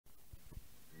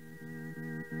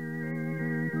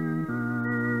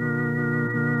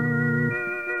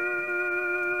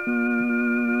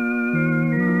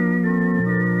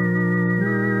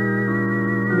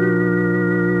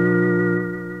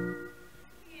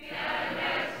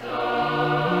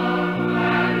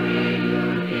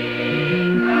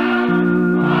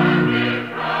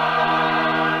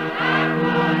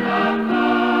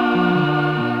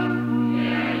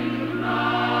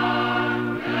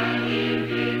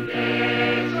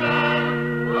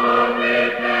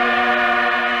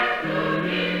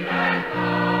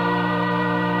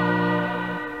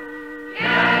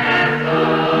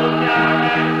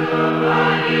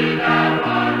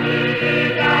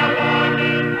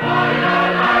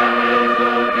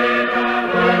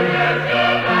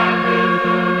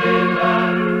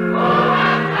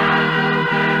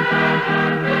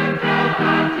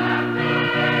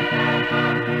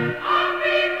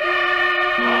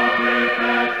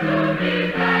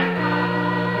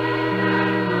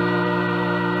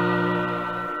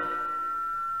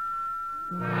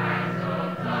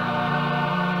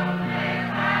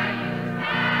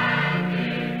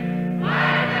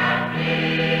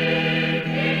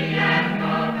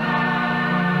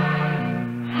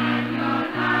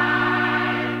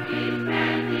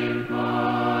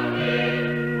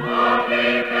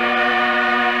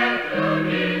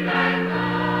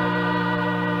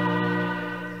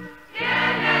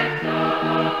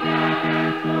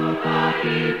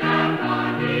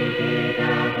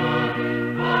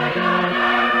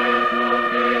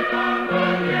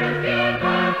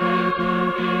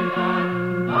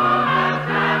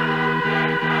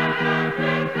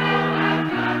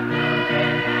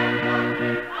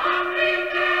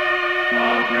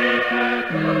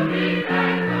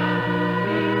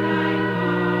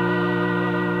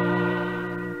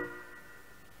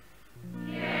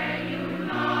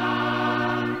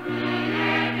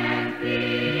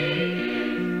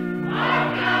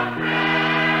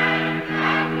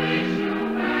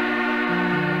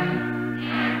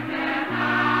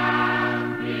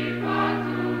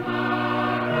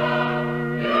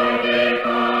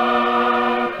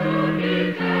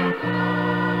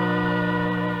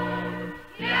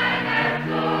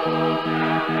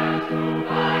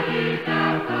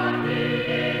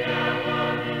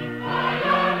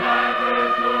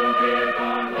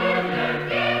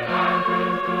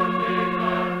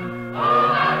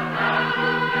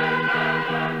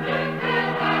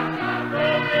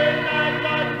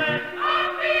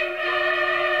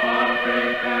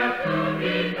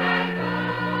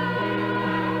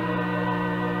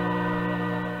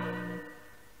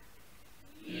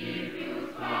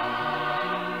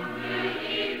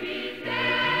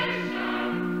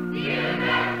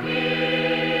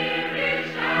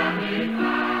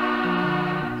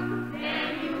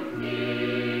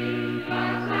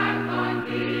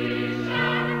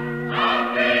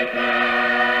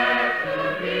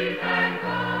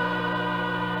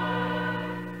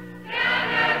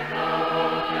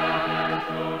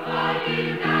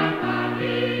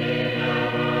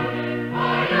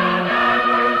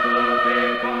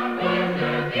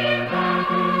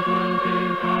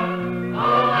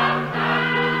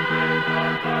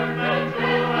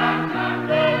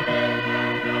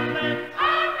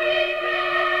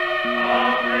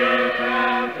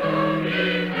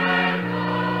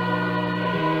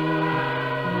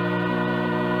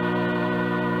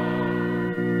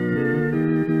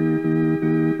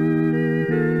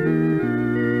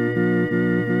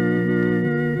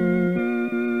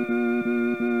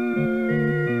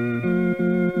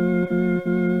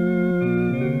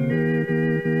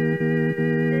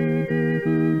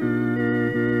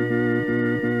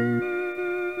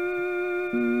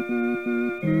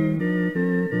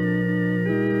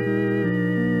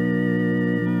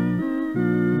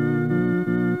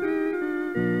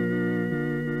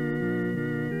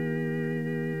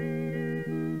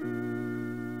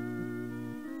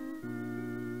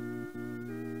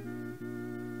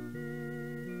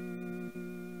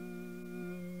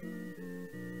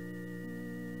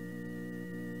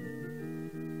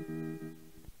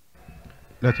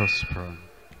Let us pray.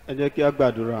 Ẹ jẹ́ kí a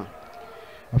gbàdúrà.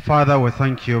 Father, we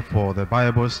thank you for the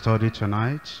Bible study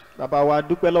tonight. Bàbá wa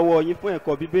dúpẹ́ lọ́wọ́ yín fún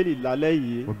ẹ̀kọ́ Bíbélì lálẹ́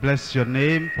yìí. We bless your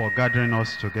name for gathering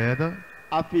us together.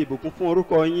 A fi ìbùkún fún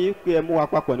orúkọ yín pé ẹ mú wa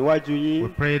papọ̀ níwájú yín. We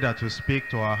pray that you speak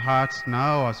to our hearts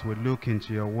now as we look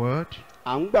into your word.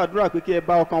 À ń gbàdúrà pé kí ẹ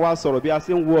bá ọkàn wa sọ̀rọ̀ bí a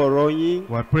ṣe ń wo ọ̀rọ̀ yín.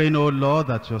 We are praying, O Lord,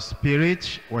 that your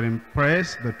spirit will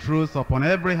impress the truth upon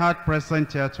every heart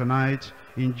present here tonight.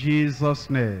 In Jesus'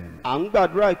 name. À ń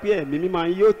gbàdúrà pé ẹ̀mí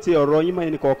mímọ́ yóò tẹ ọ̀rọ̀ yín mọ́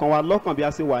ẹnìkọ̀ọ̀kan wa lọ́kàn bí a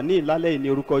ṣe wà ní ìlálẹ́ yìí ní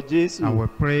orúkọ Jésù. And we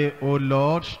pray, O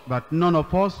Lord, that none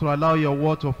of us will allow your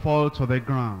word to fall to the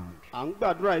ground. À ń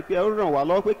gbàdúrà pé ẹ ó ràn wá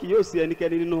lọ́wọ́ pé kì yóò sí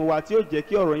ẹnikẹ́ni nínú wa tí yóò jẹ́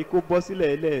kí ọ̀rọ̀ yín kó bọ́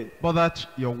sílẹ̀ ẹlẹ̀. But that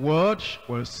your word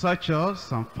will search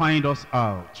us and find us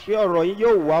out. Pé ọ̀rọ̀ yín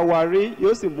yóò wá wa rí,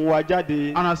 yóò sì mú wa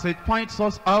jáde. And as it finds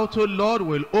us out, O Lord,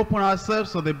 we'll open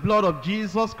ourselves to the blood of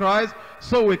Jesus Christ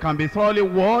so we can be thoroughly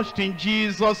washed in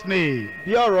Jesus' name.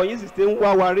 Bí ọ̀rọ̀ yín sì ṣe ń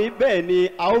wá wa rí, bẹ́ẹ̀ ni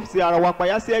a ó fi ara wa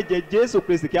payá sí ẹ̀jẹ̀ Jésù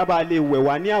Kristi kí a bá lè wẹ̀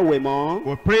wá ní àwẹ̀ mọ́.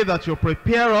 We pray that you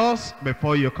prepare us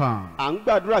before you come. À ń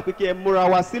gbàdúrà pé kí ẹ múra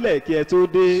wa sílẹ̀ kí ẹ tó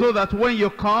dé. So that when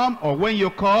you come or when you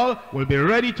call, we'll be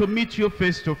ready to meet you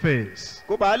face to face.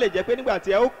 Kó bàa lè jẹ́ pé nígbà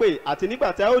tí ẹ ó pè àti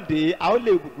nígbà tí ẹ ó dé, a ó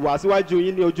lè wá síwájú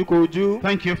yín ní ojúkojú.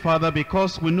 Thank you, Father,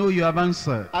 because we know you have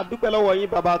answered. A dúpẹ́ lọ́wọ́ yín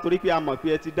bàbá torí pé a mọ̀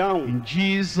pé ẹ ti dáhùn. In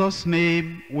Jesus'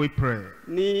 name we pray.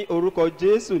 Ní orúkọ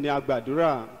Jésù ni a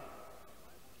gbàdúrà.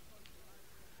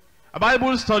 A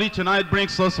Bible study tonight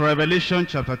brings us Revelation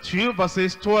chapter 2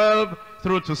 verses 12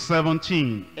 through to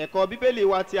 17. Ẹ̀kọ́ Bíbélì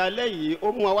wa ti alẹ́ yìí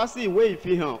ó mú wa wá sí ìwé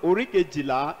ìfihàn orí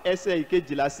kejìlá ẹsẹ̀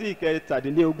ìkejìlá sí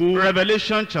ìkẹtàdínlógún.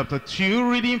 Revelation chapter 2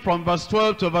 reading from verse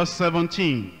 12 to verse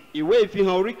 17. Ìwé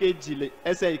ìfihàn orí kejìlá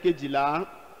ẹsẹ̀ ìkejìlá.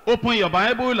 Open your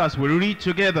Bible as we read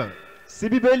together. Sí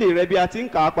Bíbélì rẹ bí a ti ń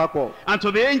kà á papọ̀. And to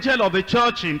the angel of the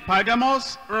church in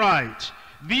Pergamos write,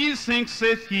 These things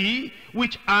saith he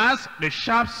which has the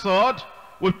sharp sword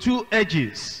with two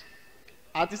edges.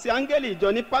 àti sí áńgẹ́lì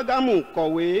ìjọ ní Págámù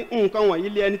kọ̀wé nǹkan wọ̀nyí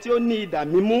lé ẹni tí ó ní idà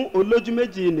mímú olójú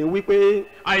méjì ní wípé.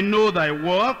 I know thy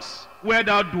works, where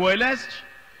thou dwellest,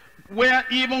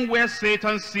 even where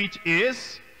Satan's seat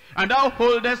is, and thou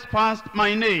holdest fast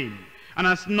my name, and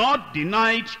hast not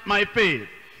denied my faith,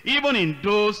 even in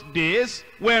those days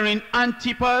wherein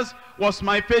Antipas was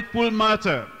my faithful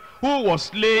martyr, who was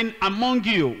slain among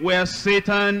you where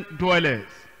Satan dwelleth.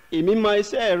 Èmi mọ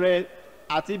iṣẹ́ rẹ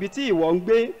àti ibi tí ìwọ ń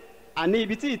gbé, àní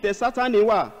ibi tí ìtẹ́ Sátánì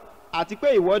wà, àti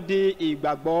pé ìwọ di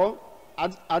ìgbàgbọ́,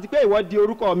 àti pé ìwọ di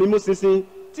orúkọ mi mú ṣinṣin,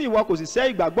 tí ìwọ kò sì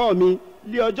ṣẹ́ ìgbàgbọ́ mi.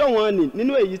 Lé ọjọ́ wọn nì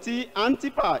nínú èyí tí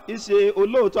Antipa ìṣe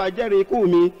olóòótọ́ ajẹ́rìí ikú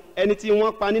mi, ẹni tí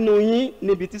wọ́n pa nínú yín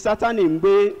níbi tí Sátánì ń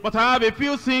gbé. But I have a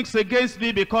few things against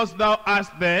thee, because thou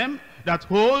hast them that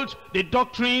hold the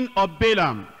doctrine of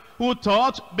Balaam, who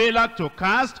taught Balak to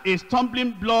cast a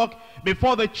stumbling block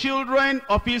before the children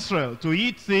of Israel, to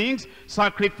eat things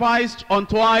sacrificed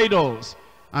unto idols,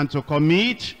 and to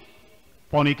commit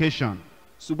fornication.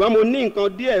 Ṣùgbọ́n mo ní nǹkan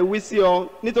díẹ̀ wí sí ọ,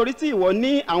 nítorí tí ìwọ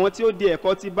ní àwọn tí ó di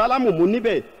ẹ̀kọ́ ti Bálámù mú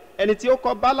níbẹ̀, ẹni tí ó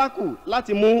kọ́ Bálákù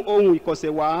láti mú ohun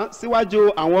ìkọ̀sẹ̀ wá síwájú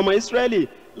àwọn ọmọ Ísírẹ́lì,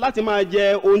 láti máa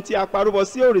jẹ ohun tí a parúbọ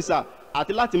sí òrìṣà,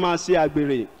 àti láti máa ṣe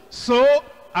àgbèrè. So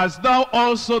as thou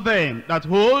also them that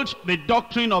hold the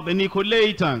doctrine of the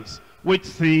Nicolaitans, which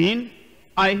sin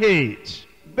I hate.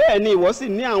 Bẹ́ẹ̀ ni ìwọ sì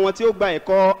ní àwọn tí ó gba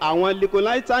ẹ̀kọ́ àwọn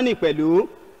Nicolaitani pẹ̀lú,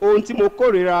 ohun tí mo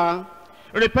kórìíra.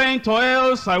 Repent, or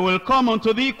else I will come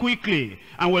unto thee quickly,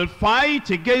 and will fight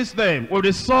against them with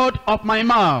the sword of my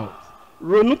mouth.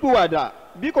 Ronúpìwàdà,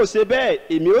 bí kò ṣe bẹ́ẹ̀,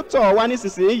 èmi ó tọ̀ wá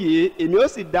nísinsìnyí, èmi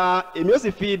ó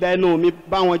sì fi idà ẹnu mi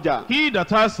bá wọn jà. He that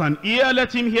has an ear,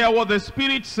 let him hear what the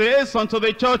Spirit says unto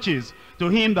the churches. To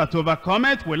him that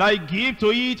overcometh will I give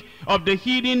to eat of the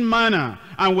hidden manna,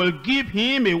 and will give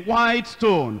him a white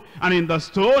stone, and in the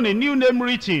stone a new name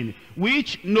written,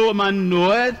 which no man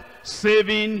knoweth,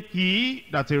 saving he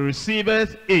that he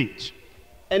receiveth it.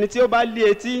 Ẹni tí ó bá lé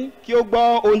etí kí ó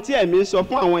gbọ́ ohun tí ẹ̀mí ń sọ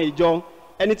fún àwọn ìjọ.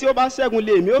 Ẹni tí ó bá ṣẹ́gun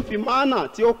lé, èmi ó fi mánà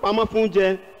tí ó pamọ́ fún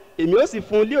jẹ, èmi ó sì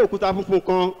fún lé òkúta funfun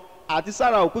kan, àti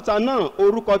sára òkúta náà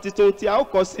orúkọ titun tí a ó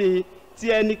kọ sí, tí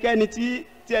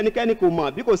ẹnikẹ́ni kò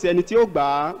mọ̀ bí kò sí ẹni tí ó gbà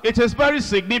á. It is very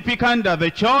significant that the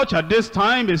church at this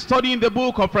time is studying the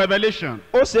book of Revelation.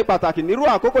 Ó ṣe pàtàkì nírú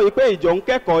àkókò yìí pé ìjọ ń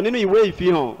kẹ́kọ̀ọ́ nínú ìwé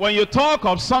ìfihàn. When you talk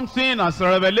of something as a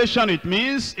revelation, it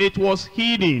means it was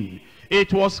hidden,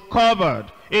 it was covered,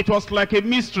 it was like a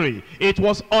mystery, it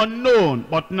was unknown.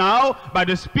 But now, by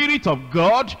the Spirit of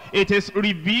God, it is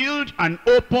revealed and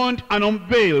opened and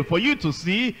unveiled for you to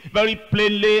see very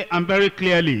plainly and very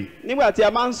clearly. Nígbà tí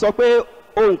a máa ń sọ pé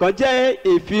ohun kan jẹ́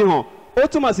ìfihàn, ó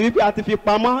túmọ̀ sí wípé a ti fi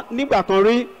pamọ́ nígbà kan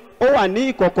rí, ó wà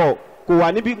ní ìkọ̀kọ̀, kò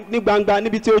wà ní gbangba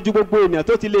níbi tí ojú gbogbo ènìyàn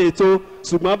tó ti lè tó,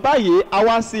 ṣùgbọ́n báyìí a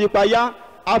wá sí ipayá,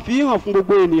 a fi hàn fún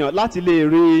gbogbo ènìyàn láti lè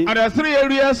rí. And there are three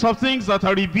areas of things that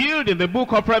are revealed in the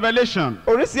book of Revelation.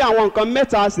 Oríṣi àwọn nǹkan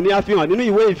mẹ́ta sì ni a fi hàn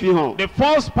nínú ìwé ìfihàn. The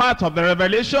first part of the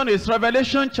revelation is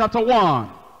Revelation chapter 1.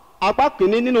 Apá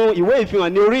kìíní nínú ìwé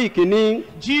ìfihàn ní orí ìkíní.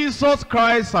 Jesus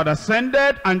Christ had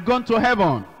ascended and gone to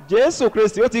heaven. Jésù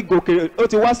Kristi ó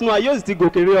ti wá sínú ayé, ó sì ti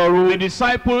gòkè rí ọ̀run. The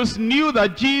disciples knew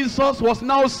that Jesus was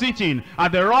now sitting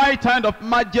at the right hand of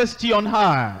majesty on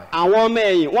high. Àwọn ọmọ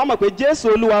ẹ̀yìn wọ́n mọ̀ pé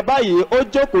Jésù Olúwa báyìí ó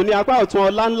jókòó ní apá ọ̀tún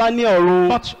ọlá ńlá ní ọ̀run.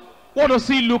 But what does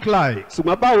he look like?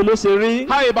 Ṣùgbọ́n báwo ló ṣe rí?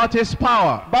 How about his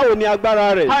power? Báwo ni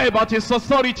agbára rẹ̀? How about his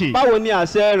authority? Báwo ni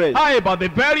àṣẹ rẹ̀? How about the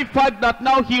very fact that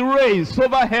now he reigns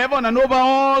over heaven and over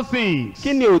all things?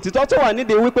 Kí ni òtítọ́ tó wà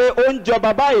nídìí wípé ó ń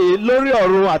jọba báyìí lórí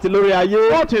ọ̀run àti lórí ayé?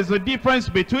 What is the difference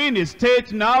between his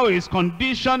state now, his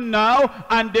condition now,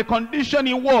 and the condition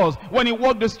he was when he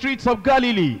walked the streets of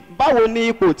Galilee? Báwo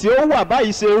ni ipò tí ó wà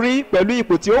báyìí ṣe rí pẹ̀lú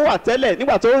ipò tí ó wà tẹ́lẹ̀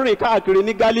nígbà tó ń rìn káàkiri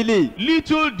ní Galilee?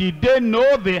 Little did they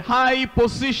know the high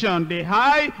position, the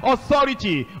high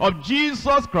authority of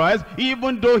Jesus Christ,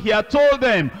 even though he had told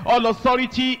them, all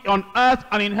authority on earth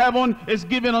and in heaven is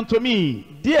given unto me.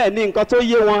 Díẹ̀ ní nǹkan tó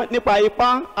yé wọn nípa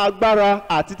ipá, agbára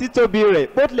àti títóbi rẹ̀,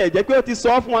 bó tilẹ̀ jẹ́ pé ó ti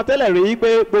sọ fún wọn tẹ́lẹ̀ rí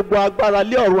pé gbogbo agbára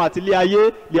lé ọ̀run àti lé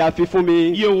ayé lè a fi fún mi.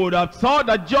 You would have thought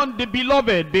that John the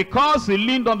Beloved, because he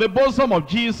leaned on the bosom of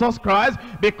Jesus Christ,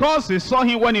 because he saw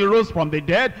him when he rose from the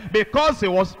dead, because he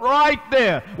was right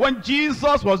there when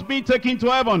Jesus was being taken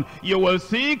to heaven, you will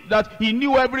think that he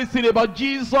knew everything about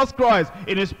Jesus Christ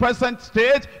in his present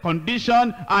state,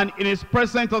 condition, and in his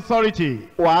present authority.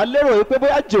 Wàá lérò pé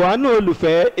bóyá Jòhánù olùfẹ́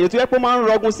ìfẹ́ ètò ẹ̀pọ̀ máa ń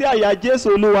rọgùn sí àyà Jésù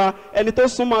Olúwa ẹni tó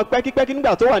súnmọ́ pẹ́kípẹ́kí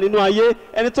nígbà tó wà nínú ayé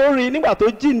ẹni tó rí nígbà tó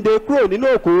jíǹde kúrò nínú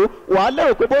òkú wàá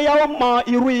lérò pé bóyá ó mọ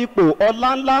irú ipò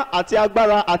ọlá ńlá àti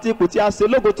agbára àti ipò tí a ṣe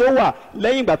lógo tó wà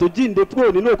lẹ́yìn ìgbà tó jíǹde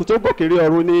kúrò nínú òkú tó gòkèrè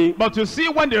ọ̀run ni. But you see,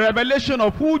 when the revelation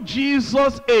of who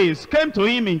Jesus is came to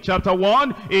him in chapter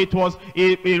 1, it was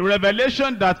a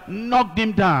revelation that knocked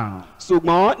him down.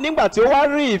 Ṣùgbọ́n nígbà tí ó wá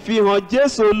rí ìfihàn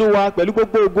Jésù Olúwa pẹ̀lú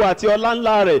gbogbo ògo àti ọlá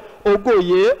ńlá rẹ̀ ògo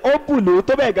yìí ó bùlù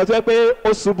tó bẹ́ẹ̀ gẹ́gẹ́ tó yẹ pé ó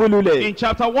ṣubú lulẹ̀. In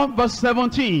chapter 1 verse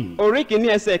 17. Orí kìíní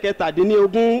ẹsẹ̀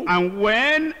kẹtàdínlógún. And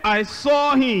when I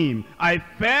saw him, I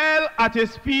fell at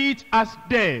his feet as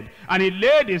dead. And he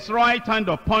laid his right hand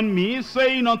upon me,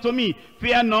 saying unto me,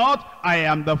 Fear not, I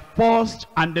am the first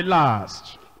and the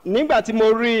last. Nígbà tí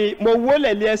mo rí mo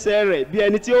wólẹ̀ lé ẹsẹ̀ rẹ̀ bí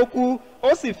ẹni tí ó kú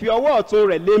ó sì fi ọwọ́ ọ̀tún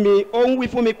rẹ̀ lé mi ó ń wí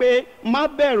fún mi pé má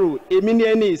bẹ̀rù èmi ni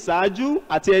ẹni ìṣáájú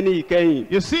àti ẹni ìkẹyìn.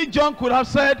 You see, John could have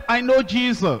said, I know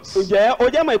Jesus. Ǹjẹ́ ó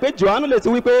jẹ́ mọ̀ pé Jòhánù lè ti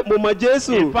wí pé mo mọ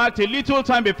Jésù. In fact, a little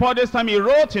time before this time, he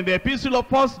wrote in the epistle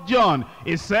of 1 John,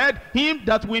 he said, Him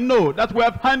that we know, that we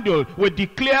have handled, we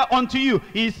declare unto you.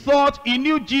 He thought he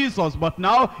knew Jesus, but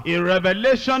now a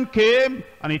revelation came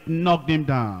and it knocked him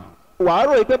down. Wàá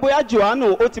rò pé bóyá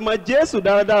Jòhánù ó ti mọ Jésù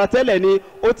dáradára tẹ́lẹ̀ ni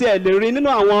ó ti ẹ̀ lè rí nínú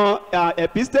àwọn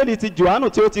epistẹ́lì ti Jòhánù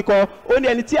tí ó ti kọ ó ní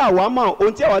ẹni tí àwa mọ̀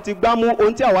ohun tí àwa ti gbámú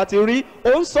ohun tí àwa ti rí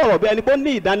ó ń sọ̀rọ̀ bí ẹni pé ó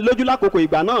ní ìdánilójú lákòókò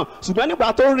ìgbà náà ṣùgbọ́n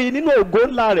nígbà tó rí nínú ògo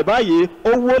ńlá rẹ̀ báyìí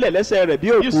ó wólẹ̀ lẹ́sẹ̀ rẹ̀ bí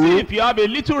òkú. You see, if you have a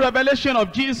little revelation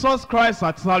of Jesus Christ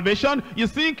at salvation, you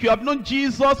think you have known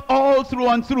Jesus all through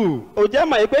and through. Ó jẹ́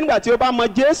mọ̀ pé nígbà tí ó bá mọ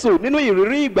Jésù nínú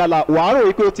ìrírí ìgbàlà wàá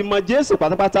rò pé ó ti mọ Jésù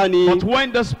pátápátá ni. But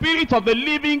when the Spirit of the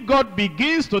living God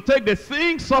begins to take the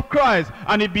things of Christ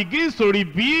and it begins to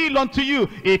reveal unto you,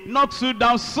 it knocks you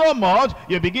down so much,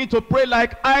 you begin to pray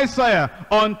like Isaiah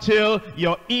until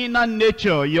your inner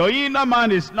nature, your inner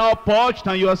man is now purged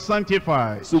and you are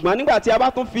sanctified. Ṣùgbọ́n nígbà tí a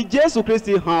bá tún fi Jésù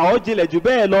Kristi hàn ọ́ jinlẹ̀ jù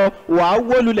bẹ́ẹ̀ lọ wàá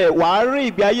wólulẹ̀ wàá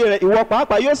rí ìgbé ayé rẹ̀ ìwọ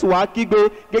pàápàá yóò sì wàá kígbe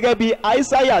gẹ́gẹ́ bí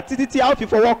Isaiah títí tí a ó fi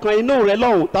fọwọ́ kan inú rẹ̀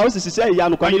lọ́hùn tá ó sì ṣiṣẹ́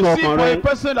ìyanu kan nínú ọkàn rẹ̀. And you see, for a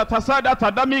person that has had that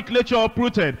Adamic nature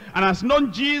uprooted and has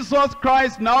known Jesus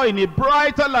Christ now in a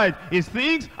brighter light, he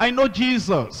thinks, I know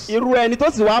Jesus. Irú ẹni tó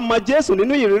sì wá mọ Jésù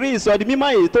nínú ìrírí ìsọdi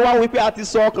mímọ́ èyí tó wá wípé a ti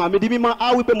sọ ọkàn mi di mímọ́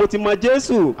á wípé mo ti mọ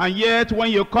Jésù. And yet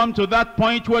when you come to that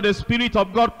point where the Spirit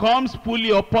of God comes fully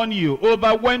upon you,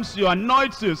 overwhelms you,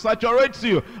 anoints you, saturates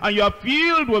you, and you are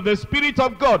filled with the Spirit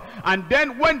of God, and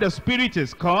then when the Spirit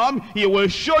is come, he will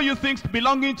show you things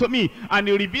belonging to me, and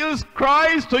he reveals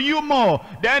Christ to you more,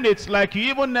 then it's like you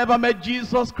even never met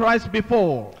Jesus Christ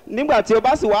before. Nígbà tí o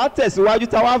bá sì wá tẹ̀síwájú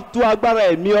tá wá tú agbára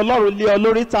ẹ̀mí Ọlọ́run lé ọ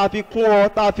lórí tá a fi kún ọ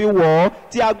tá a fi wọ̀ ọ́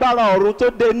tí agbára ọ̀run tó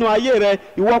dé inú ayé rẹ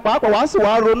ìwọ pàápàá wá sì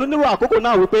wá ronú nírú àkókò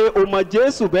náà wípé o mọ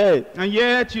Jésù bẹ́ẹ̀. And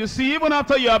yet you see, even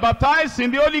after you are baptized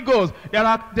in the Holy Ghost, there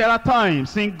are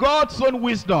times in God's own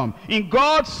wisdom, in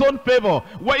God's own favor,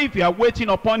 where if you are waiting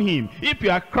upon him, if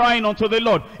you are crying unto the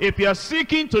Lord, if you are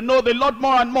seeking to know the Lord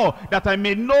more and more, that I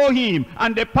may know him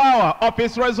and the power of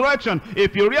his resurrection,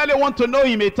 if you really want to know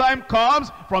him, a time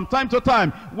comes from time to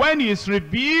time when he is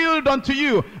revealed unto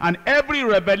you, and every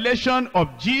revelation of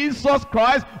Jesus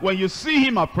Christ, when you see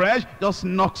him afresh, just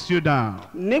knocks you down.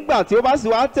 Nígbà tí ó bá sì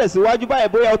wá tẹ̀síwájú báyìí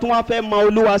bóyá o tún wá fẹ́ mọ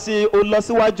Olúwa sí o lọ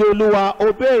síwájú Olúwa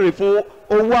o béèrè fún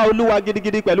ó wá Olúwa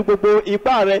gidigidi pẹ̀lú gbogbo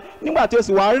ipá rẹ̀ nígbà tí o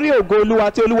sì wá rí ògo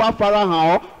Olúwa tí Olúwa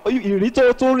farahàn ọ́ ìrí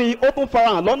tó tún rí ó tún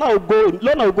farahàn lọ́nà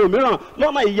ògo mìíràn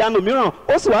lọ́nà ìyanu mìíràn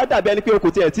ó sì wá dàbí ẹni pé o kò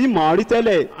tiẹ̀ tí mọ̀ ọ́ rí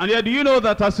tẹ́lẹ̀. And yet do you know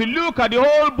that as you look at the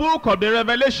whole book of the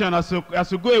Revelation, as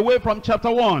you go away from chapter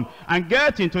 1 and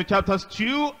get into chapters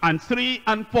 2 and 3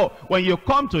 and 4, when you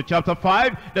come to chapter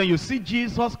 5, then you see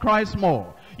Jesus Christ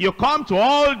more. You come to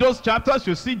all those chapters,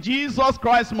 you see Jesus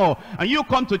Christ more. And you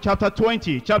come to chapter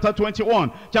 20, chapter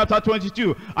 21, chapter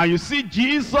 22, and you see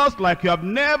Jesus like you have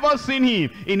never seen him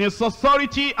in his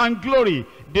authority and glory.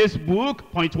 This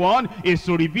book, point 1, is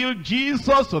to reveal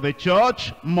Jesus to the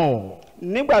church more.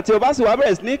 Nígbà tí o bá sì wá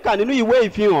bẹ̀rẹ̀ sí ní kà nínú ìwé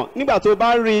ìfihàn nígbà tó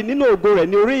bá rí nínú ògo rẹ̀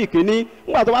ní orí ìkíní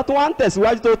nígbà tó bá tún wá ń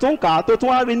tẹ̀síwájú tó tún kà á tó tún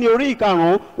wá rí ní orí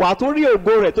ìkarùn-ún wà á tún rí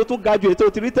ògo rẹ̀ tó tún ga ju ètò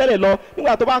ti rí tẹ́lẹ̀ lọ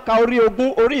nígbà tó bá ka orí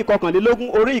ogún orí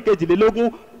ìkọkànlélógún orí ìkejìlélógún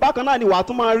bákan náà ni wà á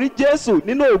tún máa rí Jésù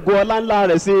nínú ògo ọlá ńlá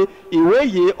rẹ̀ sí ìwé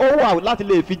yìí ó wà láti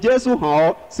lè fi Jésù hàn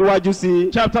ọ́ síwájú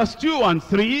sí. Chapters 2 and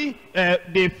 3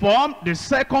 they form the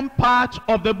second part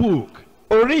of the book.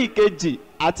 Orí ìkejì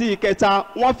àti ìkẹta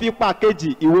wọ́n fi ipa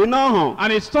kejì ìwé náà hàn.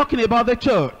 And it's talking about the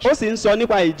church. Ó sì ń sọ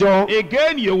nípa ìjọ.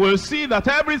 Again, you will see that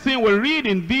everything we read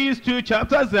in these two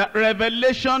chapters is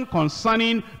revelation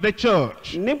concerning the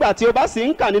church. Nígbà tí o bá sì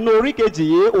ń kà nínú orí kejì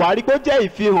yìí, wàá rí pé ó jẹ́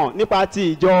ìfihàn nípa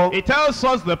ti ìjọ. It tells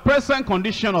us the present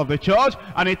condition of the church,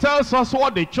 and it tells us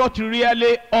what the church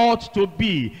really ought to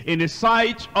be in the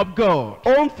sight of God.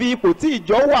 Ó ń fi ipò tí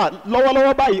ìjọ wà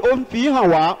lọ́wọ́lọ́wọ́ báyìí, ó ń fi hàn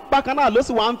wá. Bákan náà ló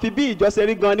sì wá ń fi bí ìjọ ṣe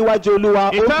rí gan níwájú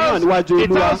Olúwa, ó fi hàn níwájú It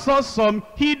Olúwa. tells us some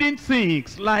hidden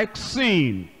things like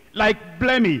sin, like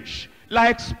blemish,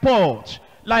 like spot,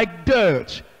 like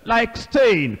dirt, like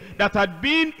stain that had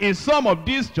been in some of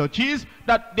these churches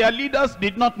that their leaders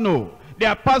did not know.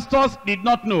 Their pastors did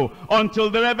not know until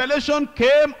the revelation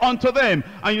came unto them.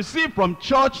 And you see, from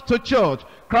church to church,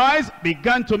 Christ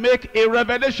began to make a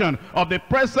revelation of the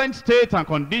present state and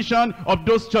condition of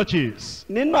those churches.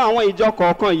 Nínú àwọn ìjọ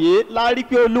kọ̀ọ̀kan yìí, la rí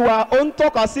pé Olúwa ó ń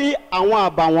tọ́ka sí àwọn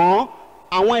àbàwọ́n,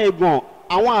 àwọn ẹ̀gbọ̀n,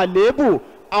 àwọn àléébù,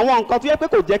 àwọn nǹkan tó yẹ pé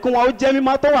kò jẹ́ kí wọ́n ó jẹ́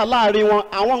mímọ́ tó wà láàrin wọn,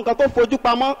 àwọn nǹkan tó fojú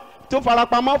pamọ́, tó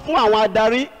farapamọ́ fún àwọn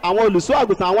adarí, àwọn olùṣọ́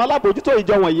àgùntàn, àwọn alábòójútó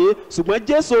ìjọ wọ̀nyí. Ṣùgbọ́n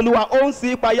Jésù Olúwa ó ń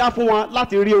ṣí payá fún wọn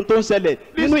láti rí ohun tó ń ṣẹlẹ̀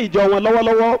nínú ìjọ wọn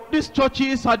lọ́wọ́lọ́wọ́. These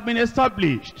churches had been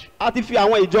established. A ti fi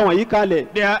àwọn ìjọ wọ̀nyí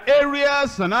kalẹ̀. Their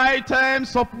areas and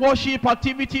items of worship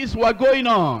activities were going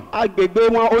on. Agbègbè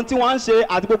wọn, ohun tí wọ́n ń ṣe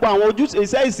àti gbogbo àwọn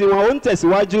iṣẹ́ ìsìn wọn ó ń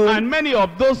tẹ̀síwájú. And many of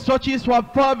those churches were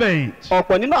fervent.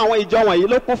 Ọ̀pọ̀ nínú àwọn ìjọ wọ̀nyí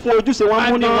ló kún fún ojúṣe wọn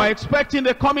And they were múná. expecting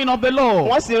the coming of the Lord.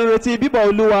 Wọ́n sì ń retí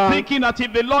bíbọ̀ Olúwa. Thinking that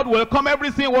if the Lord will come,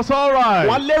 everything was all right.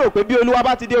 Wọ́n lérò pé bí Olúwa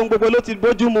bá ti dé, ohun gbogbo ló ti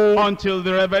bójú mu. Until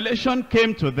the revelation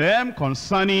came to them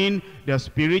concerning their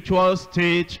spiritual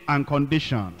state and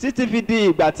condition. Títí fi di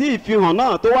ìgbà tí ìfihàn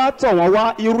náà tó wá tọ̀ wọ́n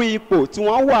wá irú ipò tí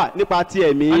wọ́n wà nípa ti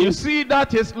ẹ̀mí. And you see,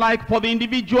 that is like for the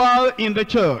individual in the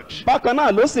church. Bákan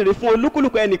náà ló sì rí fún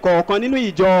olúkúlùkù ẹnì kọ̀ọ̀kan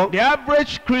nínú ìjọ. The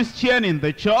average Christian in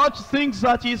the church thinks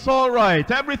that he's all right.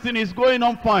 Everything is going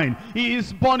on fine. He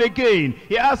is born again.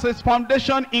 He has his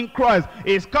foundation in Christ.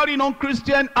 He is carrying on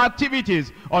Christian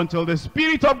activities until the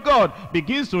Spirit of God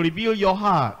begins to reveal your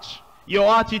heart,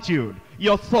 your attitude,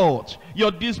 your thought,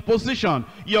 your disposition,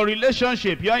 your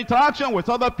relationship, your interaction with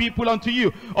other people unto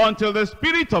you, until the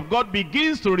Spirit of God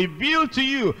begins to reveal to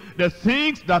you the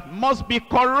things that must be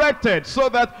corrected so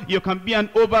that you can be an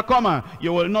overcomer.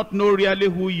 You will not know really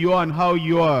who you are and how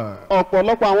you are.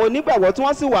 Ọ̀pọ̀lọpọ̀ àwọn onígbàgbọ́ tí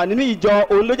wọ́n sì wà nínú ìjọ,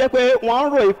 òun ló jẹ́ pé wọ́n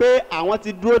ń ròyìn pé àwọn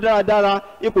ti dúró dáradára,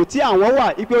 ipò tí àwọn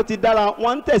wà, ipò ó ti dára,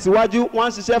 wọ́n ń tẹ̀síwájú, wọ́n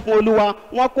ń ṣiṣẹ́ fún Olúwa,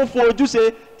 wọ́n kún fún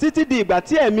ojúṣe, títí di ìgbà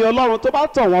tí ẹ̀mí Ọlọ́run tó bá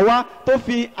tọ̀ wọ́n wá, tó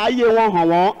fi ayé wọn hàn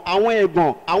wọ́n, àwọn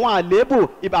ẹ̀gbọ̀n, àwọn àléébù,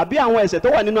 ìbàbí àwọn ẹ̀ṣẹ̀ tó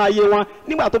wà nínú ayé wọn.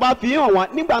 Nígbà tó bá fi hàn wọ́n,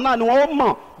 nígbà náà ni wọ́n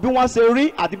mọ̀ bí wọ́n ṣe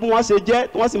rí àti bí wọ́n ṣe jẹ́,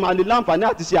 wọ́n sì máa lè láǹfààní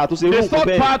àti ṣe àtúnṣe irú The nǹkan third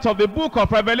bẹ́ẹ̀. part of the book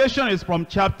of Revelation is from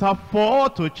chapter 4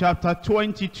 to chapter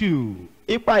 22.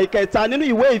 Ipa ìkẹta nínú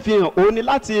ìwé ìfihàn òun ni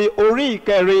láti orí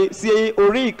ìkẹrin sí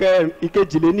orí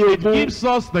ìkejìléníogún. Gives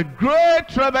us the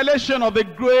great revelation of the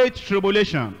great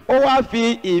tribulation. Ó wá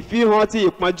fi ìfihàn ti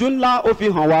ìpọ́njú ńlá ó fi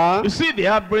hàn wá. You see, the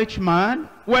average man,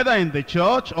 whether in the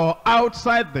church or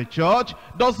outside the church,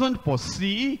 doesn't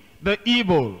foresee the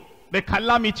evil, the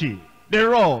calamity, the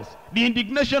wrath, the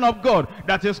indignation of God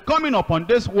that is coming upon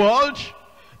this world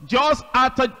just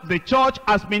after the church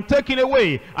has been taken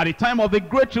away at the time of the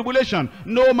great tribulation.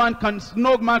 No man can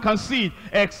see it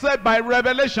except by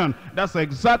revelation. That's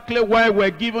exactly why we're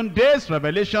given this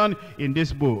revelation in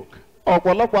this book.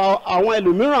 Ọ̀pọ̀lọpọ̀ àwọn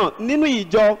ẹlòmíràn nínú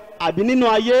ìjọ àbí nínú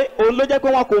ayé, òun ló jẹ́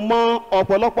pé wọn kò mọ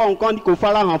ọ̀pọ̀lọpọ̀ nǹkan kò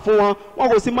farahàn fún wọn. Wọn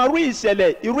kò sì mọ irú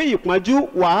ìṣẹ̀lẹ̀, irú ìpọ́njú,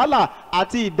 wàhálà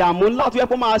àti ìdààmú ńlá tó yẹ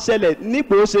kó máa ṣẹlẹ̀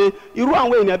nígbòóṣe. Irú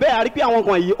àwọn èèyàn bẹ́ẹ̀ a rí pé àwọn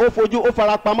nǹkan yìí ó fojú ó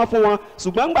farapamọ́ fún wọn.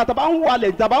 Ṣùgbọ́n nígbà tá a bá ń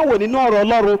wọlé, tá a bá ń wò nínú ọ̀rọ̀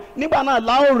Ọlọ́run, nígbà náà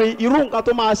la ó rí irú nǹkan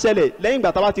tó máa ṣẹlẹ̀ lẹ́yìn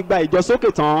ìgbà tá a bá ti gba ìjọ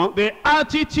sókè tán. The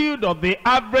attitude of the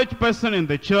average person in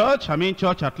the church, I mean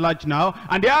church at large now,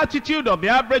 and the attitude of the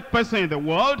average person in the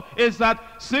world is that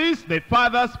since the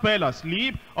fathers fell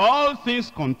asleep, all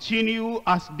things continue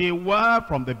as they were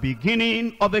from the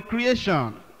beginning of the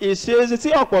creation. Ìṣesí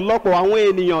tí ọ̀pọ̀lọpọ̀ àwọn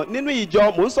ènìyàn nínú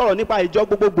ìjọ, mò ń sọ̀rọ̀ nípa ìjọ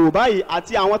gbogbogbò báyìí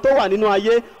àti àwọn tó wà nínú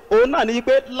ayé, òun náà ni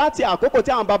pé láti àkókò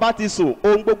tí àwọn bàbá ti sùn,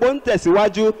 ohun gbogbo ń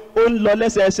tẹ̀síwájú, ó ń lọ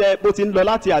lẹ́sẹẹsẹ bó ti ń lọ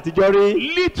láti àtijọ́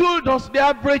rí. Little does the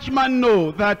average man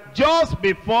know that just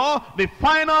before the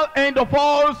final end of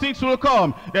all things will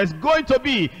come, there's going to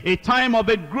be a time of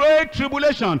the great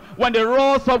tribulation when the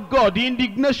wrath of God, the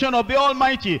indignation of the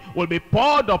Almighty will be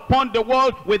poured upon the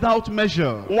world without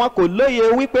measure. Wọn kò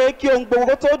lóye wípé kí ohun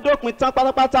gbogbo tó yóò dópin tán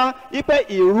pátápátá wípé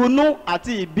ìrunú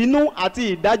àti ìbínú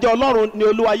àti ìdájọ́ Ọlọ́run ni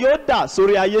Olúwa yóò dà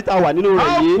sórí ayé tá a wà nínú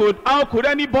rẹ̀ yìí. How could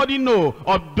anybody know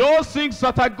of those things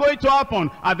that are going to happen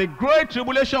at the great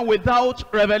tribulation without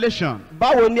revelation?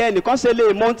 Báwo ni ẹnìkan ṣe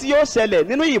lè mọ ohun tí yóò ṣẹlẹ̀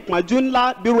nínú ìpọ́njú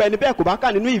ńlá bírú ẹni bẹ́ẹ̀ kò bá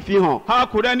kà nínú ìfihàn? How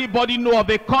could anybody know of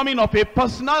the coming of a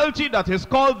personality that is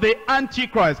called the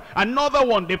Antichrist, another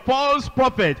one, the false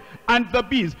prophet, and the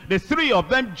beast, the three of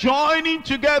them joining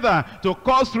together to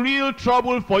cause real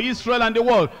trouble for Israel and the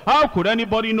world? How could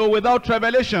anybody know without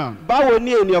revelation? Báwo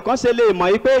ni ènìyàn kan ṣe lè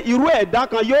mọ̀ pé irú ẹ̀dá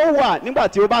kan yóò wà nígbà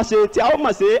tí ó bá ṣe tí a ó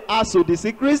mọ̀ sí asòdì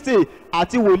sí Kristi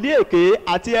àti wòlíì èké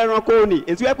àti ẹranko ni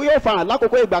ètò ẹ pé yóò farahàn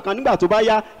lákòókò ìgbà kan nígbà tó bá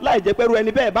yá láì jẹ́ pé irú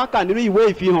ẹni bẹ́ẹ̀ bá kà nínú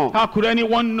ìwé ìfihàn? How could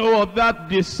anyone know of that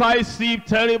decisive,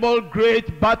 terrible,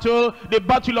 great battle, the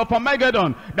battle of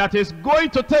Armageddon, that is going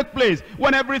to take place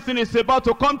when everything is about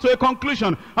to come to a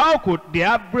conclusion? How could the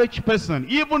average person,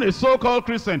 even a so-called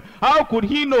Christian, how could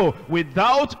he know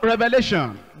without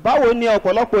revelation? Báwo ni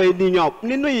ọ̀pọ̀lọpọ̀ ènìyàn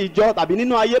nínú ìjọ tàbí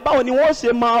nínú ayé, báwo ni wọ́n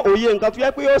ṣe mọ òye nǹkan tó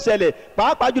yẹ pé yóò ṣẹlẹ̀,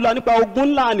 pàápàá jùlọ nípa ogun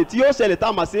ńlá ni tí yóò ṣẹlẹ̀ tá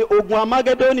a mọ̀ sí ogun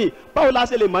Armageddoni? Báwo la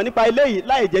ṣe lè mọ̀ nípa eléyìí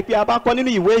láì jẹ́ pé a bá kọ́ nínú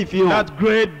ìwé ìfihàn? That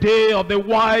great day of the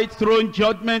white throne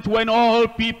judgment, when all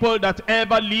people that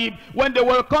ever lived, when they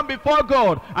will come before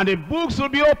God and the books will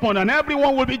be opened and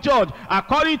everyone will be judged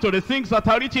according to the things that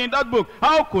are written in that book.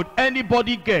 How could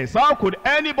anybody guess? How could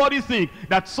anybody think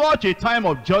that such a time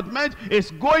of judgment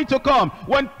is going to come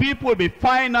when people will be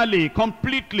finally,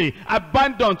 completely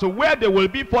abandoned to where they will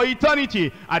be for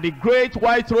eternity at the great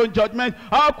white throne judgment?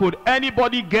 How could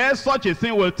anybody guess such a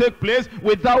thing will take place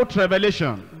without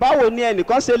revelation? Báwo ni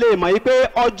ẹnìkan ṣe lè mọ̀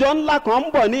pé ọjọ́ ńlá kan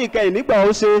ń bọ̀ ní ìkẹyìn nígbà ó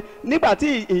ṣe, nígbà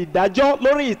tí ìdájọ́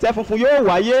lórí ìtẹ́ funfun yóò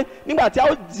wáyé, nígbà tí a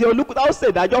ó ṣe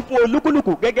ìdájọ́ fún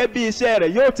olúkúlùkù gẹ́gẹ́ bí iṣẹ́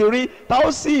rẹ̀ yóò ti rí, tá ó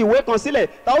ṣí ìwé kan sílẹ̀,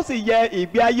 tá ó sì yẹ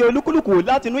ìgbé ayé olúkúlùkù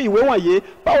láti inú ìwé wọ̀nyí?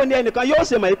 Báwo ni ẹnìkan yóò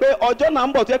ṣe mọ̀ pé ọjọ́ náà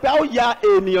ń bọ̀ tó yẹ pé a ó ya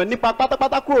ènìyàn nípa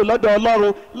pátápátá kúrò lọ́dọ̀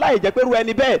Ọlọ́run láì jẹ́ pé irú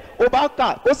ẹni bẹ́ẹ̀ ó bá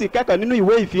kà ó sì kẹ́kọ̀ọ́ nínú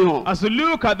ìwé ìfihàn? As you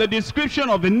look at the description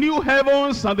of the new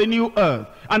heavens and the new earth,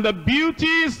 and the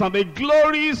beauties and the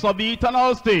glories of the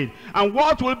eternal state, and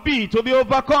what will be to the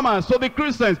overcomers, to the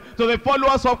Christians, to the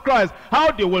followers of Christ,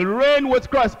 how they will reign with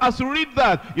Christ. As you read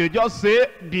that, you just say,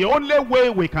 the only way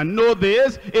we can know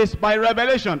this is by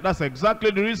revelation. That's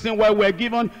exactly the reason why we're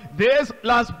given this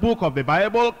last book of the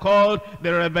Bible called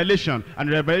the Revelation, and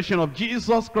the revelation of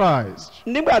Jesus Christ.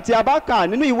 Nígbà tí a bá kà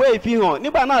nínú ìwé ìfihàn,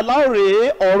 nígbà náà la ó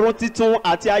rí ọ̀run titun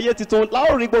àti ayé titun, la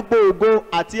ó rí gbogbo ògo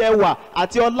àti ẹwà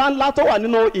àti ọlá ńlá tó wà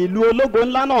nínú ìlú ológo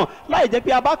ńlá náà, láì jẹ́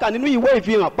pé a bá kà nínú ìwé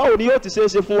ìfihàn. Báwo ni yóò ti ṣe é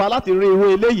ṣe fún wa láti rí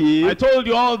irú eléyìí? I told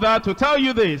you all that to tell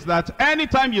you this, that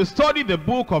anytime you study the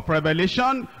book of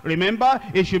Revelation, remember,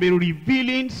 it should be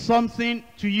revealing something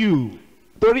to you.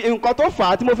 Torí nǹkan tó fà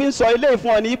á tí mo fi ń sọ ilé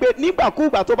ìfún ọ ni pé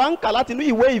nígbàkúùgbà tó bá ń kà láti inú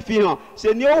ìwé ìfihàn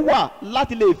ṣe ni ó wà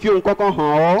láti lè fi nǹkan kan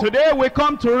hàn ọ́. Today we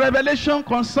come to revelation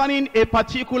concerning a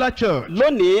particular church.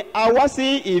 Lónìí a wá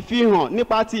sí ìfihàn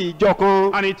nípa ti ìjọ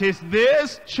kan. And it is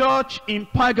this church in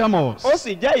Pergamos. Ó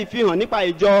sì jẹ́ ìfihàn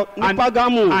nípa ìjọ ní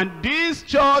Págámù. And this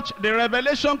church, the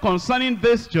revelation concerning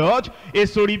this church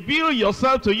is to reveal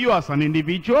yourself to you as an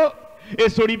individual.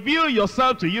 Is to reveal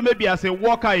yourself to you maybe as a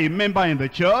worker, a member in the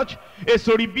church. Is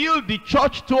to reveal the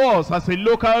church to us as a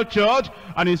local church.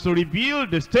 And is to reveal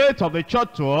the state of the church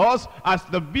to us as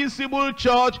the visible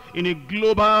church in a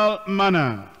global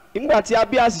manner. Nígbà tí a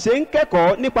bí a sì ṣe ń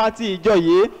kẹ́kọ̀ọ́ nípa ti ìjọ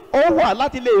yìí, ó wà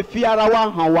láti lè fi ara wa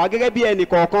hàn wá gẹ́gẹ́ bí ẹnì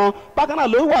kọ̀ọ̀kan. Bákan náà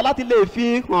ló wà láti lè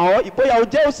fi hàn ọ́ bóyá o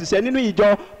jẹ́ òṣìṣẹ́ nínú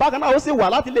ìjọ. Bákan náà ó sì wà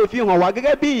láti lè fi hàn wá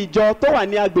gẹ́gẹ́ bí ìjọ tó wà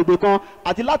ní agbègbè kan,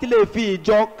 àti láti lè fi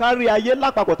ìjọ kárí ayé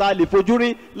lápapọ̀ tá a lè fojú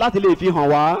rí láti lè fi hàn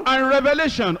wá. And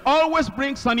revelation always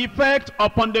brings an effect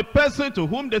upon the person to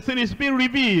whom the thing is being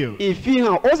revealed.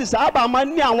 Ìfihàn ó sì sábà máa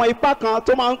ń ní àwọn ipá kan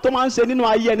tó máa ń ṣe nínú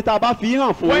ayé ẹni tá a bá fi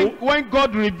hàn fún. When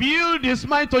God revealed his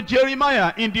mind to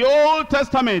Jeremiah in the Old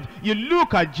Testament, you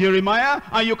look at Jeremiah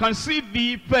and you can see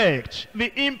the effect,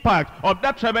 the impact of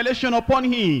that revelation upon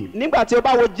him. Nígbà tí o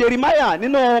bá wo Jeremiah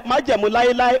nínú májẹ̀mú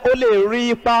láéláé, ó lè rí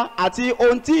ipa àti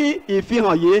ohun tí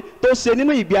ìfihàn yìí tó ṣe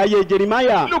nínú ìgbé ayé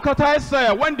Jeremiah. Look at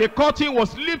Isaiah when the curtain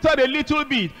was lifted a little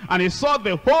bit and he saw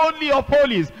the Holy of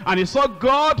Holies, and he saw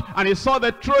God, and he saw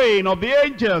the train of the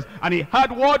angels, and he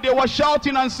heard what they were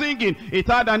shouting and singing. It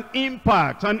had an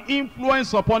impact, an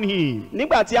influence upon him.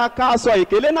 Nígbà tí a ká aṣọ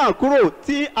ìkélé náà kúrò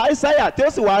tí Isaiah tí ó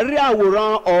sì wá wá rí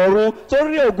àwòrán ọ̀run tó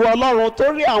rí ògo ọlọ́run tó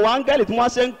rí àwọn áńgẹ́lì tí wọ́n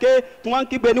ṣe ń ké tí wọ́n ń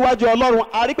kígbe níwájú ọlọ́run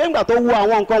a rí pé ńgbà tó wo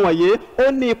àwọn nǹkan wọ̀nyí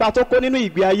ó ní ipa tó kó nínú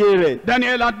ìgbé ayé rẹ̀.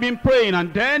 Daniel had been praying,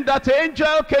 and then that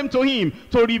angel came to him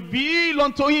to reveal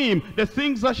unto him the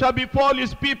things that shall befall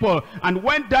his people. And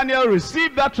when Daniel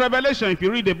received that revelation, if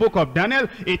you read the book of Daniel,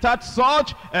 it had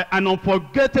such an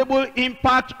unforgettable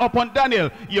impact upon Daniel.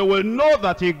 You will know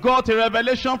that he got a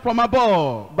revelation from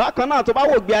above. Bákan náà tó bá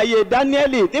wò gbé ayé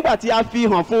Dáníẹ́lì nígbà tí a fi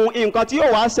hàn fún nǹkan tí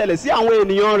yóò wá ṣẹlẹ̀ sí àwọn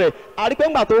ènìyàn rẹ̀ a rí pé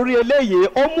ńgbà tó rí eléyìí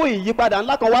ó mú ìyípadà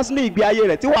ńlá kan wá sínú ìgbé ayé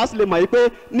rẹ̀ tí wàá sì lè mọ̀ pé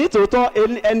nítòótọ́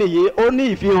ẹni yìí ó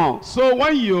ní ìfihàn. So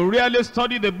when you really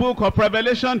study the book of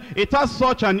Revelation, it has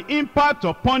such an impact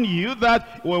upon you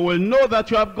that we will know that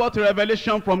you have got a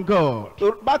revelation from God.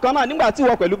 Bákan náà nígbà tí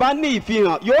wọ́n pẹ̀lú bá ní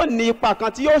ìfihàn yóò ní ipa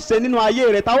kan tí yóò ṣe nínú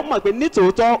ayé rẹ̀ táwọn mọ̀ pé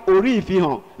nítòótọ́ orí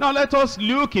ìfihàn. Now let us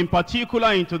look in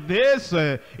particular into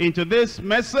this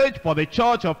message for the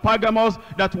church of Pergamos,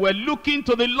 that we're looking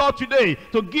to the Lord today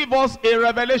to give us a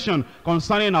revelation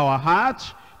concerning our heart,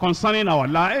 concerning our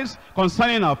lives,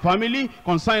 concerning our family,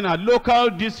 concerning our local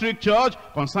district church,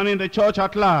 concerning the church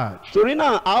at large. Torí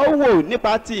náà a ó wò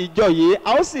nípa ti ìjọ yìí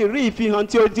a ó sì rí ìfihàn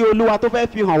tí ó di Olúwa tó fẹ́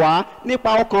fi hàn wá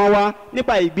nípa ọkàn wa,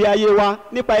 nípa ìgbé ayé wa,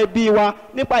 nípa ẹbí wa,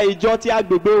 nípa ìjọ ti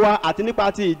agbègbè wa àti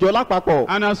nípa ti ìjọ lápapọ̀.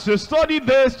 And as you study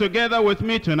this together with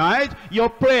me tonight, your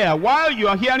prayer while you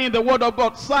are hearing the word of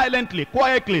God silently,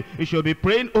 quietly, you should be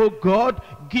praying, oh God,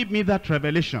 give me that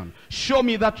revelation. Show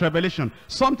me that revelation.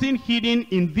 Something hidden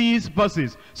in these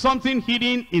verses. Something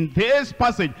hidden in this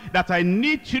passage that I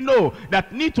need to know,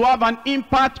 that need to have an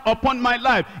impact upon my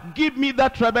life. Give me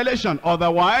that revelation.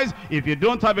 Otherwise, if you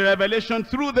don't have a revelation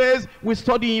through this, we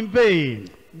study in vain.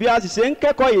 Bí a sì ṣe ń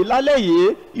kẹ́kọ̀ọ́ yìí lálẹ́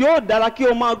yìí yóò dára kí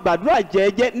o máa gbàdúrà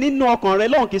jẹ́jẹ́ nínú ọkàn rẹ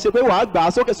lọ́hùn kì í ṣe pé wàá gbà á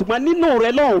sókè ṣùgbọ́n nínú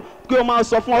rẹ lọ́hùn kí o máa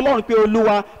sọ fún Ọlọ́run pé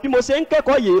Olúwa bí mo ṣe ń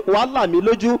kẹ́kọ̀ọ́ yìí wàá là mí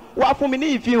lójú wàá fún mi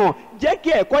ní ìfihàn jẹ́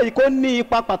kí ẹ̀kọ́ yìí kó ní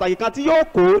ipa pàtàkì kan tí yóò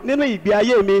kó nínú ìgbé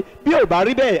ayé mi bí ò bá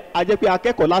rí bẹ́ẹ̀ a jẹ́ pé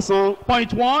akẹ́kọ̀ọ́ lásán.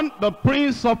 Point 1, the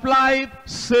Prince of Life,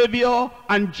 Saviour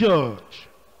and Judge.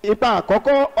 Ipa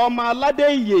àkọ́kọ́ ọmọ aládé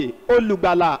ìyè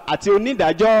olùgbàlà àti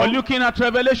onídàájọ́. We're looking at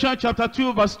Revelation chapter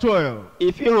 2 verse 12.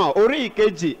 Ìfihàn orí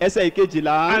ìkejì ẹsẹ̀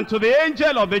ìkejìlá. And to the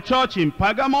angel of the church in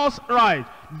Pergamos write,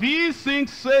 these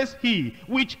things says he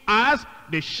which has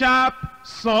the sharp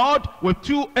sword with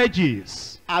two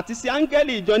edges. Àti sí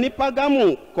áńgẹ́lì ìjọ ní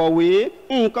Págámù kọ̀wé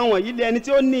nǹkan wọ̀nyí lé ẹni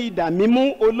tí ó ní idà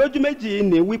mímú olójú méjì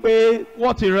ní wípé.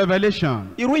 What a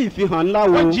revelation. Irú ìfihàn ńlá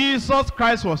wo. When Jesus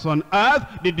Christ was on earth,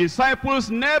 the disciples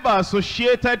never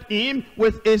associated him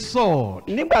with a sword.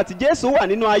 Nígbà tí Jésù wà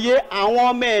nínú ayé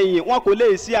àwọn ọmọ ẹ̀yìn wọn kò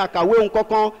lè ṣe àkàwé ohun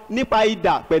kankan nípa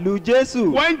idà pẹ̀lú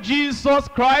Jésù. When Jesus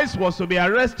Christ was to be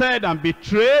arrested and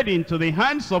betrayed into the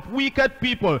hands of wicked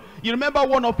people, you remember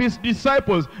one of his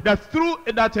disciples that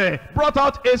brought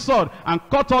out a sword and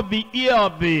cut off the ear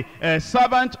of the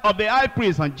servant of the high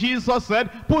priest, and Jesus said,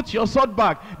 put your sword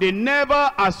back. They never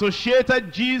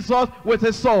associated Jesus with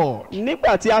a sword.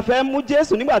 Nígbà tí a fẹ́ mú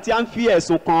Jésù nígbà tí a ń fi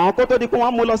ẹ̀sùn kàn án kó tó di pé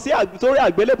wọ́n mú lọ sí sórí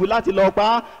àgbélébùú láti lọ pa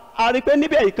á. A rí pé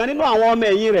níbẹ̀ ìkan nínú àwọn ọmọ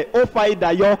ẹ̀yìn rẹ̀ ó fa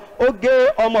idà yọ ó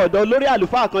gé ọmọ ọ̀dọ̀ olórí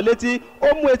àlùfáà kan létí ó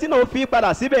mú etí náà fi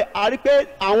padà síbẹ̀ a rí pé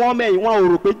àwọn ọmọ ẹ̀yìn wọn ò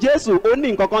rò pé Jésù ó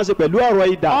ní nǹkan kan ṣe pẹ̀lú ọ̀rọ̀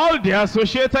idà. All they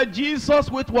associated Jesus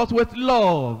with was with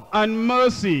love and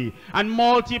mercy and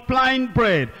multiplying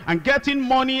bread and getting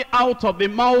money out of the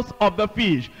mouth of the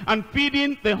fish and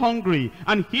feeding the hungry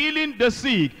and healing the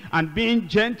sick and being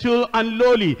gentle and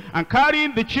lowly and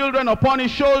carrying the children upon his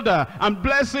shoulder and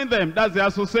blessing them. That's the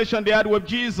association they had with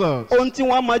Jesus. Ohun tí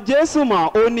wọ́n mọ Jésù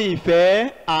mọ̀ ó ní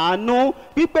ìfẹ́, àánú,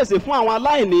 pípèsè fún àwọn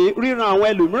aláìní, ríran àwọn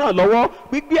ẹlòmíràn lọ́wọ́,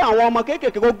 gbígbé àwọn ọmọ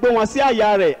kéékèèké kó gbé wọn sí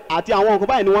àyà rẹ̀ àti àwọn nǹkan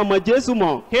báyìí ni wọ́n mọ Jésù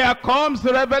mọ̀. Here comes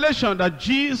the revelation that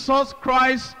Jesus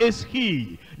Christ is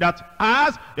he that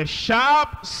has the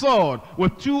sharp sword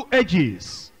with two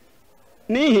edges.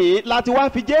 Níhìn láti wá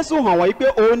fi Jésù hàn wọ́n pé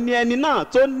òun ni ẹni náà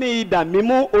tó ní idà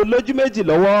mímú olójú méjì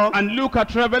lọ́wọ́. And look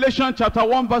at Revelation chapter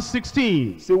 1 verse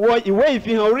 16. Sì wo ìwé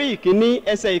ìfihàn orí ìkíní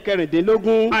ẹsẹ̀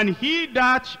ìkẹrìndínlógún.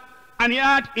 And he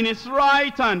had in his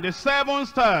right hand the 7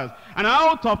 stars, and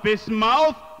out of his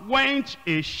mouth went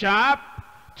a sharp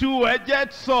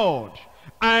two-edged sword,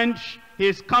 and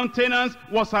his countenance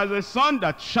was as the sun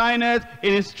that shineth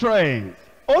in his strength.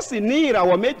 Ó sì ní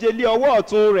ìràwọ̀ méje lé ọwọ́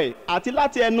ọ̀tún rẹ̀ àti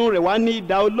láti ẹnu rẹ̀ wá ní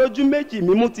idà olójú méjì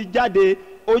mímú ti jáde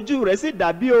ojú rẹ̀ sì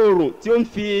dàbí oòrùn tí ó ń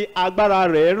fi agbára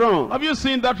rẹ̀ ràn. Have you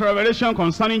seen that revelation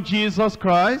concerning Jesus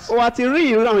Christ? Ó wá ti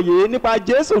rí ìran yìí nípa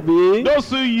Jésù bí. Those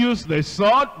who use the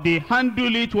sword, they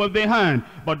handle it with the hand.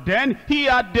 but then he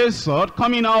had this sword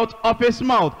coming out of his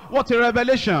mouth. What a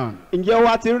revelation. Ǹjẹ́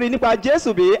wa ti rí nípa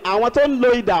Jésù bí àwọn tó ń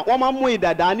lo idà wọ́n máa ń mú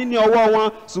idà dání ní ọwọ́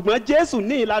wọn, ṣùgbọ́n Jésù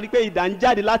ní ìlàrí pé idà ń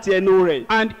jáde láti ẹnu rẹ̀.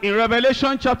 And in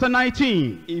Revelation chapter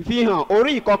 19, Ìfihàn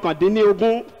orí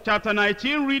ìkọkàndínlógún. chapter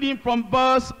 19, reading from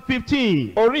verse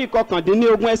 15. Orí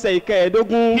ìkọkàndínlógún ẹsẹ̀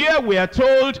ìkẹẹ̀ẹ́dógún. Here we are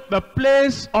told the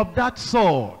place of that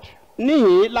sword.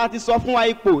 Níhìn láti sọ fún wa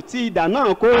ipò tí idà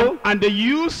náà kó. And the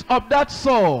use of that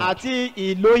sword. Àti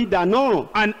ìlò idà náà.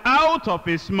 And out of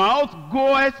his mouth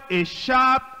goeth a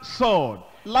sharp sword,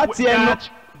 Láti ẹnu.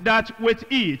 that with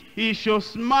it he shall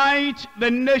smite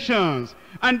the nations,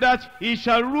 and that he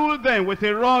shall rule them with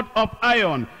a rod of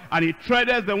iron, and he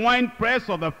treadeth the winepress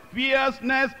of the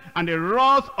fierceness and the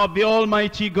wrath of the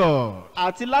Almighty God.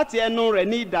 Àti láti ẹnu rẹ̀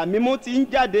ní idà mímú tí ń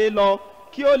jáde lọ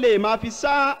kí ó lè máa fi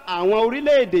ṣá àwọn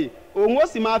orílẹ̀-èdè, òun ó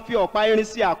sì máa fi ọ̀pá irin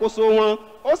sí àkóso wọn,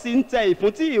 ó sì ń tẹ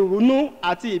ìfúntí ìrunú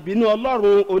àti ìbínú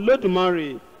Ọlọ́run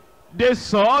Olódùmarè. This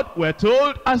sword, we're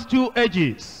told, has two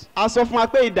edges. A sọ fún wa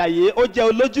pé idà yìí ó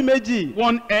jẹ́ olójú méjì.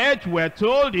 One edge, we're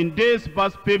told in this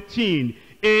verse 15,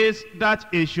 is that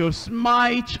it should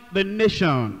smite the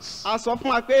nations. A sọ fún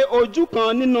wa pé ojú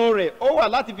kan nínú rẹ̀ ó wà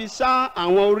láti fi ṣá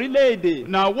àwọn orílẹ̀-èdè.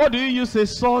 Now, what do you use a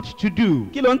sword to do?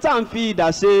 Kí ló ń tà ń fi idà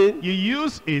ṣe? You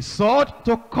use a sword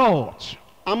to cut.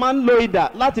 A máa ń lo idà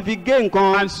láti fi gé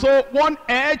nǹkan. And so one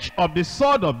edge of the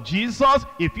sword of Jesus,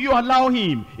 if you allow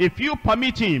him, if you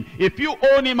permit him, if you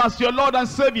own him as your Lord and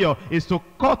Savior, is to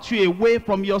cut you away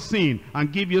from your sin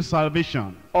and give you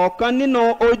salvation. Ọ̀kan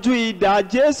nínú ojú idà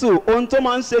Jésù, ohun tó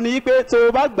máa ń ṣe ni pé tó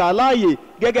o bá gbà á láàyè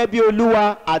gẹ́gẹ́ bí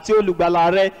Olúwa àti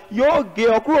olùgbàlà rẹ, yóò gé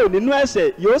ọ kúrò nínú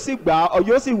ẹ̀ṣẹ̀, yóò sì gbà ọ,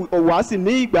 yóò sì wá sí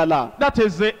ní ìgbàlà. That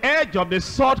is the edge of the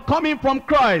sword coming from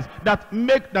Christ that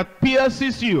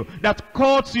pierces you, that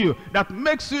cuts you, that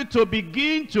makes you to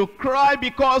begin to cry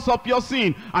because of your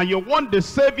sin. And you want the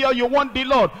Savior, you want the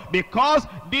Lord, because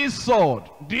this sword,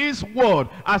 this word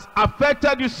has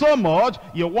affected you so much,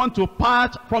 you want to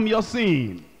part from your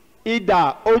sin.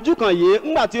 Idà ojú kan yìí,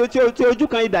 ńgbà tí ojú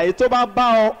kan idà yìí tó bá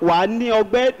bá ọ, wà á ní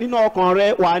ọgbẹ́ nínú ọkàn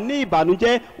rẹ, wà á ní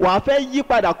ìbànújẹ́, wà á fẹ́ yí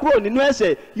padà kúrò nínú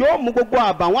ẹ̀ṣẹ̀, yóò mú gbogbo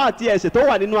àbàwọ́n àti ẹ̀ṣẹ̀ tó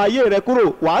wà nínú ayé rẹ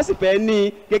kúrò, wà á sì fẹ́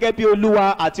ní gẹ́gẹ́ bí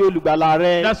Olúwa àti olùgbàlà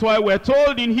rẹ. That's why we're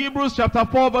told in Hebrews chapter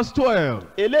 4 verse 12.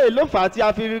 Eléyìí ló fà á tí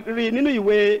a fi rí nínú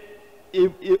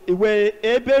ìwé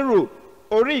Hébérù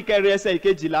orí ìkẹrin ẹsẹ̀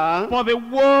ìkejìlá. For the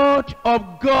word of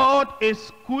God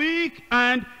is quick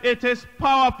and it is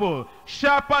powerful,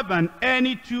 sharper than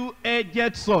any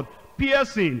two-edged sword,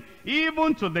 piercing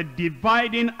even to the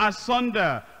dividing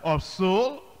asunder of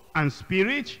soul and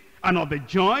spirit, and of the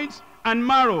joints and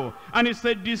marrow, and is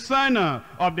a discerner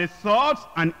of the thoughts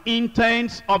and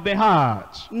intents of the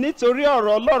heart. Nítorí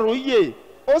ọ̀rọ̀ Ọlọ́run yè,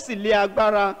 ó sì lé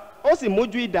agbára, ó sì mú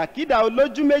ju ìdàkídà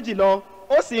olójú méjì lọ,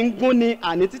 ó sì ń gún ni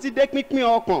àní títí dé pínpín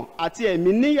ọkàn àti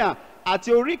ẹ̀mí níyà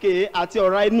àti oríkèé àti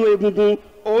ọ̀rá inú egungun,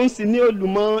 òun sì ní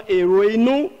olùmọ̀ èrò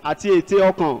inú àti ète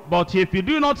ọkàn. But if you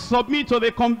do not submit to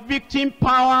the convicting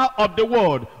power of the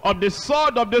word, of the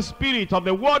sword of the Spirit, of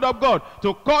the word of God,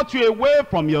 to cut you away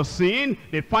from your sin,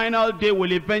 the final day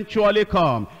will eventually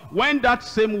come, when that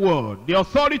same word, the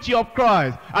authority of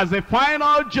Christ as the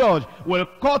final judge, will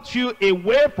cut you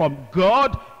away from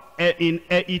God in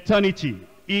eternity.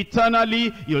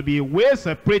 Eternally, you'll be way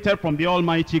separated from the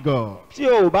Almighty God. Tí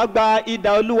o bá gba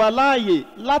idà Olúwa láàyè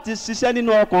láti ṣiṣẹ́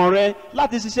nínú ọkàn rẹ,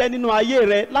 láti ṣiṣẹ́ nínú ayé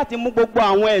rẹ, láti mú gbogbo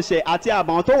àwọn ẹ̀ṣẹ̀ àti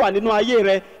àbàwọ́n tó wà nínú ayé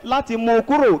rẹ, láti mú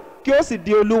kúrò kí ó sì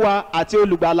di Olúwa àti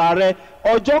olùgbàlà rẹ,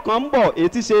 ọjọ́ kan ń bọ̀ èyí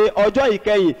tí ṣe ọjọ́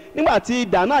ìkẹyìn, nígbà tí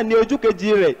idà náà ní ojú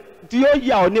kejì rẹ̀ tí yóò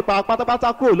yà ọ́ nípa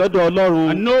pátápátá kúrò lọ́dọ̀ Ọlọ́run.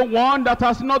 And no one that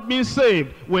has not been saved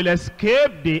will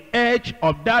escape the edge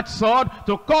of that sword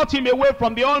to cut him away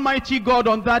from the Almighty God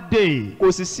on that day.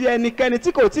 Kò sì sí ẹnikẹ́ni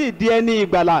tí kò tí ì di ẹni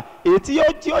ìgbàlà èyí tí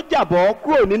yóò jàbọ́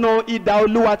kúrò nínú idà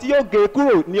Olúwa tí yóò gé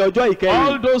kúrò ní ọjọ́ ìkẹyìn.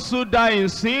 All those who die in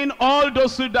sin, all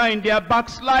those who die in their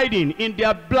backsliding, in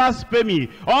their blasphemy,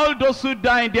 all those who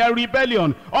die in their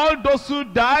rebellion, all those who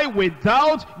die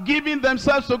without giving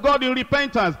themselves to God in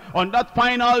repentance, on that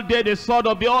final day the sword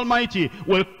of the Almighty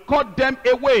will cut them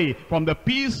away from the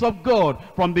peace of God,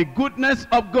 from the goodness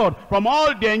of God, from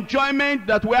all the enjoyment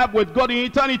that we have with God in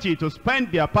eternity, to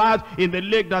spend their part in the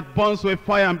lake that burns with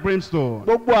fire and brimstone.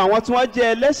 Gbogbo àwọn tí wọ́n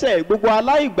jẹ́ ẹlẹ́ṣẹ̀, gbogbo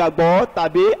aláìgbàgbọ́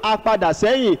tàbí apadà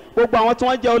sẹ́yìn, gbogbo àwọn tí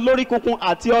wọ́n jẹ́ olórí kunkun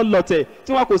àti ọlọ̀tẹ̀,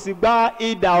 tí wọ́n kò sì gba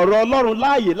idà ọ̀rọ̀ Ọlọ́run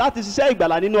láàyè láti ṣiṣẹ́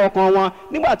ìgbàlà nínú ọkàn wọn,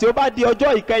 nígbà tí ó bá di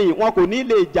ọjọ́ ìkẹyìn, wọn kò ní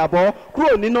lè jàbọ́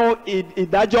kúrò nínú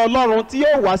ìdájọ́ Ọlọ́run tí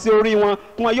yóò wá sí orí wọn,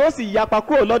 wọn yóò sì yapa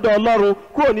kúrò lọ́dọ̀ Ọlọ́run,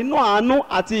 kúrò nínú àánú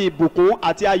àti ìbùkún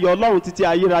àti ayọ̀ Ọlọ́run títí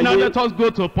ayérayé. Now let us go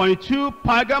to point 2,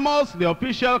 Pergamos, the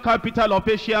official capital of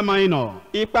Asia Minor.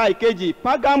 Ipa ìkejì,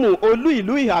 Págámù, olú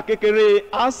ìlú ìhà kékeré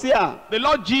Asia. The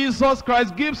Lord Jesus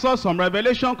Christ gives us some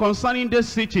revelation concerning this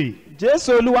city.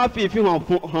 Jésù Olúwa fi ìfihàn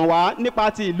hàn wá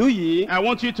nípa ti ìlú yìí. I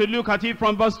want you to look at it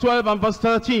from verse 12 and verse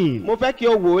 13. Mo fẹ́ kí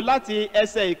o wò láti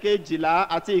ẹsẹ̀ ìkejìlá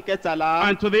àti ìkẹtàlá.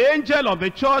 And to the angel of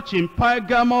the church in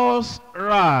Pergamos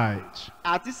write.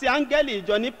 Àti sí áńgẹ́lì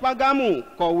ìjọ ní Págámù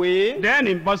kọ̀wé. Then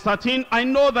in verse 13, I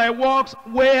know thy works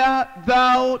where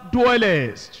thou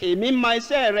dwellest. Èmi mọ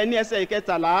iṣẹ́ rẹ ní ẹsẹ̀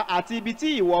ìkẹtàlá àti ibi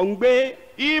tí ìwọ ń gbé.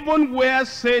 Even where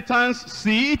Satan's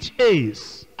seat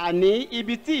is. Àní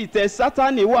ibi tí ìtẹ́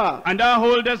Sátánì wà. And thou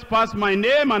holdest fast my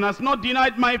name, and hast not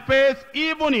denied my faith,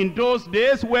 even in those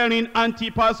days wherein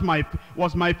Antipas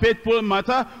was my faithful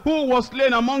martyr, who was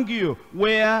slain among you,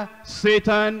 where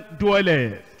Satan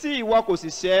dwelleth. Tí ìwọ kò sì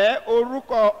ṣẹ́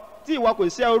orúkọ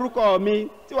mi,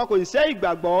 tí ìwọ kò sì ṣẹ́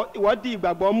ìgbàgbọ́, ìwọ di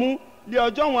ìgbàgbọ́ mú lé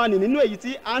ọjọ́ wọn nì nínú èyí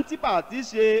tí Antipas ti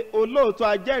ṣe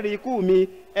olóòótọ́ ajẹ́rìí ikú mi,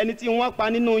 ẹni tí wọ́n pa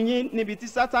nínú yín níbi tí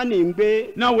Sátánì ń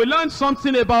gbé. Now we learned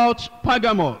something about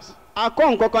Pergamos. A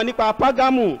kọ́ nǹkan kan nípa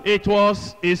Págámù. It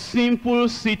was a sinful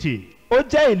city. Ó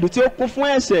jẹ́ ìlú tí ó kún fún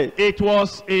ẹ̀ṣẹ̀. It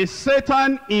was a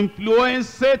Satan-influenced,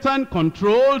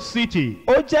 Satan-controlled city.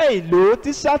 Ó jẹ́ ìlú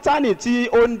tí Sátánì tí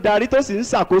ó ń darí tó sì ń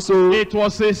ṣàkóso. It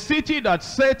was a city that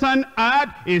Satan had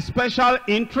a special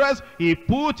interest. He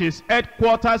put his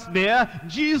headquarters there.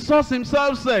 Jesus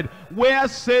himself said, where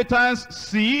Satan's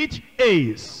seat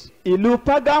is. Ìlú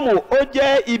Págámù ó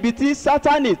jẹ́ ibi tí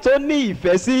Sátánì tó ní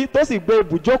ìfẹ́ sí tó sì gbé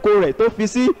ibùjókòó rẹ̀ tó fi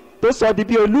sí tó sọ di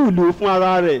bí olúùlú fún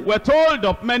ara rẹ̀. We're told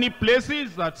of many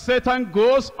places that Satan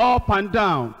goes up and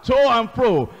down, to and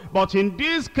fro. But in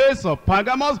this case of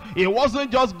Pergamos, it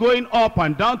wasn't just going up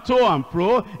and down, to and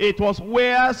fro. It was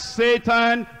where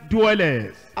Satan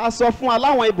dwelleth. A sọ fún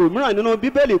aláwọn ibòmíràn nínú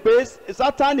Bíbélì pé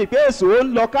Sátánì pé èso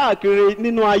ń lọ káàkiri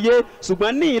nínú ayé,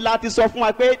 ṣùgbọ́n ní ìlà ti sọ fún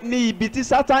wa pé ní ibi tí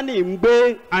Sátánì ń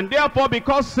gbé. And therefore,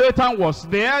 because Satan was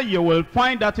there, you will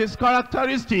find that his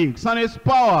characteristics and his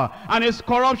power and his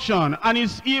corruption and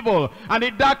his evil and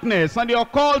the darkness and the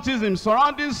occultism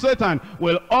surrounding Satan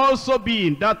will also be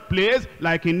in that place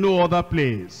like in no other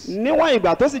place. Níwọ̀n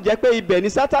ìgbà tó sì jẹ́ pé ibẹ̀ ni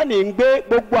Sátánì ń gbé,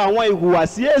 gbogbo àwọn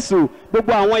ìhùwàsí èṣù,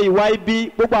 gbogbo àwọn ìwà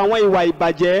ibi, gbogbo àwọn ìwà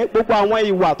ìbàjẹ́, gbogbo àwọn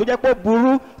ìwà tó jẹ́ pé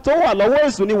burú tó wà lọ́wọ́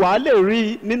èṣù ni wàá lè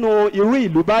rí nínú irú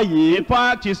ìlú báyìí. In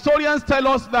fact, historians tell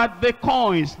us that the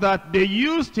coins that they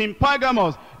used in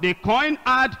Pergamos, the coin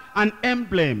had an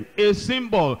emblem, a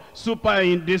symbol,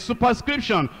 in the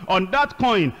superscription on that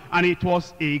coin, and it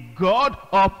was a god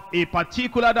of a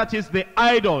particular, that is the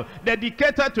idol,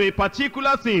 dedicated to a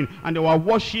particular thing, and they were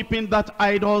worshipping that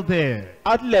idol there.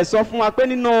 A tilẹ̀ sọ fún wa pé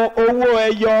nínú owó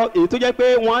ẹyọ èyí tó jẹ́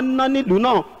pé wọ́n ń ná nílùú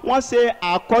náà, wọ́n ṣe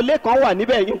àkọlé kan wà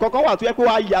níbẹ̀, nǹkan kan wà tó jẹ́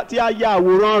pé tí a ya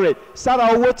àwòrán rẹ̀ sára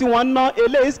owó tí wọ́n ń ná,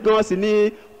 eléyìí gan sì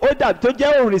ni ó dàbí tó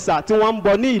jẹ́ òrìṣà tí wọ́n ń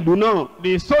bọ ní ìlú náà.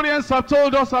 The historians have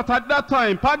told us that at that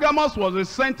time, Pergamos was the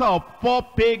center of 4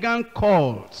 pagan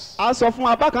cults. A sọ fún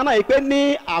wa bákan náà pé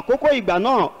ní àkókò ìgbà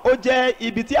náà, ó jẹ́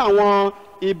ibi tí àwọn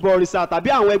ìbọ̀rìṣà tàbí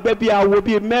àwọn ẹgbẹ́ bíi awo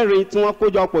bíi mẹ́rin tí wọ́n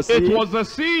péjọpọ̀ sí. It was the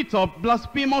seat of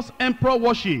blasphemous emperor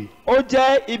worship. Ó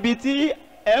jẹ́ ibi tí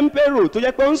emperor tó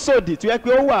jẹ́ pé ó ń sòdì tó jẹ́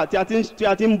pé ó wà tí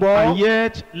a ti ń bọ. And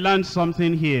yet learn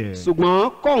something here.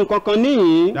 Ṣùgbọ́n kọ́ nǹkan kan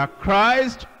níyìn. That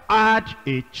Christ had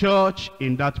a church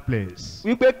in that place.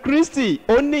 Wípé Kristi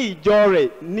ó ní ìjọ rẹ̀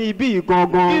ní ibi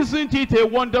gangan. Isn't it a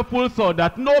wonderful thought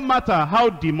that no matter how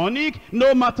demonic,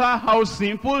 no matter how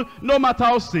sinful, no matter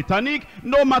how satanic,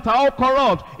 no matter how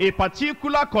corrupt a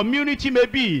particular community may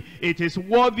be, it is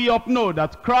worthy of note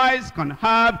that Christ can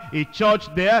have a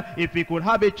church there if he could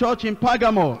have a church in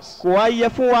Pergamos. Kò wá yẹ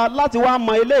fún wa láti wá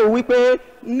mọ eléyìí wípé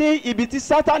ní ibi tí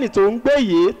Sátánì tó ń gbé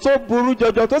yìí tó burú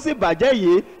jọjọ tó sì bàjẹ́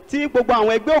yìí tí gbogbo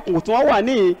àwọn ẹgbẹ́ òkùnkùn tí wọ́n wà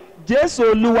ní Jésù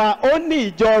Olúwa ó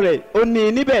ní ìjọ rẹ̀ ó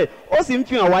ní níbẹ̀, ó sì ń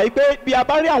fi hàn wá pé bí a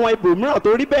bá rí àwọn ibòmíràn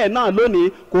tó rí bẹ́ẹ̀ náà lónìí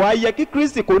kò wá yẹ kí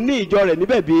Kristi kò ní ìjọ rẹ̀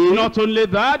níbẹ̀ bí. Not only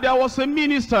that, there was a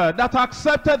minister that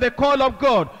accepted the call of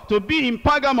God to be in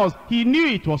Pergamos. He knew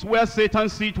it was where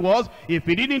Satan's seat was. If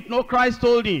he didn't know, Christ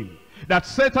told him that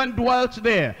Satan dwelt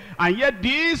there. And yet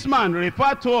this man,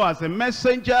 referred to as a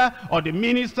messenger or the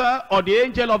minister or the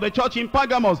angel of the church in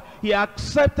Pergamos, he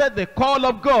accepted the call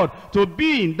of God to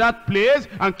be in that place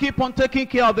and keep on taking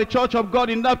care of the church of God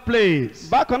in that place.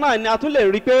 Bákan náà ni a tún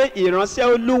lè rí pé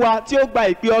ìránṣẹ́ Olúwa tí ó gba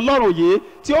ìpè Ọlọ́run yìí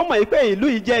tí ó mọ̀ pé ìlú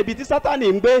yìí jẹ́ ibi tí Sátánì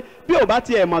ń gbé, bí ò bá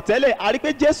tiẹ̀ mọ̀ tẹ́lẹ̀, a rí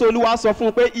pé Jésù Olúwa sọ fún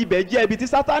un pé ibẹ̀ jẹ́ ibi tí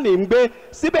Sátánì ń gbé.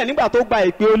 Síbẹ̀ nígbà tó gba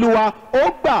ìpè Olúwa,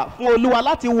 ó gbà fún Olúwa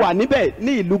láti wà níbẹ̀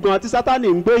ní ìlú gan tí Sátánì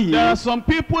ń gbé yìí. There are some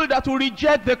people that will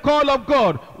reject the call of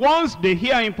God once they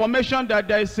hear information that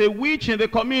there is a witch in the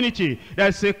community, there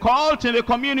is a cult in the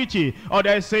community, or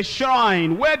there is a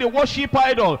shrine where they worship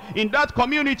idol in that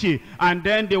community, and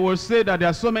then they will say that there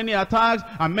are so many attacks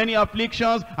and many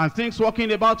afflictions and things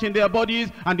walking about in their bodies,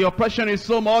 and the oppression is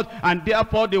so much, and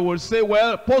therefore they will say,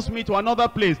 well, post me to another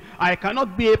place. I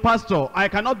cannot be a pastor, I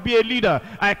cannot be a leader,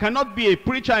 I cannot be a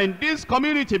preacher in this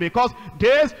community, because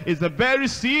this is the very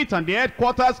seat and the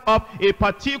headquarters of a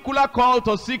particular cult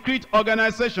or secret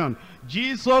organization.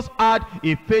 Jesus had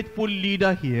a faithful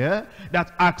leader here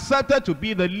that accepted to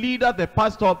be the leader, the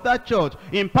pastor of that church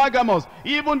in Pergamos,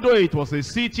 even though it was a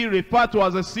city referred to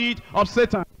as a seat of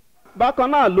Satan.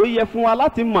 Bákan náà ló yẹ fún wa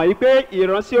láti mọ̀ pé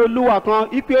ìránṣẹ́ Olúwa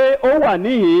kan pé ó wà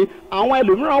níhìn, àwọn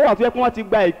ẹlòmíràn wà tó yẹ kí wọ́n ti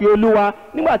gba ìpè Olúwa,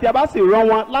 nígbà tí a bá sì rán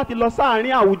wọn láti lọ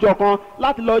sáàárín àwùjọ kan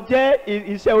láti lọ jẹ́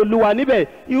iṣẹ́ Olúwa níbẹ̀.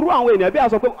 Irú àwọn ènìyàn bí a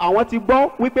sọ pé àwọn ti gbọ́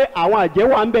wípé àwọn àjẹ́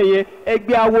wà ńbẹ̀ yẹn,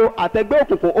 ẹgbẹ́ awo àtẹgbẹ́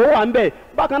òkùnkùn ó wà ńbẹ̀.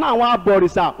 Bákan náà àwọn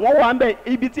abọ̀rìṣà wọ́n wà ńbẹ̀.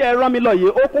 Ibi tí ẹ rán mi lọ yìí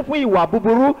ó kún fún ìwà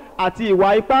búburú àti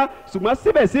ìwà ipá, ṣùgbọ́n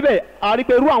síbẹ̀síbẹ̀ a rí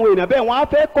pé irú àwọn ènìyàn bẹ́ẹ̀ wọ́n á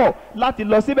fẹ́ kọ̀ láti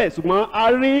lọ síbẹ̀, ṣùgbọ́n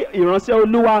a rí ìránṣẹ́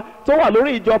Olúwa tó wà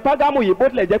lórí ìjọ Págámù yìí, bó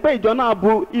tilẹ̀ jẹ́ pé ìjọ náà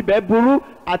ibẹ̀ burú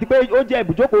àti pé ó jẹ́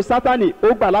ibùjókòó Sátánì,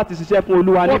 ó gbà láti ṣiṣẹ́ fún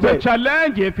Olúwa níbẹ̀. What a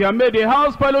challenge if you are made a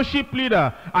house fellowship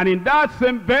leader, and in that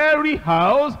same very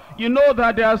house you know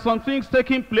that there are some things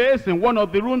taking place in one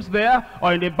of the rooms there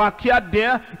or in the backyard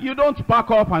there. You don't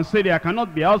pack up and say there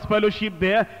cannot be house fellowship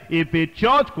there. If a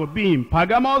church could be in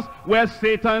Pergamos where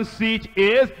Satan's seat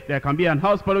is, there can be an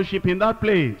house fellowship in that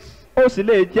place. Ó sì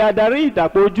lè jẹ́ adarí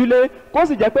ìdàpọ̀ ojúlé, kó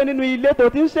sì jẹ́ pé nínú ilé tó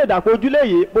ti ń ṣe ìdàpọ̀ ojúlé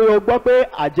yìí bóyá o gbọ́ pé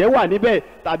àjẹ́ wà níbẹ̀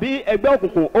tàbí ẹgbẹ́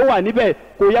òkùnkùn ó wà níbẹ̀,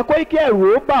 kò yẹ kó kí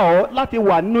ẹ̀rù ó bà ọ́ láti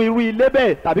wà nínú irú ilé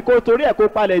bẹ́ẹ̀ tàbí kó torí ẹ̀ kó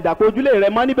palẹ̀ ìdàpọ̀ ojúlé rẹ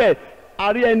mọ́ níbẹ̀.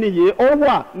 Àrí ẹni yìí ó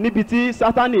wà níbi tí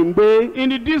Sátánì ń gbé. In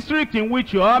the district in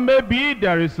which you are, maybe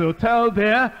there is a hotel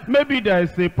there, maybe there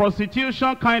is a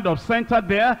prostitution kind of center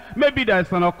there, maybe there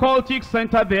is an occultic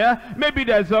center there, maybe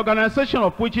there is an organization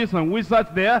of witches and wizards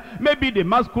there, maybe the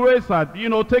masquerades are,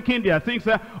 taking their things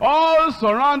there, all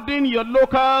surrounding your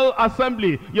local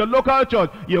assembly, your local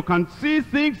church. You can see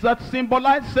things that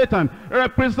symbolize Satan,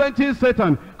 representing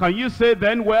Satan. Can you say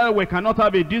then, well, we cannot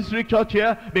have a district church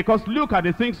here because look at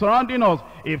the things surrounding us?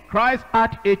 If Christ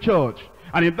had a church,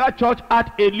 and if that church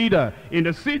had a leader in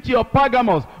the city of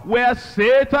Pergamos where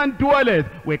Satan dwelleth,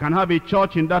 we can have a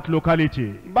church in that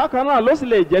locality. Bákan náà ló sì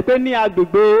lè jẹ́ pé ní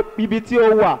agbègbè ibi tí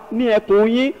ó wà ní ẹkùn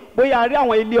yín, bóyá rí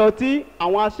àwọn ilé ọtí,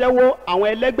 àwọn aṣẹ́wó, àwọn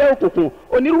ẹlẹ́gbẹ́ òkùnkùn,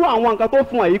 onírúurú àwọn nǹkan tó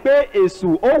fún ẹ yìí pé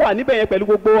èṣù ó wà níbẹ̀ yẹn pẹ̀lú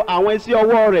gbogbo àwọn iṣẹ́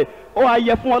ọwọ́ rẹ̀. Ó wá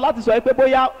yẹ fún ọ láti sọ pé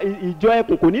bóyá ìjọ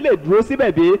ẹkùn kò ní lè dúró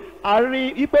síbẹ̀ bí a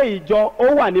rí pé ìjọ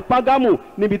ó wà ní Págámù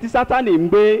níbi tí Sátánì ń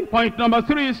gbé. Point number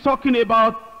 3 is talking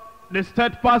about the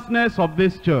steadfastness of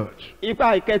this church.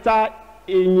 Ipa ìkẹta,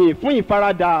 ìyìn fún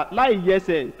ìfaradà láì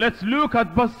yẹsẹ̀. Let's look at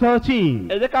verse 13.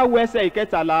 Ẹ jẹ́ ká wo ẹsẹ̀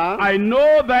ìkẹtàlá. I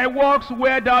know thy works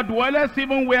where thou dwellest,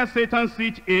 even where Satan's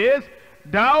seat is.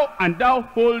 Thou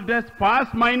holdest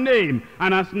fast my name,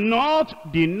 and hast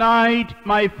not denied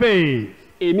my faith.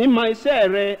 Èmi mọ iṣẹ́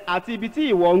rẹ àti ibi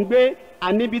tí ìwọ ń gbé,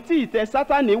 àní ibi tí ìtẹ́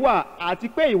Sátánì wà, àti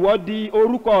pé ìwọ di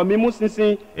orúkọ mi mú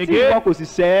ṣinṣin, tí ìwọ kò sì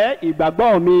sẹ́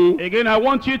ìgbàgbọ́ mi. Again, I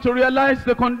want you to realize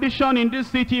the condition in this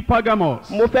city, Pergamos.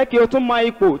 Mo fẹ́ kí o tún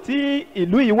mọ ipò tí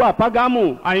ìlú yìí wà,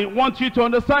 Págámù. I want you to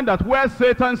understand that where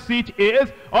Satan's seat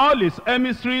is, all his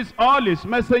emissaries, all his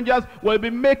messengers will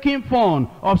be making fun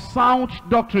of sound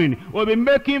doctrine, will be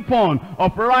making fun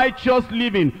of righteous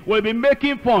living, will be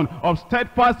making fun of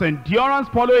steadfast endurance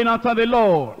following after the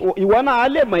Lord. Ìwọ náà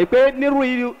lè mọ̀ pé nírú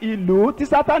ìlú tí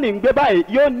Sátánì ń gbé báyìí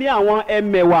yóò ní àwọn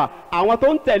ẹmẹ̀wà, àwọn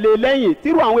tó ń tẹ̀lé lẹ́yìn,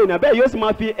 tírú àwọn èèyàn bẹ́ẹ̀ yóò sì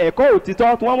máa fi ẹ̀kọ́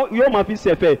òtítọ́ tí wọ́n yóò máa fi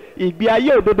ṣẹ̀fẹ̀ ìgbé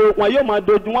ayé òdodo, wọn yóò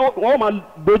máa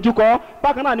dojúkọ,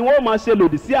 bákan náà ni wọ́n máa ṣe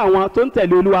lòdì sí àwọn tó ń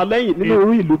tẹ̀lé Olúwa lẹ́yìn nínú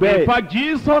irú ìlú bẹ́ẹ̀. In fact,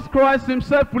 Jesus Christ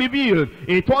himself revealed,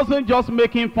 it wasn't just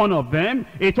making fun of them,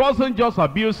 it wasn't just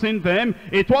abusing them,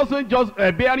 it wasn't just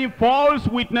bearing false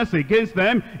witness against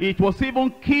them, it was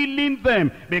even killing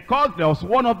them, because there was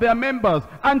one of their members,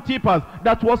 Antipas,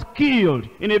 that was killed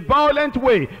in a violent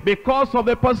way because of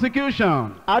the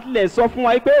persecution. A lè sọ fún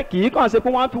wa pé kì í kàn ṣe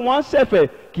pé wọ́n fi wọ́n ṣẹ̀fẹ̀,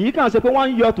 kì í kàn ṣe pé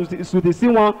wọ́n ń yọ sùdì sí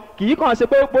wọn, kì í kàn ṣe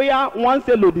pé bóyá wọ́n ń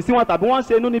ṣe lòdì sí wọn tàbí wọ́n ń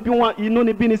ṣe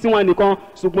inúnibíni sí wọn nìkan,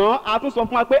 ṣùgbọ́n a tún sọ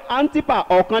fún wa pé Antipa,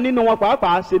 ọ̀kan nínú wọn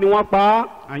pàápàá, ṣe ni wọ́n pa á.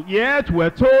 And yet we're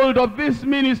told of this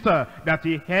minister that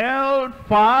he held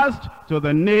fast to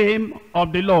the name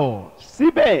of the Lord.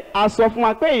 Síbẹ̀ a sọ fún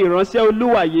wa pé ìránṣẹ́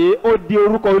Olúwa yìí ó di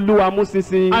orúkọ Olúwa mú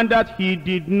ṣinṣin. And that he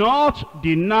did not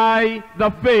deny the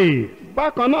faith.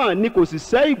 bákan náà ni kò sì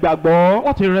sẹ́ ìgbàgbọ́.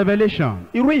 What a revelation.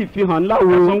 Irú ìfihàn ńlá There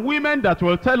are wo. some women that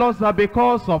will tell us that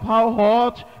because of how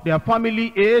hot their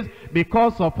family is,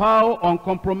 because of how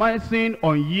uncompromising,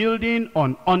 unyielding,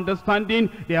 understanding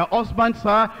their husbands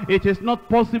are, it is not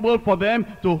possible for them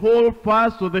to hold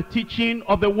fast to the teaching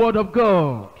of the Word of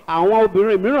God. Àwọn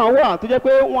obìnrin mìíràn wà tó jẹ́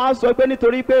pé wọ́n á sọ pé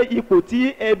nítorí pé ipò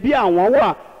tí ẹbí àwọn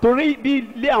wà, torí bí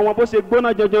ilé àwọn bó ṣe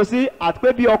gbóná jọjọ sí àti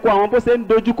pé bí ọkọ àwọn bó ṣe ń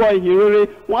dojúkọ ìhìn rere,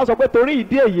 wọ́n á sọ pé torí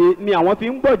ìdí èyí ni àwọn fi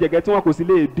ń gbọ́ jẹ̀gẹ́ tí wọn kò sì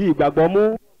lè di ìgbàgbọ́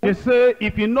mú. They say,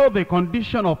 if you know the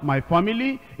condition of my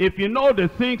family, if you know the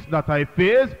things that I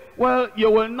face, well, you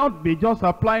will not be just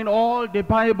applying all the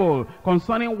Bible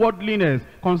concerning worldliness,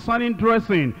 concerning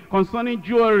dressing, concerning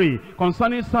jewelry,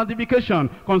 concerning sanctification,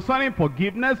 concerning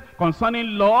forgiveness,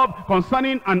 concerning love,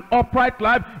 concerning an upright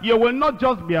life. You will not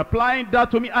just be applying that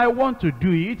to me. I want to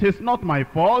do it. It's not my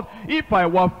fault. If I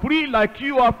were free like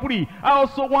you are free, I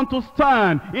also want to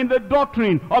stand in the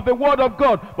doctrine of the Word of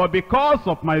God. But because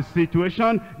of my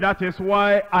situation, that is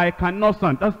why I cannot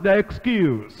stand. That's the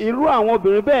excuse. Irú àwọn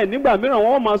obìnrin bẹ́ẹ̀ nígbà mìíràn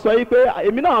wọ́n máa sọ yìí pé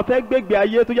èmi náà fẹ́ gbégbé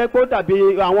ayé tó jẹ́ pé ó dàbí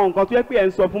àwọn nǹkan tó jẹ́ pé ẹ̀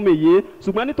ń sọ fún mi yìí,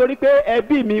 ṣùgbọ́n nítorí pé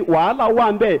ẹbí mi wàhálà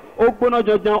wà ń bẹ̀, ó gbóná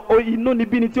jọjọ, inú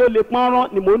níbí ni tí ó lè pọ́nrán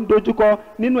ni mò ń dojúkọ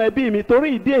nínú ẹbí mi.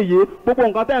 Torí ìdí èyí, gbogbo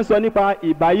nǹkan tẹ́ ń sọ nípa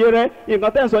ìbáyérẹ́,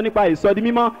 nǹkan tẹ́ ń sọ nípa ìsọdi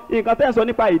mímọ́, nǹkan tẹ́ ń sọ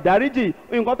nípa ìdáríjì,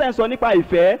 nǹkan tẹ́ ń sọ nípa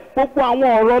ìfẹ́, gbogbo àwọn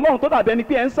ọ̀rọ̀ Ọlọ́run tó dàbí ẹni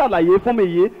pé ẹ̀ ń ṣàlàyé fún mi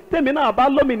yìí, tèmi náà bá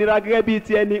lómìnira gẹ́gẹ́ bíi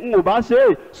ti ẹni n ò bá ṣe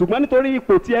é, ṣùgbọ́n nítorí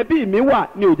ipò tí ẹbí mi wà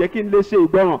ni ò jẹ́ kí n lè ṣe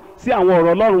ìgbọràn sí àwọn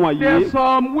ọ̀rọ̀ Ọlọ́run wọ̀nyí. There are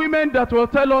some women that will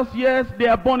tell us, yes, they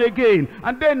are born again,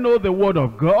 and they know the Word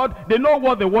of God. They know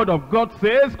what the Word of God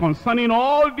says concerning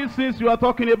all these things you are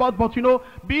talking about. But you know,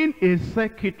 being a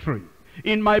secretary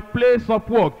in my place of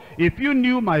work, if you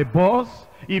knew my boss,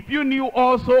 if you knew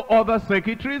also other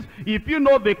secretaries, if you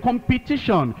know the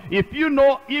competition, if you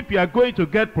know if you are going to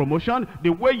get promotion, the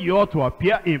way you ought to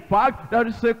appear. In fact, there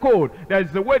is a code. There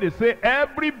is a way they say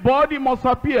everybody must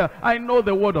appear. I know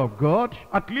the Word of God.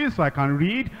 At least I can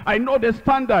read. I know the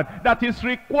standard that is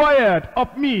required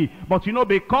of me. But you know,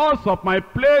 because of my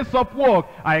place of work,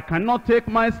 I cannot take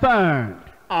my stand.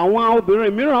 Àwọn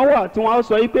obìnrin mìíràn wà tí wọ́n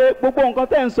sọ pé gbogbo nǹkan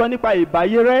tẹ́ ń sọ nípa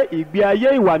ìbáyérẹ́, ìgbé ayé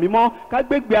ìwà mímọ́, ká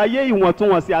gbégbé ayé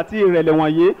ìwọ̀ntúnwọ̀nsì àti ìrẹ̀lẹ̀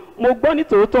wọ̀nyí, mo gbọ́ ní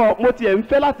tòótọ́, mo tiẹ̀ ń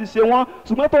fẹ́ láti ṣe wọ́n,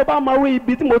 ṣùgbọ́n tó bá máa rí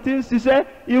ibi tí mo ti ń ṣiṣẹ́,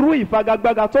 irú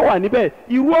ìfagagbága tó wà níbẹ̀,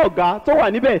 irú ọ̀gá tó wà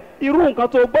níbẹ̀, irú nǹkan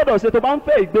tó gbọ́dọ̀ ṣe tó bá ń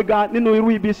fẹ́ ìgbéga nínú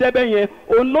irú ibi iṣẹ́ bẹ́ẹ̀ yẹn,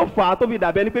 òun ló fà á tó fi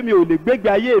dàbẹ́ ni pé mi ò lè gbégbé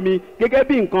ayé mi gẹ́gẹ́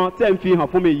bí nǹkan tẹ́ ń fi hàn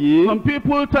fún mi yìí. Some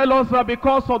people tell us that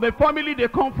because of the family they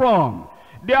come from,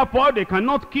 therefore, they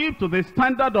cannot keep to the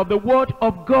standard of the Word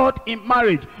of God in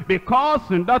marriage. Because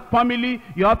in that family,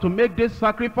 you have to make this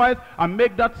sacrifice, and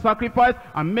make that sacrifice,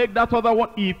 and make that other one.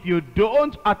 If you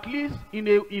don't, at least in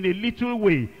a little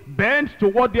way, bend to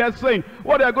what they are saying,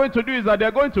 what they are going to do is that they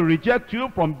are going to reject you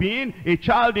from being a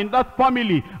child in that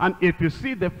family. And if you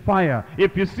see the fire,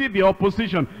 if you see the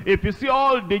opposition, if you see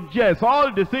all the jests,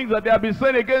 all the things that they have been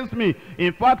saying against me,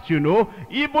 in fact, you know,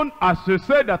 even as you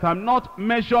say that I'm not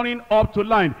measuring up to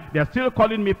line, they are still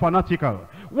calling me fanatical.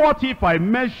 What if I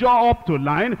measure up to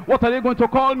line? What are they going to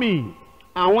call me?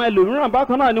 Àwọn ẹlòmíràn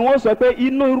bákan náà ni wọ́n sọ pé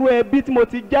inú irú ẹbí tí mo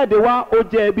ti jáde wá ó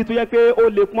jẹ́ ẹbí tó yẹ pé ó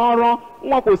lè pọ́n rán,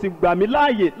 wọn kò sì gbà mí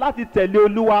láàyè láti tẹ̀lé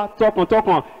Olúwa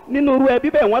tọkàntọkàn. Nínú irú ẹbí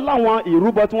bẹ́ẹ̀ wọ́n láwọn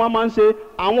ìrúbọ tí wọ́n máa ń ṣe,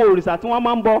 àwọn òrìṣà tí wọ́n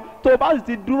máa ń bọ. Tó bá sì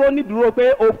ti dúró nídúró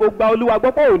pé o gba Olúwa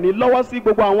gbọ́ pé ò ní lọ́wọ́ sí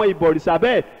gbogbo àwọn ìbọ̀rìṣà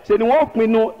bẹ́ẹ̀, ṣe ni wọ́n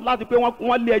pinnu láti pé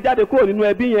wọ́n lé ẹ jáde kúrò nínú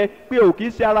ẹbí yẹn, pé ò kì í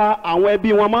ṣe ara àwọn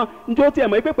ẹbí wọn mọ́. Njó tiẹ̀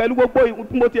mọ̀ pé pẹ̀lú gbogbo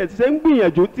mo tiẹ̀ ti ṣe ń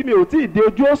gbìyànjú tí mi ò tí ì dé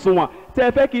ojú òṣùwọ̀n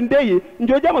tẹ́ fẹ́ kí n dé yìí,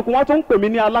 njó jẹ́ mọ̀ pé wọ́n tún ń pè mí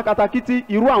ní alákatakítí.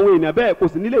 Irú àwọn èèyàn bẹ́ẹ̀ kò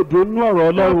sì ní lè dúró nínú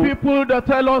ọ̀rọ̀ Ọlọ́run. There are people that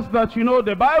tell us that, you know,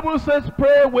 the Bible says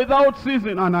pray without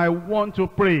ceasing, and I want to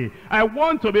pray. I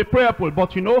want to be prayerful,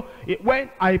 but you know, when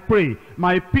I pray,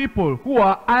 my people who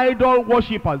are idol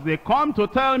worshippers, they come to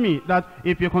tell me that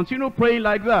if you continue praying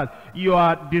like that, you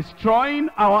are destroying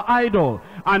our idol.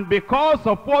 And because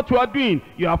of what you are doing,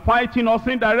 you are fighting us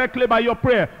indirectly by your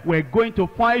prayer. We're going to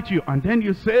fight you. And then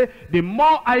you say, the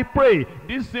more I pray,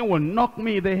 this thing will knock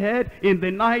me in the head. In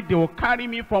the night, they will carry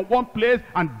me from one place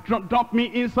and dump me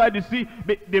inside the sea.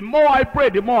 The more I pray,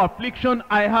 the more affliction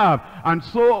I have. And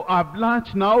so I've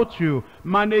learned now to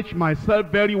manage myself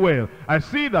very well. I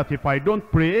see that if I don't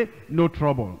pray, no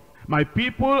trouble. My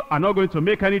people are not going to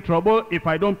make any trouble if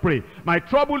I don't pray. My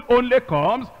trouble only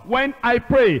comes when I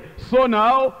pray. So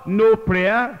now, no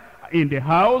prayer in the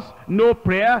house, no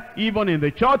prayer even in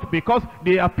the church, because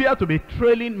they appear to be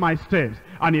trailing my steps.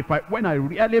 And when I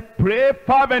really pray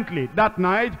fervently that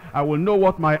night, I will know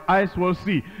what my eyes will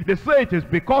see. They say it is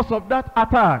because of that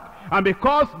attack. And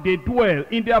because they dwell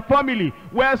in their family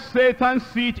where Satan's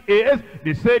seat is,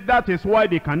 they say that is why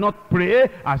they cannot pray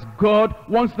as God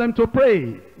wants them to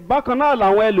pray. Bákan náà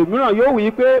làwọn ẹlòmíràn yóò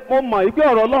wí pé mo mọ̀ wípé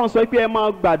ọ̀rọ̀ Ọlọ́run sọ pé ẹ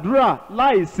máa gbàdúrà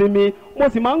láì sinmi, mo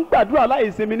sì máa ń gbàdúrà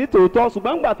láì sinmi ní tòótọ́,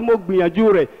 ṣùgbọ́n nígbà tí mo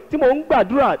gbìyànjú rẹ̀ tí mo ń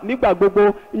gbàdúrà nígbà gbogbo,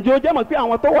 ǹjẹ́ ó jẹ́ mọ̀ pé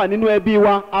àwọn tó wà nínú ẹbí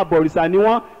wa abọ̀rìṣà ni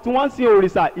wọ́n, tí wọ́n ń sin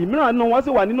òrìṣà, ìmíràn nínú wọn sì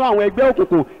wà nínú àwọn ẹgbẹ́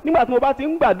òkùnkùn. Nígbà tí mo bá ti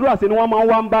ń gbàdúrà ṣe ni wọ́n máa ń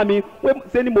wá ń bá mi,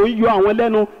 ṣe ni mò ń yọ àwọn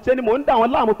lẹ́nu, ṣe ni mò ń dà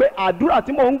wọ́n láàmú pé àdúrà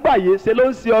tí mò ń gbà yìí ṣe ló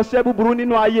ń ṣe ọṣẹ́ búburú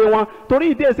nínú ayé wọn, torí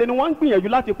ìdí èṣe ni wọ́n ń gbìyànjú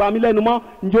láti pa mí lẹ́nu mọ́.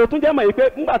 Ǹjẹ́ ó tún jẹ́ mọ̀ yìí pé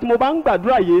nígbà tí mo bá ń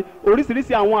gbàdúrà yìí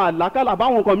oríṣiríṣi àwọn àlákàlà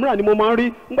báwọn nǹkan mìíràn ni mo máa ń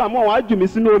rí, nígbà mọ́ wọn á jù mí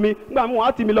sínú omi, nígbà mọ́ wọn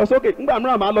á tì mí lọ sókè, nígbà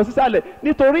mìíràn máa lọ sísàlẹ̀.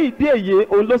 Nítorí ìdí èyí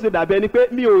òun ló ṣe dàbí ẹni pé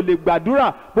mi ò lè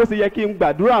gbàdúrà bó ṣe yẹ kí n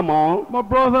gbàdúrà mọ́. My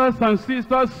brothers and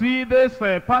sisters, see this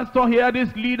pastor here,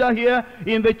 this leader here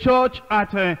in the church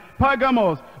at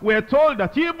Pergamos. We're told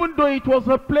that even though it was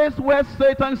a place where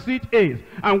Satan's seat is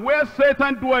and where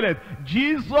Satan dwelleth,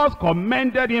 Jesus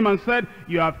commended him and said,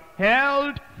 you have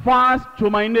held fast to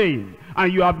my name,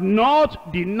 and you have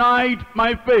not denied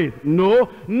my faith. No,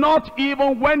 not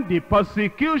even when the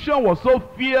persecution was so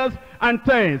fierce and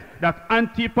tense that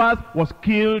Antipas was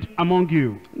killed among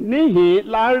you. Níhìn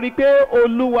la rí pé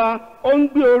Olúwa ó ń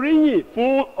gbé oríyìn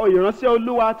fún ìránṣẹ́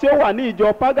Olúwa tí ó wà ní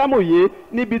ìjọ Págámù yìí,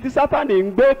 níbi tí Sátánì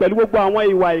ń gbé pẹ̀lú gbogbo àwọn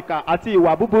ìwà ìkà àti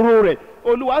ìwà búburú rẹ̀.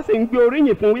 Olúwa sì ń gbé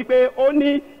oríyìn fún wípé ó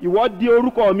ní ìwọ di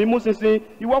orúkọ mi mú ṣinṣin,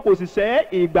 ìwọ kò sì sẹ́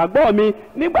ìgbàgbọ́ mi.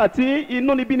 Nígbà tí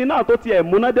inúnibíni náà tó tiẹ̀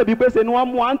múná débi pé ṣe ni wọ́n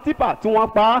mú Antipa tí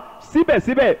wọ́n pa á,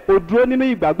 síbẹ̀síbẹ̀ ó dúró nínú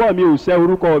ìgbàgbọ́ mi, ò sẹ́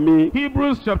orúkọ mi.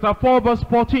 Hebrews chapter 4 verse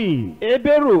 14.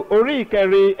 Hébérù orí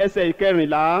ìkẹrin ẹsẹ̀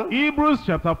ìkẹrìnlá. Hebrews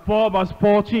chapter 4 verse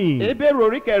 14. Hébérù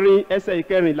orí ìkẹrin ẹsẹ̀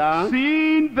ìkẹrìnlá.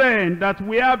 Seeing then that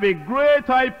we have a great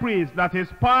high priest that is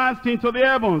passed into the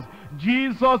heavens,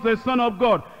 Jesus the Son of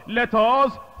God, let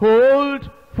us hold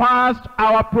fast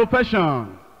our profession.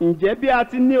 Ǹjẹ́ bí a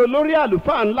ti ní olórí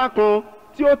àlùfáà ńlá kan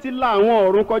tí ó ti la àwọn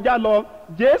ọ̀run kọjá lọ,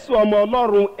 Jésù ọmọ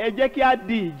Ọlọ́run, ẹ jẹ́ kí a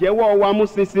di ìjẹ́wọ́ wa mú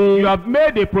ṣinṣin. You have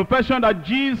made a profession that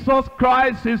Jesus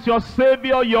Christ is your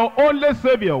Savior, your only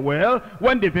Savior. Well,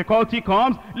 when difficulty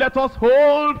comes, let us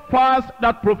hold fast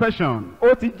that profession.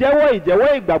 Ó ti jẹ́wọ́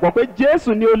ìgbàgbọ́ pé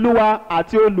Jésù ni Olúwa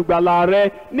àti olùgbàlà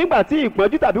rẹ. Nígbà tí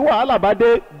ìpọ́njú tàbí wàhálà bá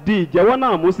dé, di ìjẹ́wọ́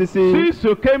náà mú ṣinṣin. Since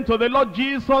you came to the Lord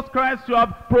Jesus Christ, you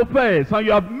have professed and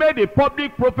you have made a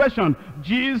public profession.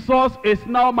 Jesus is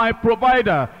now my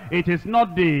provider. It is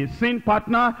not the sin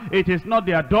partner, it is not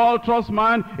the adulterous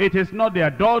man, it is not the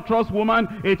adulterous woman,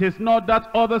 it is not that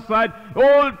other side.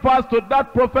 Hold fast to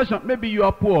that profession. Maybe you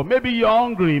are poor, maybe you are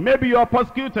hungry, maybe you are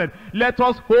persecuted. Let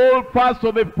us hold fast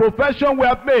to the profession we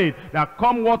have made, that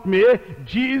come what may,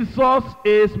 Jesus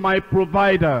is my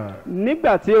provider.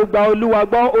 Nígbà tí ó gba Olúwa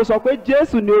gbọ́, ó sọ pé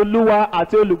Jésù ni Olúwa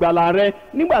àti olùgbàlà rẹ.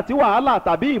 Nígbà tí wàhálà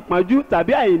tàbí ìpọ́njú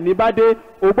tàbí àìní bá dé,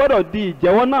 o gbọ́dọ̀ di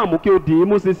ìjẹ́wọ́ náà mú kí o dì í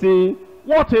mú ṣinṣin.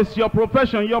 What is your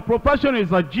profession? Your profession is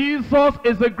that Jesus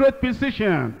is a great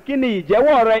physician. Kí ni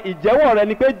ìjẹ́wọ́ rẹ? Ìjẹ́wọ́ rẹ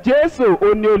ni pé Jésù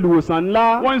ó ní olùwòsàn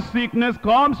ńlá. When sickness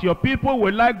comes, your people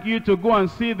will like you to go and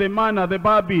see the man at the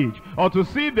bar beach, or to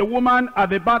see the woman at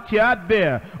the backyard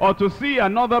there, or to see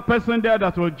another person there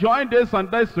that will join this and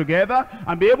this together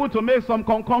and be able to make some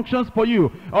concoctions for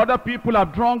you. Other people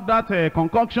have drunk that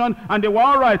concoction and they were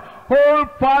all right. Hold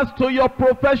fast to your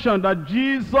profession that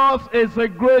Jesus is a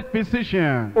great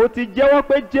physician. Ó ti jẹ́wọ́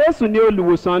pé Jésù ni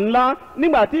olùwòsàn ńlá.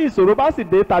 Nígbà tí ìṣòro bá sì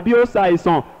dé tàbí ó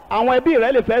ṣàìsàn, àwọn ẹbí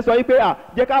rẹ lè fẹ́ sọ wípé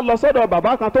jẹ́ ká lọ sọ́dọ̀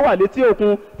bàbá kan tó wà létí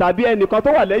òkun tàbí ẹnìkan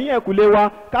tó wà lẹ́yìn ẹ̀kúlé wa,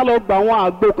 ká lọ gba àwọn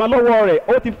àgbo kan lọ́wọ́ rẹ̀.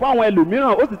 Ó ti fún àwọn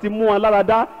ẹlòmíràn, ó sì ti mú wọn lára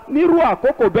dá. Nírú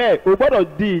àkókò bẹ́ẹ̀, o gbọ́dọ̀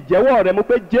di ìjẹ́wọ́ rẹ mú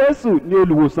pé Jésù ni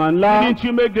olùwòsàn ńlá. Didn't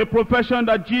you make the profession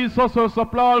that Jesus will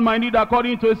supply all my need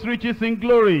according to his riches in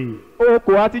glory? O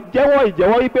kò àti jẹ́wọ́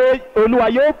ìjẹ́wọ́ wípé Olúwa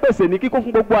yóò pèsè ní kíkún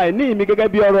fún gbogbo àìní mi gẹ́gẹ́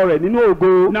bí ọrọ̀ rẹ̀ nínú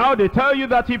ògo. Now they tell you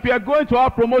that if you are going to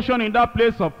have promotion in that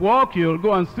place of work, you'll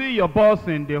go and see your boss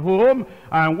in the home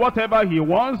and whatever he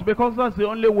wants, because that's the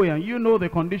only way. And you know the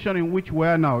condition in which we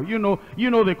are now. You know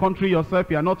the country yourself.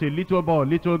 You are not a little boy or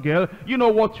little girl. You know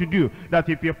what to do. That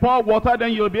if you pour water,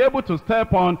 then you'll be able to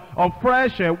step on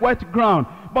fresh, wet ground.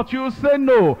 But you say,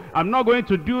 no, I'm not going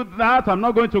to do that. I'm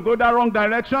not going to go that wrong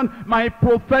direction. My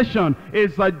profession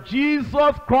is that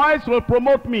Jesus Christ will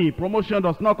promote me. Promotion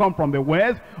does not come from the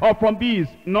west or from the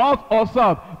east, north or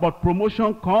south, but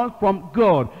promotion comes from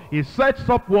God. He sets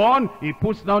up one, he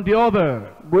puts down the other.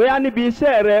 Bóyá níbi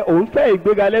iṣẹ́ rẹ òun fẹ́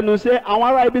ìgbéga lẹ́nu iṣẹ́, àwọn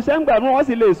ará ibi iṣẹ́ ń gbà wọ́n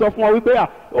sì lè sọ fún ọ wípé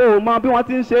o mọ bí wọ́n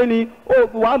ti ń ṣe ni,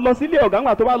 o wàá lọ sílé ọ̀gá,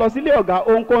 ńgbà tó bá lọ sílé ọ̀gá,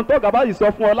 ohunkóhun tó ọ̀gá bá sì sọ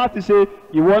fún ọ láti ṣe,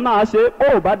 ìwọ náà ṣe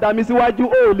ó bá dá mi síwájú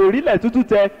ó lè rílẹ̀ tútù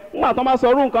tẹ nígbà tó máa sọ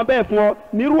irú nǹkan bẹ́ẹ̀ fún ọ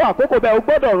nírú àkókò bẹ́ẹ̀ o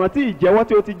gbọ́dọ̀ rántí ìjẹ́wọ́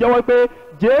tí o ti jẹ́wọ́ pé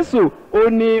Jésù ó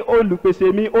ní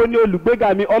olùpèsè mi ó ní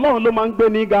olùgbéga mi Ọlọ́run ló máa ń gbé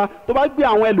ní ga tó bá gbé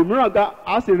àwọn ẹlòmíràn ga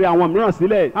á sì rí àwọn mìíràn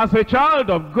sílẹ̀. As a child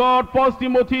of God, 1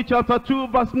 Timothy chapter 2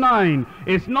 verse 9,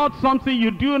 it's not something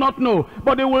you do not know,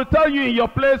 but they will tell you in your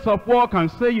place of work and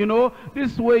say, you know,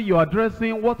 this way you are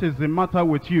dressing, what is the matter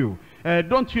with you?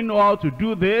 Don't you know how to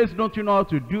do this? Don't you know how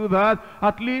to do that?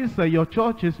 At least your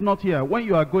church is not here. When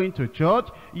you are going to church,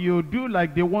 you do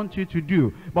like they want you to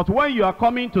do. But when you are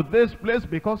coming to this place,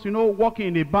 because you know working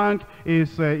in a bank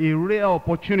is a rare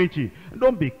opportunity,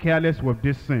 don't be careless with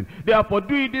this thing. Therefore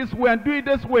do it this way and do it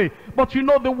this way. But you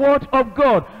know the word of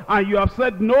God, and you have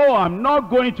said, no, I'm not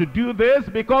going to do this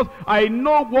because I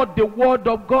know what the word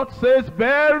of God says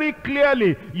very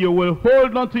clearly. You will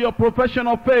hold on to your profession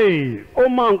of faith. Ó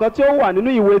mọ nǹkan tí ó wà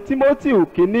nínú ìwé Timothy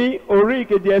kìíní orí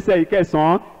ìkejì ẹsẹ̀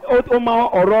ìkẹsàn-án ó mọ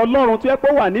ọ̀rọ̀ Ọlọ́run tó yẹ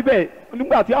kó wà níbẹ̀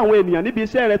nígbà tí àwọn ènìyàn níbi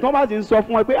iṣẹ́ rẹ̀ tí wọ́n bá ti ń sọ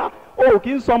fún ẹ pé o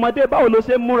kì í sọ ọmọdé báwo ló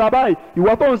ṣe ń múra báyìí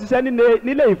ìwọ tó ń ṣiṣẹ́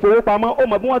nílé ìfowópamọ́ ó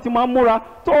mọ̀ bí wọ́n ti máa ń múra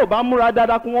tó o bá múra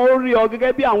dáadáa kí wọ́n ó rí ọ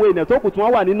gẹ́gẹ́ bí àwọn ènìyàn tó kù tí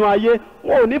wọ́n wà nínú ayé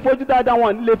wọn ò ní fojú dáadáa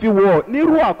wọn nílé fi wọ̀ ọ́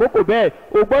nírú àkókò bẹ́ẹ̀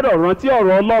o gbọ́dọ̀ rántí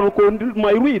ọ̀rọ̀ Ọlọ́run kó mọ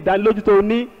irú ìdánilójú tó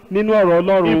ní nínú ọ̀rọ̀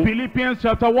Ọlọ́run. In Philippians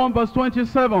chapter 1 verse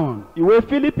 27. Ìwé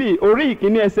Fílípì orí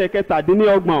ìkíní ẹsẹ̀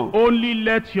kẹtàdínlọ́gbọ̀n. Only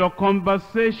let your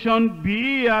conversation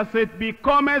be as it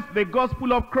becometh the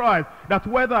gospel of Christ, that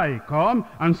whether I come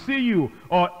and see you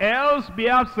or else be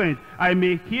absent, I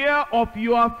may hear of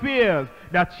your affairs,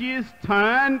 that ye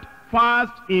stand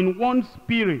fast in one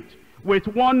spirit, with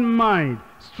one mind,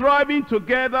 striving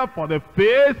together for the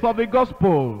faith of the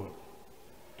gospel.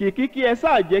 Kìkì kí ẹ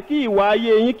sáà jẹ́ kí ìwà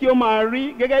ayé yín kí ó máa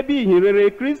rí gẹ́gẹ́ bí ìhìnrere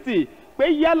Kristi pé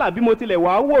yálà bí mo tilẹ̀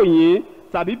wá wò yín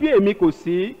tàbí bí èmi kò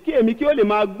sí kí èmi kí ó lè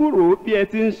máa gbúròó bí ẹ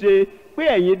ti ń ṣe pé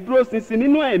ẹ̀yin dúró ṣinṣin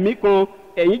nínú ẹ̀mí kan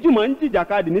ẹ̀yin jùmọ̀ ń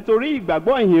jìjàkadì nítorí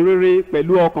ìgbàgbọ́ ìhìnrere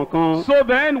pẹ̀lú ọkàn kan. So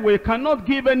then we cannot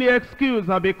give any excuse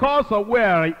that because of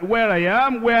where I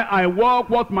am, where I work,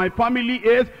 what my family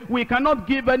is, we cannot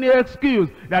give any excuse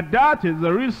that is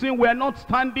the reason we are not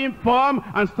standing firm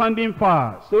and standing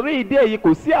fast. Torí ìdí èyí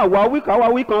kò sí àwáwí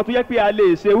kan tó yẹ pé a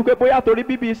lè ṣe wípé bóyá torí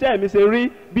bí iṣẹ́ mi ṣe rí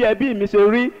bí ẹbí mi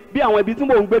ṣe rí bí àwọn ibi tí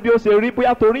mò ń gbé bí ó ṣe rí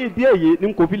bóyá torí ìdí èyí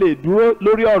ni kò fi lè dúró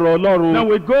lórí ọ̀rọ̀ Ọlọ́run. Now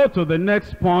we go to the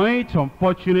next point.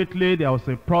 Unfortunately, there was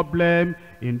a problem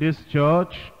in this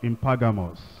church in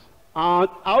Pergamos. A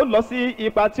ó lọ sí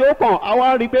ipa tí ó kàn a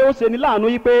wá rí pé ó ṣe ní láàánú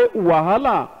yí pé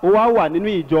wàhálà ó wá wà nínú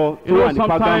ìjọ tó wà ní Pergamos.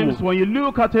 Sometimes when you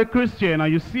look at a Christian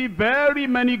and you see very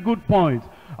many good points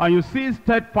and you see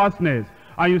steadfastness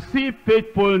and you see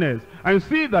faithfulness and you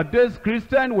see that this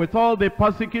Christian, with all the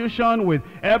persecution, with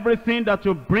everything that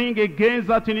you bring against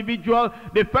that individual,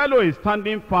 the fellow is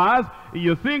standing fast.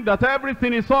 You think that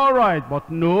everything is all right, but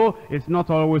no, it's not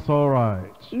always all right.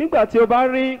 Nígbà tí o bá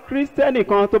rí Kírísítẹ́nì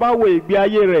kan tó bá wo ìgbé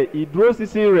ayé rẹ̀,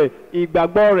 ìdúróṣinṣin rẹ̀,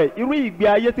 ìgbàgbọ́ rẹ̀, irú ìgbé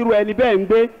ayé tí irú ẹni bẹ́ẹ̀ ń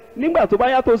gbé, nígbà tó bá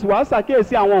yàtọ̀ sí wàá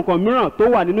ṣàkíyèsí àwọn nǹkan mìíràn tó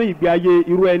wà nínú ìgbé ayé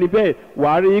irú ẹni bẹ́ẹ̀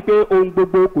wàá rí i pé ohun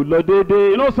gbogbo kò lọ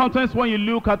déédéé. You know, sometimes when you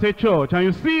look at a church and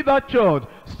you see that church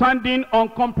standing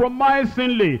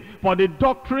uncompromisingly for the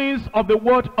doctrines of the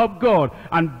word of God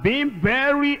and being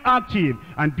very active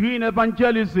and doing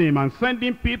evangelism and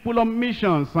sending people on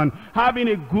missions and having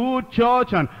a good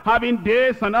church and having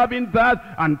this and having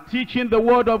that and teaching the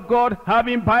word of God,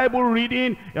 having Bible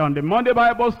reading on the Monday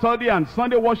Bible study and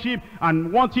Sunday worship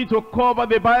and wanting to cover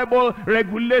the Bible,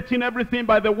 regulating everything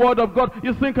by the word of God,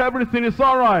 you think everything is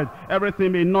all right.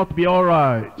 Everything may not be all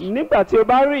right. Nígbà tí o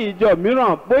bá rí ìjọ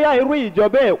mìíràn bóyá irú ìjọ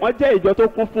bẹ́ẹ̀ wọ́n jẹ́ ìjọ tó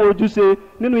kún fún ojúṣe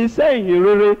nínú iṣẹ́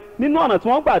ìhìnrere nínú ọ̀nà tí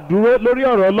wọ́n gbà dúró lórí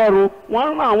ọ̀rọ̀ Ọlọ́run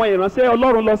wọ́n rán àwọn ìránṣẹ́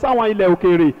Ọlọ́run lọ sáwọn ilẹ̀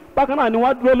òkèèrè bákan náà ni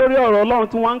wọ́n dúró lórí ọ̀rọ̀ Ọlọ́run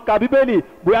tí wọ́n ń ka Bíbélì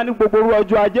bóyá ní gbogbo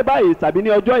ọjọ́ ajé báyìí tàbí ní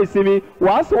ọjọ́ ìsinmi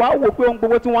wàá sì wá wò pé ohun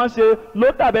gbogbo tí wọ́n ń ṣe ló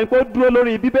dàbẹ̀ pé ó dúró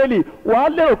lórí Bíbélì wàá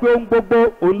lérò pé ohun gbogbo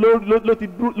òun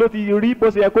ló ti rí bó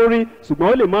ṣe yẹ kó rí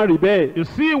ṣùgbọ́n ó lè má rí bẹ́ẹ̀. You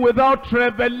see, without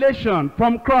revelation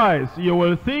from Christ, you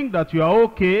will think that you are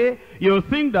okay. You'll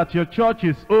think that your church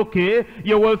is okay.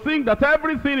 You will think that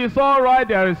everything is all right.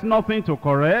 There is nothing to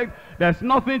correct. There's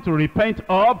nothing to repent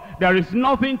of. There is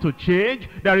nothing to change.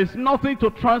 There is nothing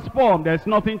to transform. There's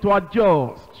nothing to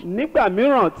adjust. Nígbà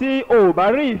mìíràn tí o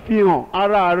bá rí ìfihàn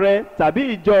ara rẹ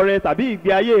tàbí ìjọ rẹ tàbí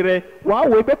ìgbé ayé rẹ wàá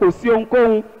wò pé kò sí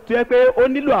ohunkóhun tó yẹ pé ó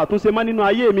nílò àtúnṣe mọ́ nínú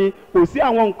ayé mi kò sí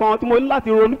àwọn nǹkan tí mo ní láti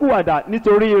ronúpìwàdà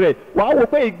nítorí rẹ̀ wàá wò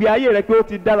pé ìgbé ayé rẹ pé ó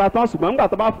ti dára tán ṣùgbọ́n nígbà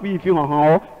tó bá fi ìfihàn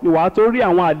hàn ọ́ ni wàá tó rí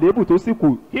àwọn àléébù tó sì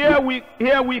kù. Here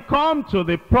we come to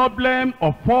the problem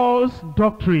of false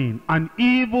doctrine and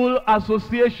evil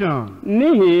association.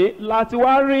 níhìn láti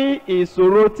wá rí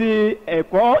ìṣòro ti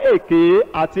ẹ̀kọ́ èké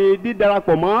àti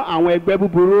dídarapọ̀ mọ́ àwọn ẹgbẹ́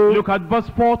búburú. Look at verse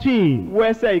 14. wo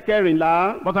ẹsẹ̀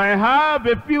ìkẹrìnlá. But I have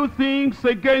a few things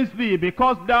against thee,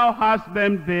 because thou hast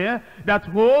them there that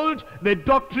hold the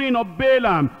doctrine of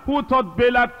Balaam, who taught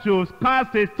Balak to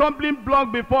cast a stumbling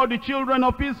block before the children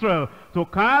of Israel, to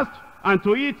cast and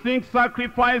to eat things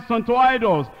sacrificed unto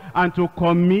idols, and to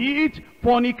commit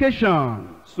fornication.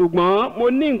 ṣùgbọ́n mo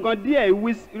ní nǹkan díẹ̀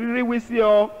rí wí sí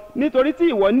ọ, nítorí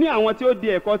tí ìwọ ní àwọn tí ó di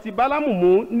ẹ̀kọ́ ti Bálámù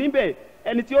mú níbẹ̀,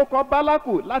 ẹni tí ó kọ́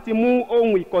Bálákù láti mú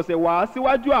ohun ìkọ̀sẹ̀ wá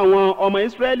síwájú àwọn ọmọ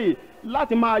Ísírẹ́lì,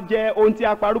 láti máa jẹ ohun tí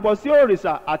a parúbọ sí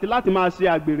òrìṣà àti láti máa ṣe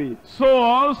àgbèrè. So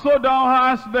also thou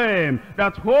hast them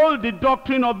that hold the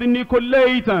doctrine of the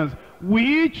Nicolaitans,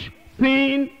 which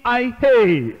thing I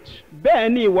hate.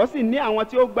 bẹ́ẹ̀ ni ìwọ sì ní àwọn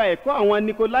tí ó gba ẹ̀kọ́ àwọn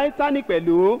Nikolaitani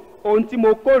pẹ̀lú, ohun tí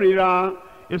mo kórìíra.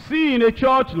 You see, in a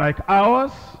church like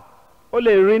ours, o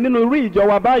lè rí nínú irú ìjọ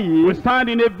wa báyìí. we stand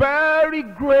in a very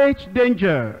great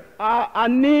danger. a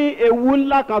ní ewu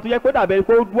ńlá kan tó yẹ kó dàbẹ̀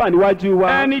kó wà níwájú wa.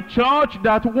 Any church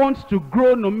that wants to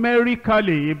grow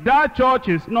numerically, if that church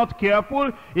is not careful,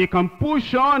 it can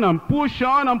push on and push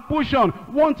on and push on,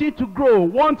 wanting to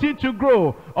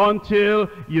grow, until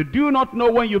you do not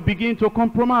know when you begin to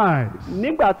compromise.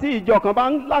 nígbà tí ìjọ kan bá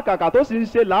ń làkàkà tó sì ń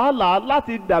ṣe làálàá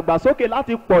láti dàgbàsókè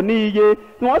láti pọ̀ ní iye,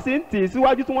 tí wọ́n sì ń tì í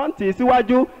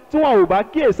síwájú tí wọ́n ò bá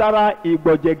kíyèsára,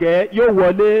 ìgbọ̀jẹ̀gẹ́ yóò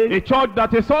wọlé. A church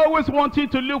that is always wanting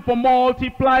to look for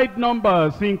multiplied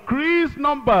numbers, increased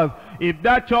numbers, if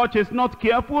that church is not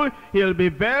careful, he'll be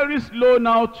very slow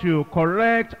now to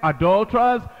correct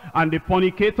adulterers and the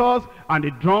fornicators and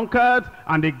the drunkards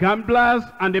and the gamblers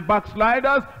and the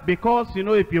backsliders, because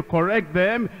if you correct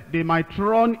them, they might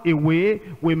run away,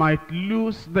 we might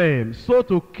lose them. So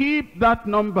to keep that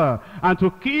number and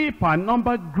to keep our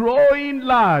number growing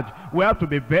large, we have to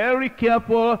be very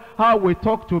careful how we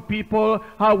talk to people,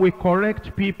 how we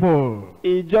correct people.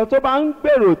 ìjọ tó bá ń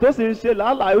gbèrò tó sì ń ṣe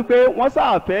làálàá wípé wọ́n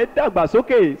sáà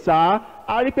dàgbàsókè sáà,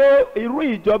 a rí pé irú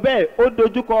ìjọ bẹ́ẹ̀ ó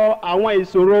dojúkọ àwọn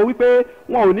ìṣòro wípé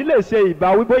wọn ò ní lè ṣe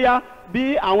ìbáwí bóyá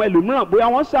bí àwọn ẹlòmíràn bóyá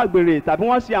wọ́n ṣàgbèrè tàbí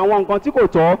wọ́n ṣe àwọn nǹkan tí kò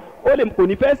tọ́, kò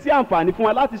ní fẹ́ sí àǹfààní fún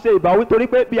wa láti ṣe ìbáwí, torí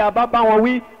pé bí a bá bá wọn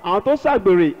wí, àwọn tó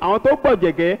ṣàgbèrè, àwọn tó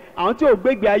gbọ̀jẹ̀gẹ́, àwọn tí ò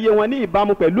gbégbé ayé wọn ní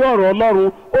ìbámu pẹ̀lú ọ̀rọ̀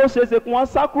Ọlọ́run, ó ṣeéṣe kí wọ́n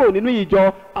sá kúrò nínú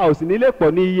ìjọ, a ò sì ní lè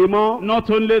pọ̀ ní iye mọ́. Not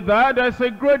only that, there's a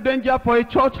great danger for a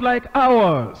church like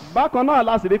ours. bákan náà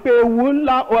la sì rí pé ewu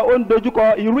ńlá ó ń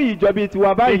dojúkọ irú ìjọ bíi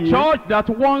tiwa báyìí. A church that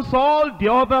wants all the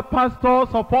other pastors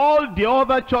of all the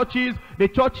other churches, the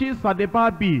churches at the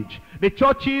bar beach, the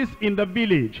churches in the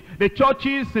village, the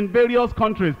churches in various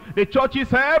countries, the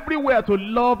churches everywhere to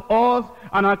love us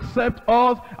and accept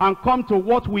us and come to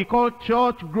what we call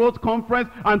church growth conference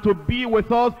and to be with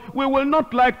us. We will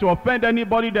not like to offend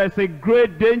anybody. There's a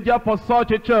great danger for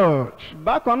such a church.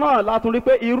 bákan náà la tún rí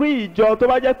pé irú ìjọ tó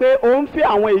bá jẹ́ pé ó ń fẹ́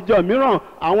àwọn ìjọ mìíràn,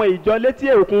 àwọn ìjọ létí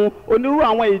òkun, onírú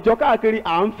àwọn ìjọ káàkiri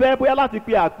à ń fẹ́ bóyá láti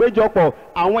pe àpéjọpọ̀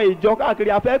àwọn ìjọ káàkiri,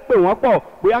 a fẹ́ pè wọ́n pọ̀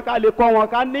bóyá ká lè kọ́ wọn,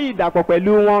 ká ní ìdàpọ̀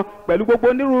pẹ̀lú wọn, pẹ̀lú gbogbo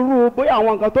onírúurú bóyá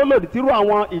àwọn nǹkan tó lòdì tírú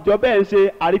àwọn ìjọ bẹ́ẹ̀ ń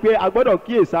ṣe, a rí pé a gbọ́dọ̀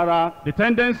kíyèsára. The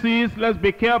tendency is, let's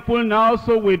be careful now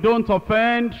so we don't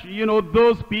offend,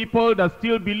 those people that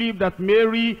still believe that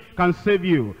Mary can save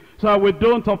you. So we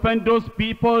don't offend those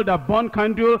people that burn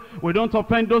candle. We don't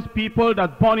offend those people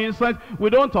that burn incense.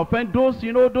 We don't offend those,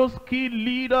 those key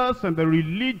leaders in the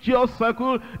religious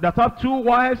circle that have 2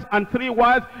 wives and 3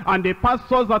 wives, and the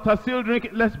pastors that are still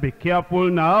drinking. Let's be careful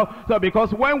now. So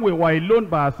because when we were alone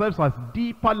by ourselves as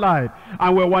deeper life,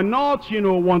 and we were not,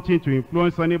 wanting to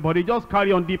influence anybody, just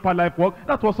carry on deeper life work,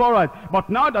 that was all right.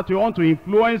 But now that we want to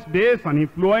influence this and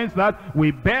influence that, we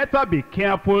better be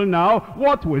careful now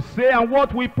what we say and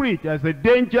what we preach. There's a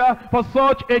danger for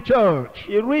such a church.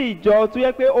 irú ìjọ tó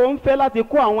yẹ pé ó ń fẹ́ láti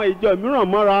kó àwọn ìjọ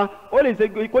mìíràn mọ́ra, ó lè ṣe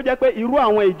kó jẹ́ pé irú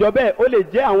àwọn ìjọ bẹ́ẹ̀ ó lè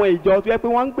jẹ́ àwọn ìjọ tó yẹ pé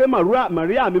wọ́n ń gbé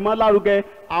Màríà mímọ́ lárugẹ,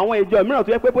 àwọn ìjọ mìíràn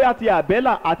tó yẹ pé bóyá ti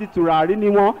àbẹ́là àti tùràrí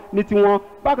ní tiwọn.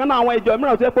 bákan náà àwọn ìjọ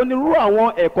mìíràn tó yẹ pé onírúurú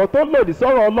àwọn ẹ̀kọ́ tó lòdì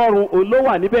sọ́rọ̀ Ọlọ́run ló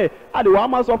wà níbẹ̀. a lè wá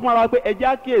máa sọ fún ara pé ẹ jẹ́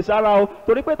á kíyèsára o,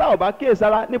 torí pé tá ò bá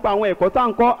kíyèsára nípa àwọn ẹ̀kọ́ tá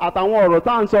ń kọ́ àtàwọn ọ̀rọ̀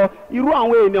tá ń sọ, irú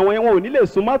àwọn ènìyàn wọn ò ní lè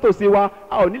súnmọ́ tòsí wa,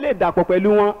 a ò ní lè dàpọ̀ pẹ̀lú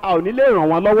wọn, a ò ní lè ràn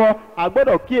wọ́n lọ́wọ́, a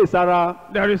gbọ́dọ̀ kíyèsára.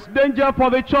 There is danger for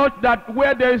the church that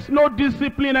where there is no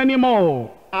discipline anymore.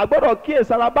 a gbọ́dọ̀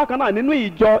kíyèsára bákan náà nínú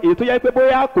ìjọ èyí tó yẹ pé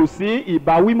bóyá kò sí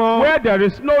ìbáwí mọ́. Where there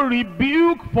is no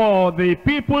rebuke for the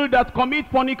people that commit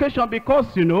fornication, because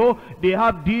they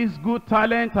have this good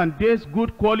talent and this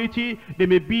good quality. They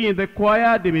may be in the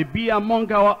choir, they may be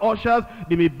among our ushers,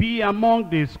 they may be among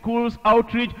the schools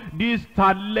outreach, these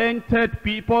talented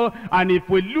people, and if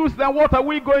we lose them, what are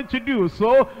we going to do?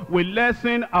 So we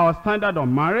lessen our standard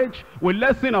on marriage, we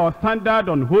lessen our standard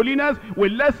on holiness, we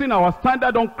lessen our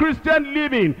standard on Christian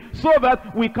living, so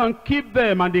that we can keep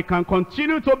them and they can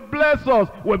continue to bless us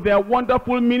with their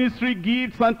wonderful ministry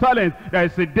gifts and talents. There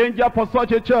is a danger for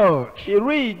such a church. Irú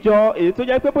ìjọ èyí tó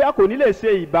jẹ́ pé bóyá kò ní lè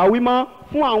ṣe ìbáwí mọ́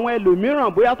fún àwọn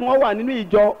ẹlòmíràn, bóyá tí wọ́n wà nínú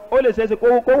ìjọ, ó lè ṣeéṣe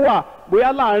kó wà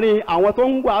bóyá láàrin àwọn tó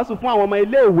ń wàásù fún àwọn ọmọ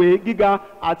iléèwé gíga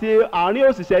àti àárín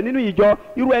òṣìṣẹ́ nínú ìjọ.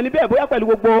 Irú ẹni bẹ́ẹ̀ bóyá pẹ̀lú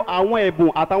gbogbo àwọn ẹ̀bùn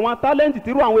àtàwọn tálẹ́ǹtì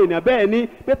tí irú àwọn ènìyàn bẹ́ẹ̀ ní,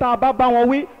 pé tá a bá wọn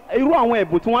wí irú àwọn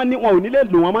ẹ̀bùn tí wọ́n ní wọn ò ní lè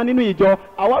lò wọ́n mọ́ nínú ìjọ.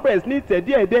 Àwa bẹ̀rẹ̀ sí ní tẹ̀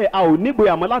díẹ̀díẹ̀, a ò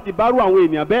nígboyà mọ́ láti bá irú àwọn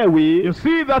ènìyàn bẹ́ẹ̀ wí. You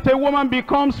see that a woman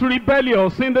becomes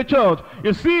rebellious in the church.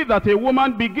 You see that a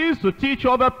woman begins to teach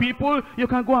other people, you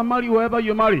can go and marry whoever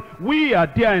you marry. We are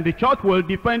there in the church, will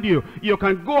defend you. You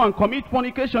can go and commit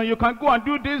fornication. You can go and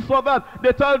do this or that.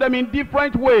 They tell them in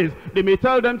different ways. They may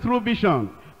tell them through vision,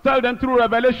 tell them through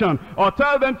revelation, or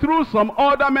tell them through some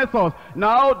other methods.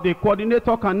 Now the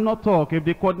coordinator cannot talk. If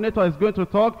the coordinator is going to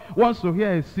talk, wants to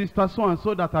hear his sister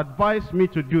so-and-so that advised me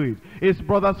to do it, his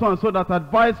brother so-and-so that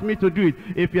advised me to do it.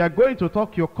 If you are going to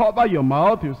talk, you cover your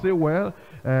mouth. You say, well,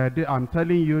 I'm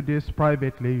telling you this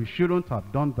privately. You shouldn't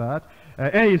have done that.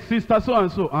 Hey, sister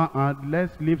so-and-so,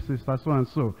 let's leave sister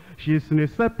so-and-so. She's in a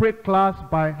separate class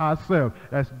by herself.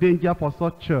 There's danger for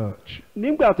such church.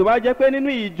 Nígbà tó bá jẹ́ pé nínú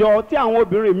ìjọ tí àwọn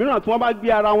obìnrin mìíràn tí wọ́n bá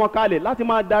gbé ara wọn kalẹ̀ láti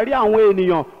máa darí àwọn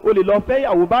ènìyàn, o lè lọ fẹ́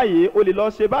ìyàwó báyìí, o lè lọ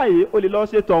ṣe báyìí, o lè lọ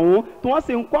ṣe tọ̀hún, tí wọ́n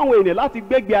sì ń kọ́ àwọn ènìyàn láti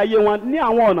gbégbé ayé wọn ní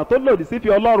àwọn ọ̀nà tó lòdì sí fi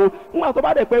Ọlọ́run. Nígbà tó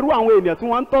bá dẹ̀ pé irú àwọn ènìyàn tí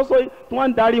wọ́n ń tọ́sọ́, tí wọ́n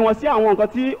ń darí wọn sí àwọn nǹkan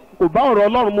tí kò bá ọ̀rọ̀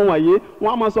Ọlọ́run mu wọ̀nyí,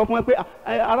 wọ́n á máa sọ fún ẹ pé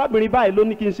arábìnrin báyìí ló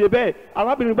ní kí n ṣe bẹ́ẹ̀,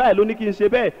 arábìnrin báyìí ló ní kí n ṣe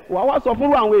bẹ́ẹ̀. Wàá wá sọ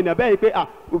fún àwọn ènìyàn bẹ́ẹ̀ pé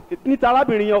níta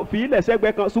arábìnrin yẹn fi ilẹ̀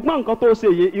sẹ́gbẹ́ kan, ṣùgbọ́n nǹkan tó ṣe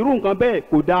yìí, irú nǹkan bẹ́ẹ̀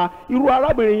kò dáa. Irú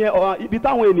arábìnrin yẹn ibi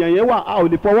táwọn ènìyàn yẹn wà, a ò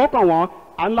lè fọwọ́ kàn wọ́n.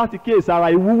 Láti kíyèsára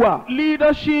ìwú wà.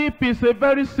 Leadership is a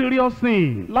very serious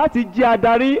thing. Láti jẹ́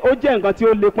adarí ó jẹ́ nǹkan tí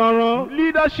ó le pọ́nrán.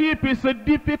 Leadership is a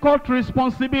difficult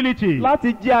responsibility.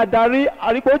 Láti jẹ́ adarí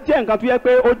àríkó jẹ́ nǹkan tó yẹ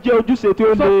pé ó jẹ́ ojúṣe tí ó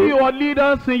le. Some of you are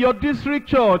leaders in your district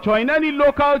church or in any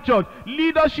local church.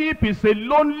 Leadership is a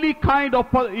lonely kind of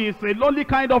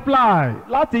life.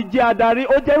 Láti jẹ́ adarí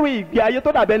ó jẹ́ ìgbé ayé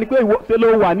tó dàbí ẹni pé ṣe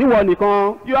ló wà níwọ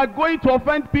nìkan. You are going to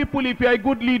offend people if you are a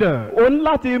good leader. O ní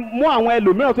láti mú àwọn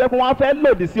ẹlòmíràn tó yẹ kó wọ́n fẹ́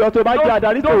lò. Those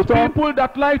people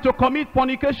that like to commit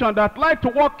fornication, that like to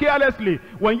walk carelessly,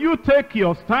 when you take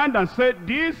your stand and say,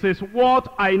 this is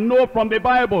what I know from the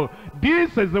Bible,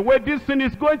 this is the way this thing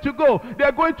is going to go, they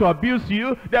are going to abuse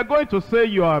you. They are going to say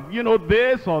you are,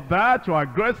 this or that, you are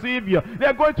aggressive. They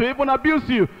are going to even abuse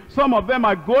you. Some of them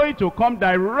are going to come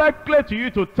directly to you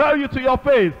to tell you to your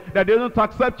face that they don't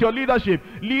accept your leadership.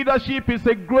 Leadership is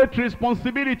a great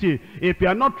responsibility. If you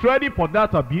are not ready for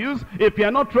that abuse, if you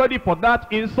are not ready for that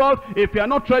insult, if you are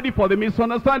not ready for the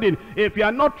misunderstanding, if you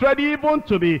are not ready even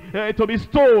to be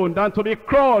stoned and to be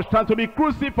crushed and to be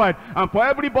crucified, and for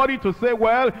everybody to say,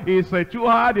 well, it's too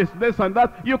hard, it's this and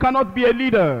that, you cannot be a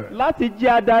leader. Láti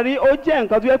jẹ́ adarí ó jẹ́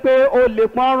nǹkan tó yẹ pé ó lè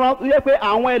pọ́nrán, tó yẹ pé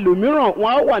àwọn ẹlòmíràn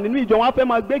wọ́n wà nínú ìjọ, wọ́n fẹ́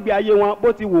máa gbégbé ayé wọn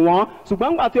bó ti wù wọ́n, ṣùgbọ́n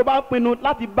nígbà tí ó bá pinnu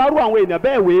láti bárú àwọn èèyàn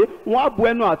bẹ́ẹ̀ wé, wọ́n á bu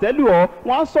ẹnu àtẹ́lù ọ́,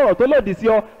 wọ́n á sọ̀rọ̀ tó lòdì sí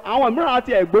ọ. Àwọn mìíràn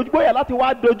àti ẹ̀gbójúgbóyà láti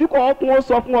wá dojúkọ ọ́ kún ó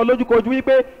sọ fún ọ lójúkojú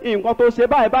wípé nǹkan tó ṣe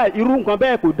báyìí irú nǹkan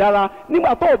bẹ́ẹ̀ kò dára.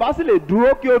 Nígbà tó o bá sì lè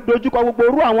dúró kí o dojúkọ gbogbo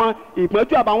irú àwọn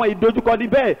ìpọ́njú àbáwọn ìdojúkọ ní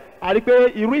bẹ́ẹ̀, àrí pé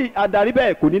irú adarí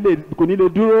bẹ́ẹ̀ kò ní lè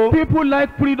dúró. People like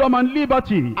freedom and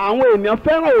liberty. Àwọn ènìyàn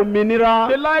fẹ́ràn òmìnira.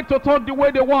 They like to talk the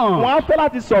way they want. Wọ́n á fẹ́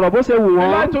láti sọ̀rọ̀ bó ṣe wù wọ́n.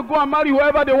 They like to go and marry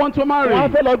whoever they want to marry. Wọ́n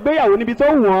á fẹ́ lọ gbéyàwó níbi tó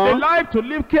wù wọ́n. They like to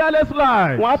live careless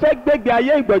lives. Wọ́n á fẹ́ gbégbé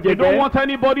ayé ìgbọ̀jẹ̀gẹ́. They don't want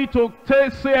anybody to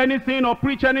say anything or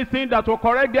preach anything that will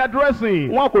correct their dressing.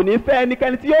 Wọn kò ní fẹ́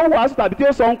ẹnikẹ́ni tí yóò wàásù tàbí tí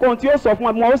yóò sọ nǹkan tí yóò sọ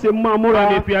fún wọn ó ṣe máa múra.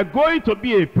 And if you are going to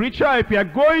be a preacher, if you are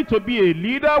going to be a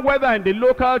leader, whether in the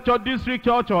local church, district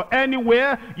church, or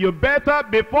anywhere, you better,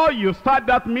 before you start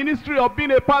that ministry of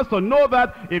being a pastor, know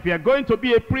that if you are going to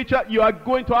be a preacher, you are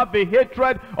going to have the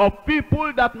hatred of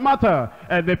people that matter.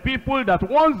 And the people that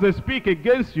once they speak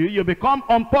against you, you become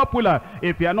unpopular.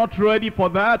 If you are not ready for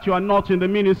that, you are not in the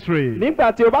ministry.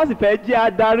 Nígbà tí o bá sì fẹ́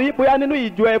jẹ́ adarí, bóyá nínú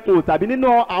ìjọ ẹkùn tàbí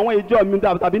nínú àwọn ìjọ mi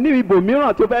tàbí ní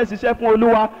ibòmíràn tí o fẹ́ ṣiṣẹ́ fún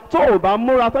Olúwa, tó o bá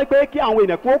múra tó pé kí àwọn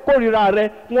ènìyàn kó kórìíra rẹ,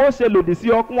 kí wọ́n ṣe lòdì sí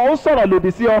ọ, kí wọ́n sọ̀rọ̀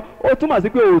lòdì sí ọ, ó túmọ̀ sí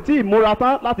pé o tí ì múra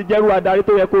tán láti jẹ́rú adarí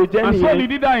tó yẹ kó o jẹ́ nìyẹn. And so the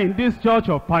leader in this church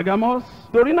of Pergamos.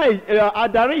 torí náà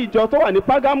adarí ìjọ tó wà ní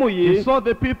Págámù He yìí saw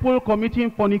the people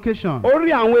committing fornication. ó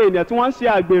rí àwọn ènìyàn tí wọ́n ń ṣe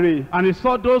àgbèrè. And he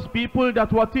saw those people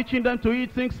that were teaching them to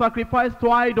eat things sacrificed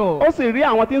to idols. ó sì rí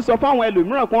àwọn tí ń sọ fáwọn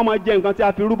ẹlòmíràn kí wọ́n máa jẹ nǹkan tí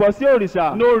a fi rúbọ sí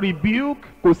òrìṣà. No rebuke,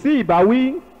 kò sí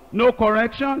ìbáwí, no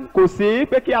correction, kò sí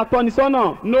pé kí a tọ́ni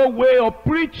sọ́nà, no way of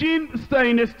preaching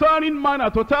in a stirring manner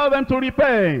to tell them to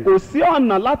repent. kò sí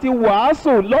ọ̀nà láti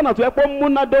wàásù lọ́nà tó yẹ kó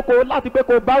múnádóko láti pé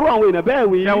kó bárò àwọn èèyàn bẹ́ẹ̀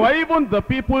wí. There were even the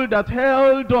people that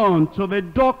held on to the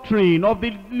doctrine of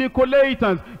the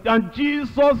Nicolaitans, and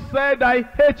Jesus said, I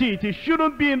hate it, it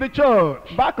shouldn't be in the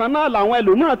church. bákan náà làwọn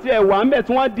ẹlòmíràn tí ẹ wà ń bẹ̀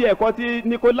tí wọ́n di ẹ̀kọ́ ti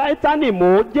Nicolaitani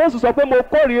mú. Jésù sọ pé mo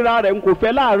kórìíra rẹ̀ n kò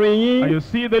fẹ́ láàrin yín. And you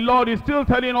see, the Lord is still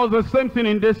telling us the same thing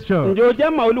in this church. ǹjẹ́ o jẹ́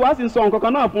mọ̀ Olúwa sì ń sọ nǹkan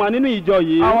kan náà fún wa nínú ìjọ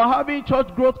yìí. Our having church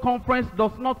growth conference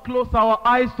does not close our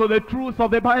eyes to the truth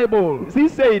of the Bible.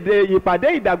 ṣíṣe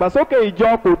ìpàdé ìdàgbàsókè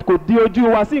ìjọ kò di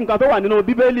ojú wa sí nǹkan tó wà nínú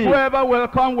Bíbélì. Whoever will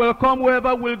come, will come.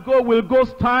 Whoever will go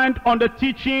stand on the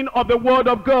teaching of the Word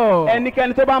of God.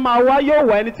 ẹnikẹ́ni tó bá máa wá yóò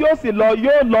wá, ẹni tí ó sì lọ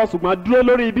yóò lọ, ṣùgbọ́n dúró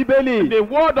lórí Bíbélì. The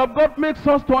Word of God makes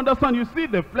us to understand. You see,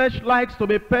 the flesh likes to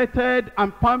be petted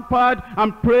and pampered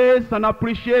and praised and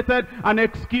appreciated and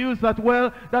excused that,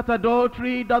 well, that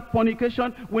adultery, that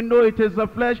fornication, we know it is the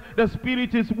flesh. The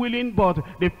spirit is willing, but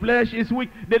the flesh is weak.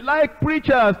 They like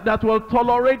preachers that will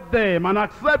tolerate them and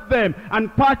accept them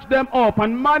and patch them up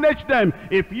and manage them.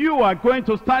 If you are going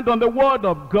to stand on the Word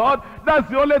of God, that's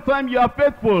the only time you are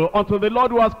faithful unto the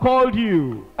Lord who has called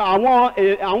you. àwọn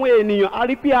ènìyàn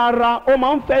arípí ara ó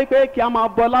máa ń fẹ́ pé kí a máa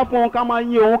bọlá fún òun, ká máa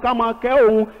yin òun, ká máa kẹ́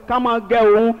òun, ká máa gẹ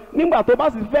òun. nígbà tó bá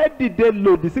sì fẹ́ dìde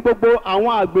lòdì sí gbogbo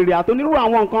àwọn àgbèrè àti onírúurú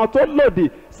àwọn nǹkan tó lòdì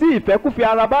sí ìfẹ́kúfẹ̀ẹ́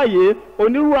ara báyìí,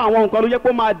 onírúurú àwọn nǹkan ló yẹ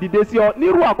kó máa dìde sí ọ.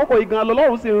 nírú àkókò ìgan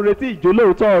lọ́lọ́run sì ń retí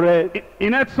ìjólóòótọ́ rẹ.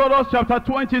 In Exodus chapter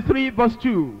 23 verse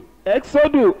 2.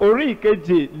 Exodus orí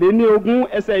ìkejì-lé-ní-ogún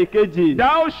ẹsẹ̀ ìkejì.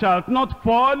 Thou shalt not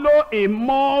follow a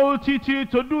multitude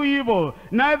to do evil,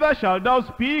 neither shalt thou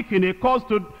speak in a cause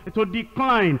to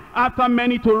decline, after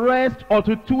many to rest, or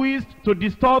to twist, to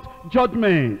distort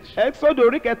judgment. Exodus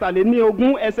orí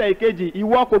kẹtàléní-ogún ẹsẹ̀ ìkejì.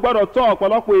 ìwọ kò gbọdọ̀ tọ̀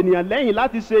ọ̀pọ̀lọpọ̀ ènìyàn lẹ́yìn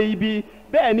láti ṣe ibi,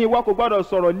 bẹ́ẹ̀ ni ìwọ kò gbọdọ̀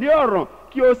sọ̀rọ̀ lé ọ̀ràn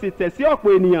kí o sì tẹ̀ sí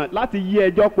ọ̀pọ̀ ènìyàn láti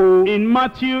yí ẹjọ́ po. In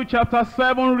Matthew chapter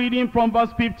 7, reading from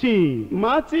verse 15.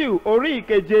 Matthew orí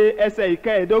ìkeje ẹsẹ̀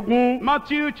ìkẹẹ̀dógún.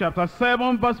 Matthew chapter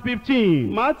 7 verse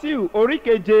 15. Matthew orí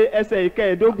ìkeje ẹsẹ̀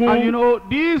ìkẹẹ̀dógún. And you know,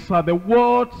 these are the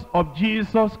words of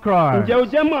Jesus Christ. ǹjẹ́ o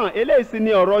jẹ́ mọ̀ eléyìí sì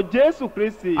ni ọ̀rọ̀ Jésù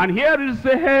Kristi. And here is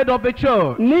the head of the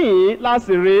church, ní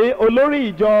láṣìírí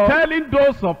olórí ìjọ. telling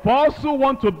those of us who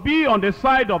want to be on the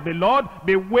side of the Lord,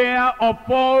 beware of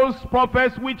false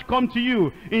prophets which come to you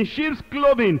in sheep's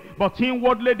clothing, but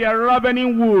inwardly they are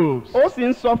ravening wolves. ó sì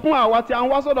ń sọ fún àwa tí a ń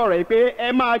wá sọ́dọ̀ rẹ̀ pé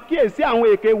ẹ máa kíyèsí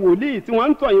àwọn èké wòlíì tí wọ́n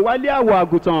ń tọ̀ yín wálé àwọ̀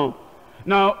àgùntàn.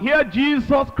 Now, here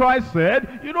Jesus Christ said,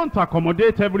 you don't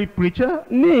accommodate every preacher.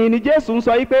 ní ni Jésù ń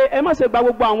sọ yí pé ẹ má ṣe gba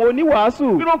gbogbo àwọn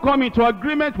oníwàásù. You don't come into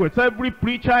agreement with every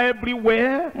preacher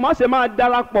everywhere. má ṣe máa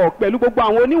darapọ̀ pẹ̀lú gbogbo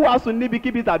àwọn oníwàásù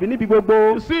níbikíbi tàbí níbi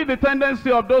gbogbo. You see the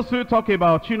tendency of those who talk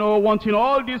about, wanting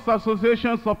all these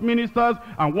associations of ministers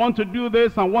and want to do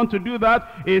this and want to do that,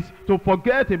 is to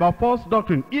forget about false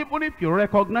doctrine. Even if you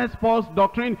recognize false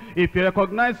doctrine, if you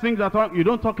recognize things that are, you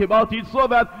don't talk about it, so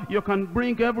that you can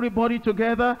bring everybody together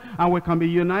and we can be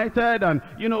united, and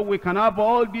we can have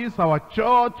all this, our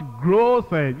church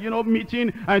growth,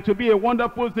 meeting, and to be a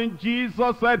wonderful thing.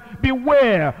 Jesus said,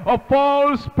 beware of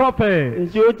false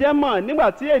prophets. ǹjẹ́ o jẹ́ mọ̀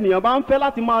nígbà tí ènìyàn bá ń fẹ́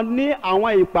láti máa ní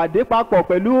àwọn ìpàdé papọ̀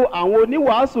pẹ̀lú àwọn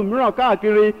oníwàásù mìíràn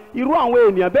káàkiri, irú àwọn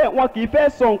ènìyàn bẹ́ẹ̀ wọn kì í fẹ́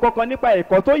sọ nǹkan kan nípa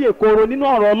ẹ̀kọ́ tó yè kooro nínú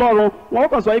ọ̀rọ̀ Ọlọ́run. wọ́n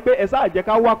kàn sọ pé ẹ sáà jẹ́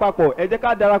ká wá papọ̀, ẹ jẹ́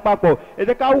ká dara papọ̀, ẹ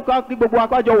jẹ́ ká wúká kí gbogbo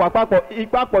apájọ wà papọ̀.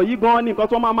 ìpapọ̀ yìí gan ni nǹkan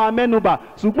tó máa mẹ́nubà,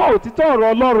 ṣùgbọ́n òtítọ́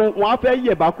ọ̀rọ̀ Ọlọ́run wọn á fẹ́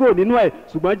yẹ̀bá kúrò nínú ẹ̀.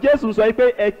 ṣùgbọ́n Jésù sọ pé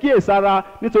ẹ kíyèsára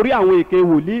nítorí àwọn èké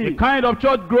wòlíì. The kind of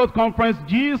church growth conference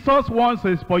Jesus wants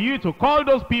is for you to call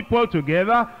those people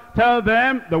together, tell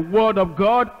them the Word of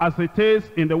God as it is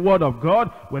in the Word of God,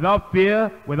 without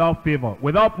fear, without favor,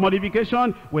 without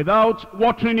modification, without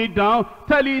watering it down.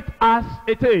 Tell it as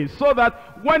it is, so that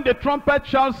when the trumpet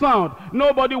shall sound,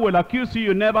 nobody will accuse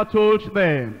you never told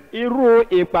them. irú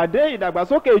ìpàdé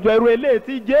ìdàgbàsókè ìjọ irú eléyìí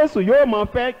tí Jésù yóò máa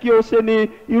fẹ́ kí o ṣe ni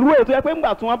irú ètò yẹ pé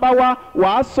ńgbà tí wọ́n bá wá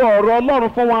wàá sọ ọ̀rọ̀ Ọlọ́run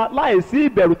fún wọn láì sí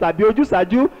ìbẹ̀rù tàbí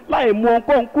ojúsàájú, láì mú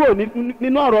ohunkóhun kúrò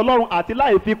nínú ọ̀rọ̀ Ọlọ́run àti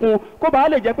láì fi kún, kó bàa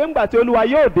lè jẹ́ pé ńgbà tí Olúwa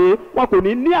yóò dé wọn kò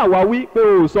ní àwáwí pé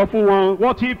o ò sọ fún wọn.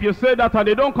 What if you say that and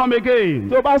they don't come again?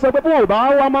 tí o bá sọ pé fún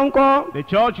òbá wá máa ń kọ́. The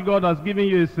church God has given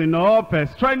you is enough,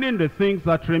 strengthening the things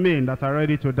that remain, that are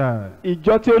ready to die.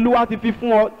 ìjọ tí Olúwa ti fi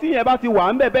fún ọ tí yẹn bá ti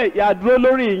wà ń bẹ̀bẹ̀ ìyá dúró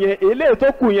lórí ìyẹn, eléyìí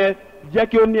tó kù yẹn jẹ́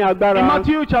kí ó ní agbára. In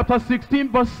Matthew chapter 16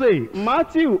 verse 6.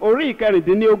 Matthew orí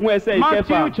ìkẹrìndínlógún ẹsẹ̀ ìkẹfà.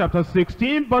 Matthew chapter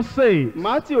 16 verse 6.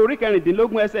 Matthew orí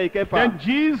ìkẹrìndínlógún ẹsẹ̀ ìkẹfà. Then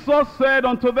Jesus said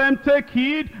unto them, Take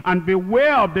heed and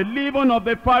beware of the leaven of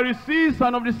the Pharisees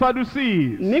and of the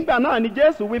Sadducees. Nígbà náà ni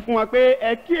Jésù wí fún wa pé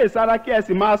ẹ kíyèsára kí ẹ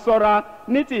sì máa ṣọ́ra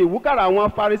ní ti ìwúkàrà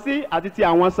àwọn Farisí àti ti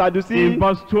àwọn Sadducí. In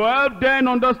verse 12, then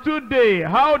understood they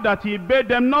how that he bade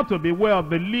them not to beware of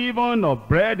the leaven of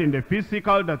bread in the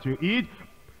physical that you eat,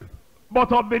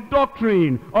 but of the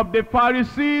doctrine of the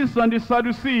Pharisees and the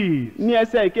Sadducees. Ní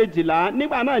ẹsẹ̀ ìkejìlá,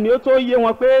 nígbà náà ni ó tó yé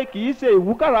wọn pé kì í ṣe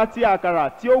ìwúkàrà ti àkàrà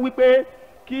tí ó wí pé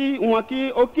kí wọn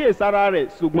kí ó kíyèsára rẹ̀,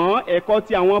 ṣùgbọ́n ẹ̀kọ́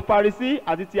ti àwọn Farisí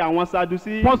àti ti àwọn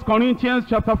Sadducí. 1 Corinthians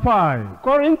chapter 5.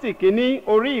 Kọ́ríńtì kìíní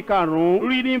orí ìkarùn-ún.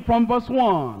 Reading from verse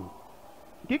 1.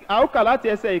 A ó kà láti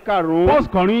ẹsẹ̀ ìkarùn-ún. 1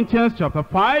 Corinthians chapter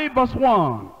 5 verse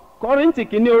 1. Kọ́ríńtì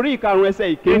kìíní orí ìkarùn-ún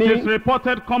ẹsẹ̀ ìkíní. It is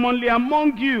reported commonly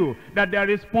among you that there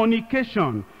is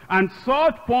fornication, and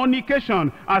such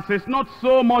fornication as is not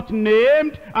so much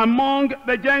named among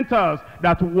the Gentiles,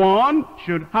 that one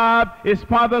should have his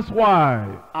father's wife.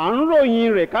 À ń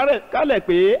ròyìn rẹ̀ kálẹ̀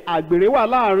pé àgbèrè wà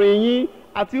láàrin yín,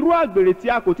 àti irú àgbèrè tí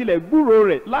a kò tilẹ̀ gbúròó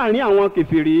rẹ̀ láàrin àwọn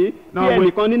kèfèrí, bí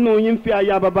ẹnìkan nínú yín fi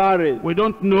aya bàbá rẹ̀. We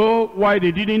don't know why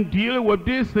they didn't deal with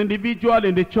this individual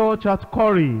in the church at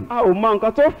Corinth. A ò mọ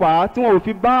nǹkan tó fà á tí wọn ò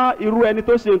fi bá irú ẹni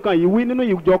tó ṣe nǹkan yìí wí nínú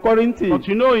ìjọ Kọ́ríńtì. But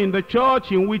you know, in the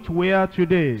church in which we are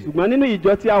today, ṣùgbọ́n nínú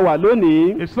ìjọ tí a wà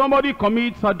lónìí, if somebody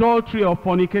commits adultery or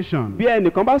fornication, bí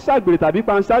ẹnìkan bá ṣàgbèrè tàbí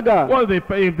panṣágà, well,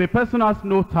 if the person has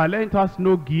no talent, has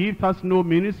no gift, has no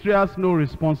ministry, has no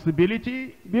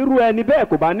responsibility, bí irú ẹni bẹ́ẹ̀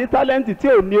kò bá ní tálẹ́ǹtì tí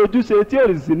ò ní ojúṣe tí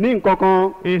ò sì ní nǹkan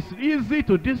kan, it's easy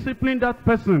to discipline that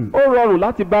person. ó rọrùn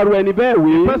láti bá irú ẹni bẹ́ẹ̀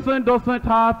wí. The person doesn't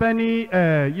have any,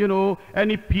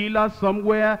 any pillar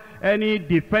somewhere, any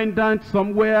defendant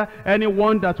somewhere,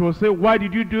 anyone that will say, why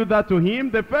did you do that to him?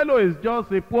 The fellow is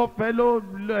just a poor fellow,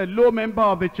 low member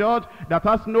of the church that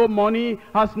has no money,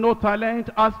 has no talent,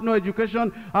 has no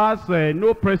education, has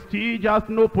no prestige, has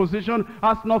no position,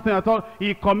 has nothing at all.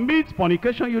 He commits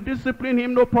fornication, you discipline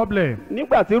him, no problem.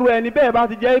 Nígbà tí irú ẹni bẹ́ẹ̀ bá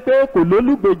ti jẹ́ pé kò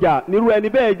lólùgbèjà nírú ẹni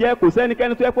bẹ́ẹ̀ jẹ́, kò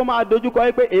sẹ́nikẹ́ni tó yẹ kó máa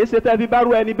dojúkọ pé èé ṣe tẹ́ fi bá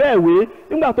irú ẹni bẹ́ẹ̀ wé.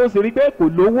 Nígbà tó sì rí pé kò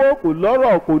lówó, kò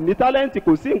lọ́rọ̀, kò ní tálẹ́ǹtì,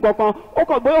 kò sí nǹkan kan, ó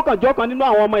kàn gbé jọ́ kan nínú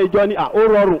àwọn ọmọ ìjọ ni ó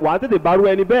rọrùn wàá tètè bá irú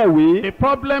ẹni bẹ́ẹ̀ wé. The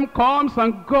problem comes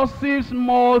and gossips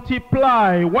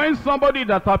multiply when somebody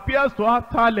that appears to have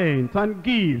talent and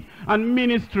gift and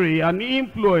ministry and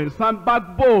influence and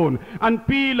backbone and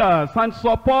pillars and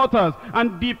supporters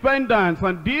and dependents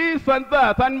and this and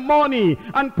that and money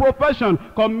and profession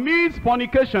commits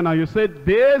fornication, and you say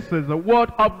this is the word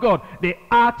of God. The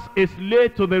axe is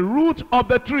laid to the root of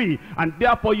the tree, and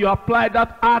therefore you apply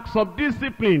that axe of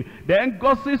discipline. Then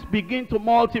gossips begin to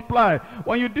multiply.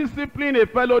 When you discipline a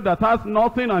fellow that has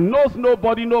nothing and knows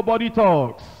nobody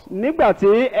talks. Nígbà tí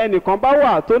ẹnìkan bá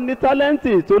wà tó ní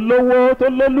tálẹ́ǹtì, tó lówó, tó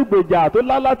lólùgbèjà, tó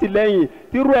lálátìlẹ́yìn,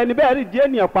 tí irú ẹni bẹ́ẹ̀ rí jẹ́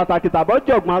ènìyàn pàtàkì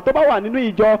tàbọ́jọ̀gbọ́n tó bá wà nínú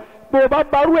ìjọ, bó o bá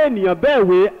bárú ènìyàn bẹ́ẹ̀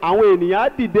wé, àwọn ènìyàn á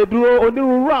dìde dúró,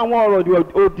 onírúurú àwọn ọ̀rọ̀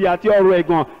òdì àti ọ̀rọ̀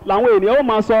ẹ̀gàn làwọn ènìyàn ó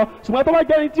máa sọ. Ṣùgbọ́n tó bá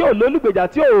jẹ́ ní tí ò lólùgbèjà,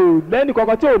 tí ò lẹ́nì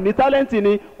kankan, tí ò ní tálẹ́ǹtì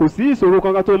ni, kò sí ìṣòro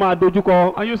kankan tó máa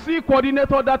dojúkọ. And you see,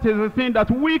 coordinator, that is the thing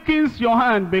that weakens your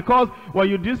hand, because when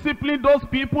you discipline those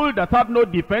people that have no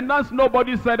defenders,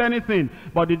 nobody said anything.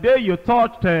 But the day you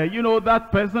touched,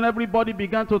 that person, everybody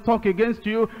began to talk against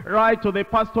you, write to the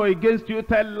pastor against you,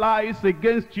 tell lies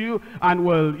against you, and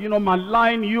will,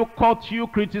 malign you, cut you,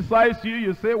 criticize you.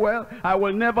 You say, well, I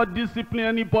will never discipline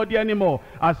anybody anymore.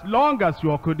 As long as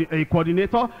you are a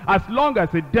coordinator, as long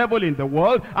as a devil in the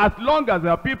world, as long as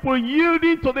there are people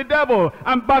yielding to the devil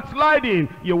and backsliding,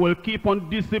 you will keep on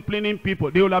disciplining people.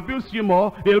 They will abuse you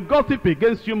more, they will gossip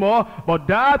against you more, but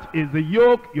that is the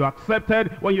yoke you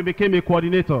accepted when you became a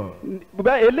coordinator.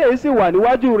 Eléyìí sì wà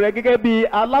níwájú rẹ gẹ́gẹ́ bí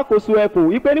alákòóso ẹkùn,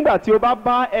 wípé nígbà tí o bá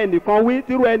bá ẹnìkan wí,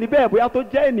 tírú ẹni bẹ́ẹ̀ bóyá tó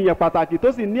jẹ́ ènìyàn pàtàkì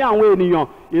tó sì ní àwọn ènìyàn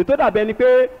èyí tó dàbí ẹni pé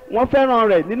wọ́n fẹ́ràn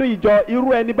rẹ̀ nínú ìjọ,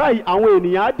 irú ẹni báyìí àwọn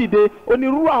ènìyàn á dìde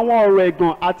onírúurú àwọn ọ̀rọ̀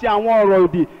ẹ̀gàn àti àwọn ọ̀rọ̀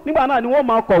òdì. Nígbà náà ni wọ́n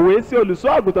máa kọ̀wé sí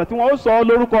olùṣọ́ àgùntàn tí wọ́n ó sọ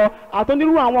lórúkọ,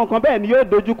 àtọ́nírúurú àwọn nǹkan bẹ́ẹ̀ ni yóò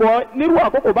dojúkọ. Nírú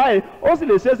àkókò báyìí ó sì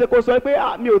lè ṣeéṣe kó sọ pé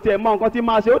mi ò tiẹ̀ mọ nǹkan tí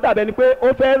máa ṣe, ó dàbí ẹni pé ó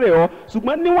fẹ́ rẹ̀ ọ́.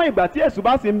 Ṣùgbọ́n níwọ̀n ìgbà tí èṣù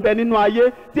bá sì ń bẹ nínú ayé,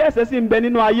 tí ẹ̀ṣẹ̀ sì ń bẹ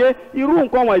nínú ayé, irú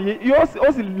nǹkan wọ̀nyí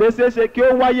ó sì lè ṣeéṣe kí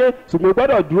ó wáyé, ṣùgbọ́n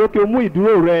gbọ́dọ̀ dúró kí o mú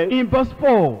ìdúró rẹ. In verse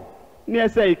 4, ní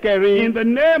ẹsẹ̀ ìkẹrin. in the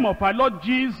name of our Lord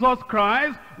Jesus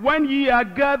Christ, when ye are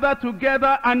gathered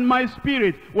together, and my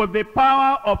spirit, with the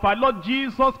power of our Lord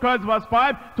Jesus Christ, verse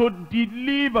 5, to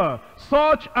deliver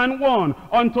such an one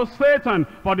unto Satan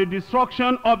for the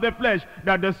destruction of the flesh,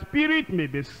 that the spirit may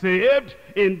be saved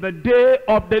in the day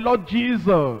of the Lord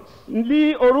Jesus.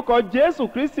 Ní orúkọ Jésù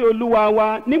Kristi Olúwa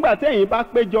wa, nígbà tí ẹ̀yin bá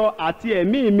péjọ àti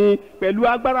ẹ̀mí mi pẹ̀lú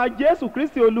agbára Jésù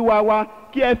Kristi Olúwa wa,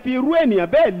 kí ẹ fi irú ènìyàn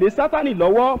bẹ́ẹ̀ lé Sátánì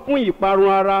lọ́wọ́ fún ìparun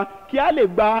ara, kí a lè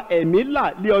gba ẹ̀mí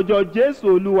là lé ọjọ́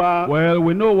Jésù Olúwa. Well,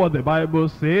 we know what the Bible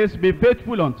says. Be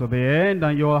faithful unto the end,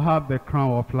 and you will have the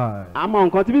crown of life. Àmọ́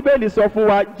nǹkan tí Bíbélì sọ fún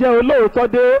wa, jẹ́ olóòótọ́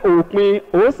dé òpin,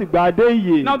 ó sì gba dé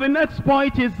ìyè. Now the next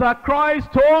point is that Christ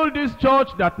told this church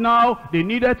that now they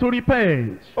needed to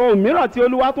repent. Ohun mìíràn tí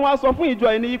Olúwa tún wá sọ fún ìjọ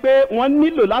ẹni pé wọ́n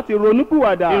nílò láti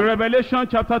ronúpìwàdà. In Revelation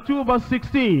chapter 2 verse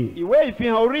 16. Ìwé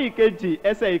ìfihàn orí ìkejì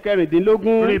ẹsẹ̀ ìkẹrìndínlógún.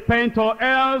 Repent, or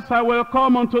else I will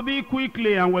come unto thee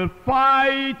quickly, and will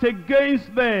fight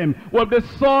against them with the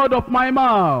sword of my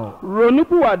mouth.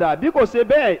 Ronúpìwàdà, bí kò ṣe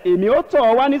bẹ́ẹ̀, èmi ó tọ̀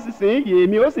ọ́ wá nísinsìnyí,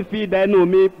 èmi ó sì fi idà ẹnu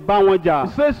mi bá wọn jà.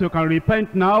 It says you can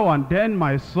repent now, and then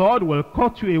my sword will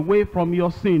cut you away from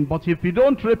your sin. But if you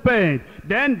don't repent,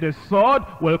 then the sword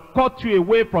will cut you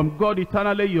away from God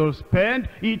eternally. You'll spend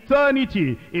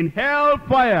eternity in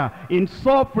hellfire, in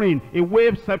suffering,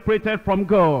 away separated from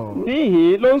God.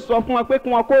 Níhìn ló ń sọ fún wa pé kí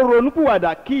wọn kó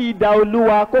ronúpìwàdà kí idà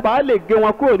Olúwa kó bá lè gé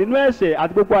wọn kúrò nínú ẹ̀ṣẹ̀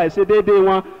àti gbogbo àìṣedéédé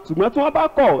wọn. Ṣùgbọ́n tí wọ́n bá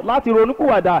kọ̀ láti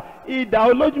ronúpìwàdà, idà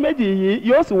olójú méjì yìí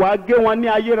yóò sì wá gé wọn ní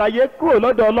ayérayé kúrò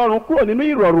lọ́dọ̀ Ọlọ́run, kúrò nínú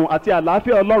ìrọ̀rùn àti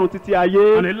àlàáfíà Ọlọ́run títí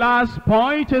ayé. And the last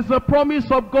point is the promise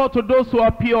of God to those who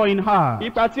are pure in heart.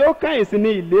 Ipa tí ó kẹ́yìn sí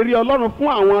ni ìlérí Ọlọ́run fún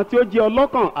àwọn tí ó jẹ́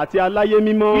ọlọ́kàn àti aláyé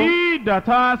mímọ́. He that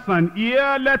has an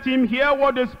ear, let him hear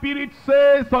what the Spirit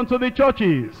says unto the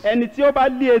churches. Ẹni tí ó bá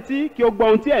lé etí kí ó gbọ́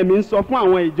ohun tí ẹ̀mí ń sọ fún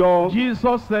àwọn ìjọ.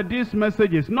 Jesus said this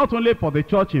message is not only for the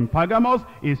church in Pergamos,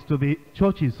 it's to the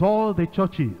churches, all the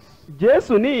churches.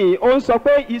 Jésù ní ó ń sọ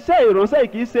pé iṣẹ́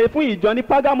ìránṣẹ́ kìí ṣe fún ìjọ ní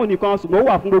Págámù nìkan, ṣùgbọ́n ó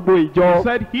wà fún gbogbo ìjọ. He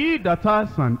said, he that has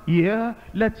an ear,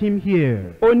 let him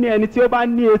hear. Ó ní ẹni tí ó bá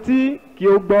ní etí kí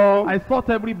ó gbọ́. I thought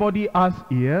everybody has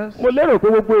ears. Mo lérò pé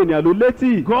gbogbo ènìyàn ló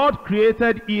létí. God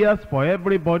created ears for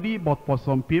everybody, but for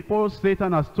some people,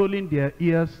 Satan has stolen their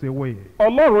ears away.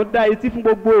 Ọlọ́run dá etí fún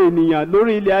gbogbo ènìyàn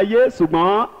lórí ilẹ̀ ayé,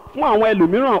 ṣùgbọ́n fún àwọn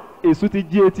ẹlòmíràn èṣù ti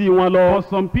jí etí wọn lọ. For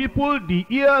some people, the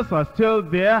ears are still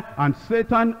there, and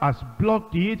Satan has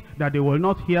blocked it, that they will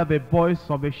not hear the voice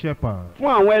of the shepherd. Fún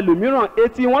àwọn ẹlòmíràn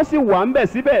etí wọn sì wà ńbẹ̀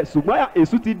síbẹ̀, ṣùgbọ́n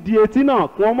èṣù ti di etí náà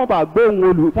kí wọ́n má bàa gbọ́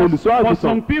ohùn olùṣọ́ àgùntàn. For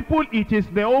some people, it is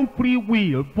their own free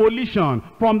will, volition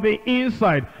from the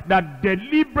inside, that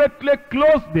deliberately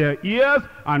close their ears,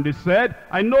 and they said,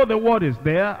 I know the word is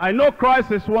there, I know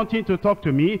Christ is wanting to talk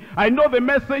to me, I know the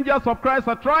messengers of Christ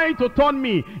are trying to turn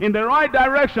me in the right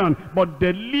direction, but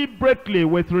deliberately,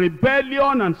 with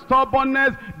rebellion and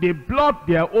stubbornness, they block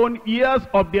their own ears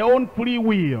of their own free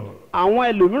will. Àwọn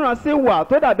ẹlòmíràn sì wà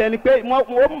tó dàbí ẹni pé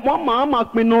wọ́n máa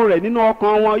pinnu rẹ̀ nínú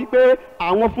ọkàn wọn wípé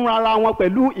àwọn fúnra ara wọn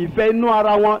pẹ̀lú ìfẹ́ inú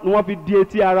ara wọn ni wọ́n fi di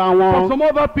etí ara wọn. For some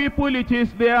other people, it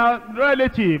is their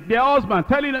relative, their husband,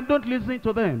 telling them, don't listen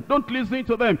to them, don't listen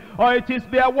to them. Or it is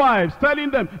their wives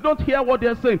telling them, don't hear what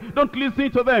they're saying, don't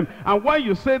listen to them. And when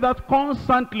you say that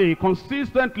constantly,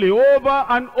 consistently, over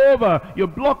and over, you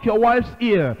block your wife's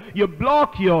ear, you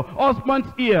block your husband's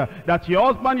ear, that your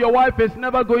husband, your wife is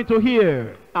never going to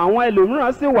hear. Àwọn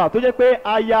ẹlòmíràn sì wà tó jẹ́ pé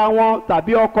aya wọn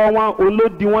tàbí ọkọ wọn òun ló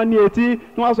di wọn ní etí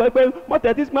tí wọ́n sọ pé mọ́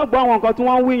tẹ́tí mọ́ gbọ́ àwọn nǹkan tí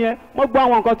wọ́n ń wí yẹn, mọ́ gbọ́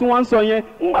àwọn nǹkan tí wọ́n ń sọ yẹn.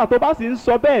 Nígbà tó bá sì ń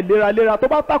sọ bẹ́ẹ̀ léraléra, tó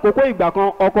bá tàkókò ìgbà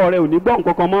kan ọkọ rẹ̀ ò ní gbọ́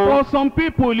nǹkan kan mọ́. For some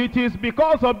people, it is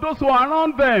because of those who are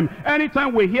around them.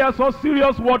 Anytime we hear so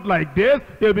serious word like this,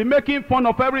 they'll be making fun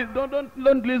of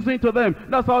don't listen to them.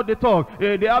 That's how they talk.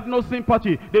 They have no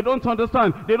sympathy. They don't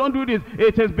understand. They don't do this.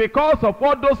 It is because of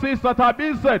all those things that have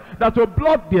been said that will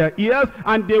block their ears,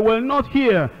 and they will not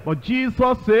hear. But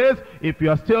Jesus says, if you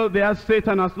are still there,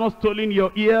 Satan has not stolen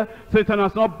your ear, Satan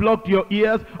has not blocked your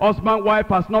ears, husband, wife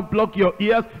has not blocked your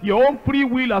ears, your own free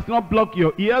will has not blocked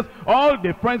your ears, all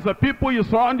the friends, the people you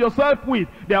surround yourself with,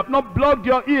 they have not blocked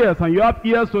your ears, and you have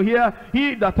ears to hear.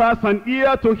 He that has an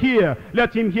ear to hear,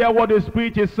 let him hear what the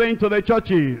Spirit is saying to the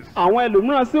churches. Àwọn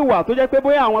ẹlòmíràn sì wà tó jẹ́ pé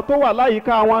bóyá àwọn tó wà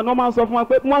láyìíká wọn náà máa ń sọ fún wọn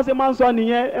pé wọ́n ṣe máa ń sọ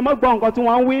nìyẹn, ẹ má gbọ́ nǹkan tí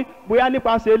wọ́n ń wí, bóyá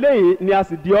nípasẹ̀ eléyìí ni a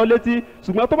sì di ọ́ létí.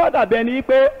 Ṣùgbọ́n tó bá dàbí ẹni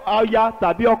pé aya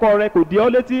tàbí ọkọ rẹ kò di ọ́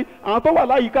létí, àwọn tó wà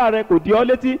láyìíká rẹ kò di ọ́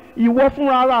létí, ìwọ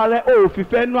fúnra ara rẹ ò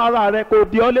fìfẹ́ nú ara rẹ kò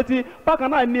di ọ́ létí.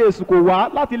 Bákan náà ni èṣù kò wá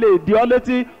láti lè di ọ́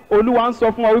létí. Olúwa ń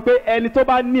sọ fún ọ wípé ẹni tó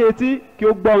bá ní etí kí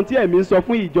ó gbọ́ ohun tí ẹ̀mí ń sọ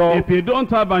fún ìjọ. If you don't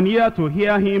have an ear to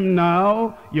hear him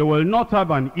now, you will not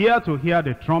have an ear to hear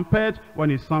the trumpet when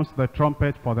he sounds the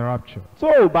trumpet for the rapture. Tó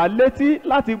o bá létí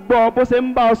láti gbọ́ bó ṣe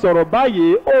ń bá ọ sọ̀rọ̀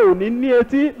báyìí, o ò ní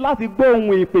etí láti gbọ́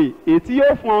ohun ìpè ètí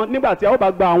yóò fún ọ nígbà tí a ó bá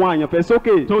gba àwọn àyànfẹ́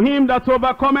sókè. To him that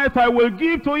overcometh I will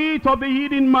give to eat of the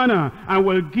hidden manna, and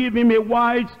will give him a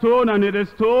white stone, and in the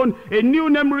stone a new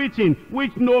name written,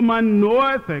 which no man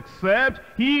knoweth except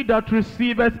he that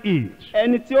receiveth it.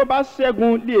 Ẹni tí ó bá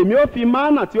ṣẹ́gun lé èmi ó fi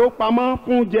mánà tí ó pamọ́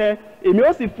fún jẹ, èmi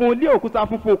ó sì fún lé òkúta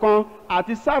funfun kan,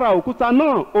 àti sára òkúta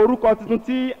náà orúkọ tuntun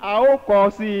tí a ó kọ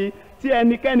sí i, tí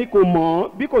ẹnikẹ́ni kò mọ̀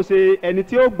bí kò ṣe ẹni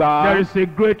tí ó gbà á. There is a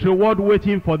great reward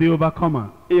waiting for the overcomer.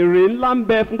 Èrè ńlá ń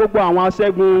bẹ fún gbogbo àwọn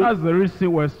aṣẹ́gun. That's the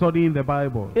reason we're studying the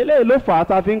Bible. Eléyìí ló fà á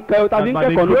ta fi ń kẹ́kọ̀ọ́ ní By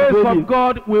the grace of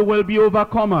God we will be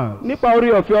overcomers. Nípa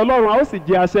orí ọ̀fẹ́ Ọlọ́run a ó sì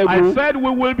jẹ́ aṣẹ́gun. I said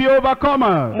we will be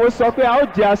overcomers. Mo sọ pé a ó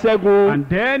jẹ́ aṣẹ́gun. And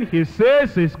then he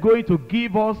says he's going to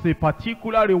give us a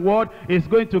particular reward. He's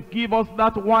going to give us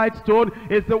that white stone.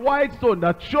 It's the white stone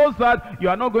that shows that you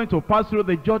are not going to pass through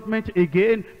the judgment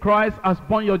again. Christ has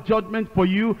borne your judgment for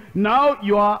you. Now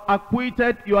you are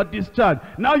acquitted, you are discharged.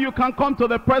 Now you can come to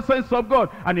the presence of God,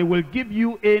 and he will give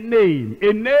you a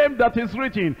name that is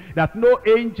written, that no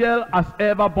angel has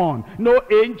ever borne, no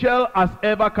angel has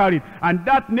ever carried, and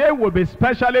that name will be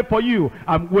specially for you.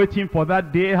 I'm waiting for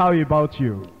that day. How about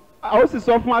you? A ó sì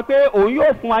sọ fún wa pé òun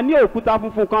yóò fún wa ní òkúta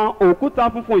funfun kan.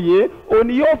 Òkúta funfun yìí òun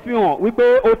ni yóò fi hàn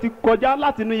wípé o ti kọjá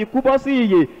láti inú ikú bọ́ sí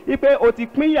ìyè, wípé o ti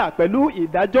pínyà pẹ̀lú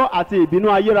ìdájọ́ àti ìbínú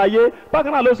ayérayé.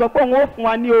 Bákan náà ló sọ pé òun ó fún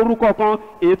wa ní orúkọ kan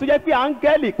èyí tó jẹ́ pé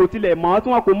áńgẹ́lì kò tilẹ̀ mọ̀ tí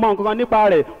wọn kò mọ̀ nǹkan kan nípa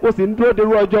rẹ̀, ó sì ń dúró de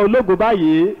irú ọjọ́ ológo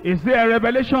báyìí. Is there a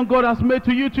revelation God has made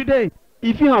to you today?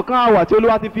 Ìfihàn kan àwà tí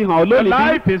Olúwa ti fi hàn ọ́ lónìí.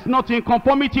 Life is not in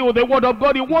conformity with the word of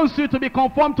God. He wants you to be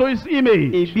conformed to his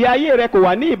image. Ìgbé ayé rẹ kò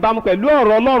wà ní ìbámu pẹ̀lú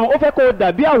ọ̀rọ̀ Ọlọ́run. Ó fẹ́ kó o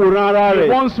dàbí àwòrán ara rẹ̀. He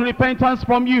wants repentance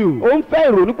from you. Ó ń fẹ́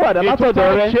ìrònúpìwàdà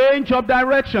látọ̀dọ̀ rẹ. A total change of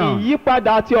direction.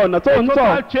 Ìyípadà ti ọ̀nà tó ń tọ̀. A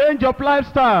total change of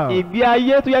lifestyle. Ìgbé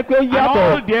ayé tó yẹ kí ó And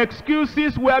yàtọ̀. all the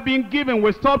excuses we have been given,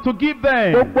 we stop to give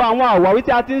them. Gbogbo àwọn àwáwí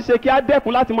tí a ti ń ṣe kí á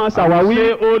dẹ́kun láti máa And ṣàwáwí.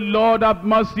 say, oh Lord, have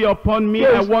mercy upon me.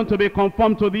 Yes. I want to be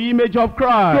conformed to the image of Kí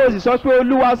o Christ. sì sọ pé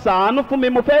Olúwa ṣàánú fún mi,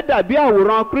 mo fẹ́ dàbí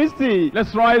àwòrán Kristi.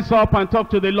 Let's rise up and talk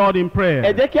to the Lord in Ẹ prayer.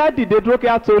 jẹ́ kí á dìde dúró kí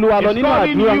á tọ̀ Olúwa lọ He's nínú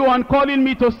calling àdúrà. you and calling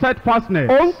me to steadfastness.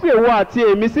 Ó ń pè wọ́ àti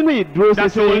èmi sínú ìdúró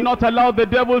That you will ṣinṣin. not allow the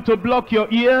devil to block your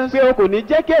ears. Pé o kò ní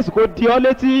jẹ́ kí èsù kó di ọ́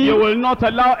létí. You will not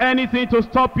allow anything to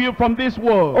stop you from this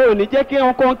world. O ò ní jẹ́ kí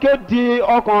ohunkóhun kí ó di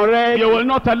ọkàn rẹ. You will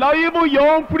not allow even your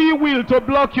own free will to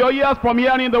block your ears from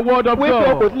hearing the word of Wípé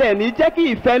o kò God. tilẹ̀ ní jẹ́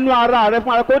kí ìfẹ́nú ara rẹ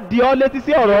fún ara kó di ọ́ létí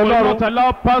sí ọ̀rọ̀ You will not Ọlọ́run.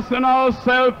 allow personal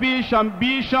selfish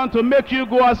ambition to make you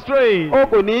go astray. O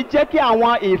kò ní jẹ́ kí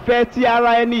àwọn ìfẹ́ ti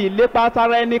ara ẹni, ìlépa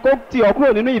tara ẹni kó tì ọ́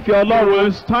kúrò nínú ìfẹ́ You Ọlọ́run.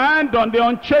 will stand on the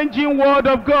unchanging word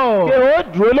of Pé God. o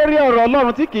dúró lórí ọ̀rọ̀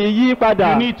Ọlọ́run tí kì í yí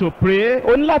padà. You need to pray.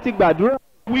 O ní láti gbàdúrà.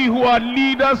 We who are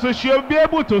leaders, we should be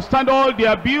able to stand all the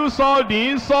abuse, all the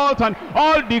insult, and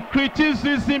all the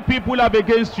criticism people have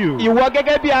against you. Ìwọ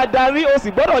gẹ́gẹ́ bí adarí o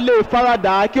sì gbọ́dọ̀ lè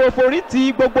faradà kí o forí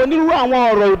ti gbogbo onírúurú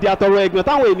àwọn ọ̀rọ̀ òdì àtọ̀rọ̀ ẹ̀gbọ́n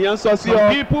táwọn ènìyàn ń sọ sí Some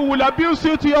ọ. people will abuse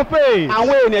you to your face.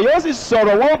 Àwọn ènìyàn yóò sì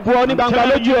sọ̀rọ̀ wọ́n bu ọ ní gbangba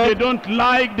Tell lójú you ẹ. they don't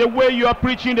like the way you are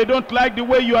preaching, they don't like the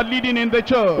way you are leading in the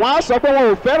church. Wọ́n á sọ pé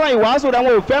wọn ò fẹ́ràn ìwàásù rẹ,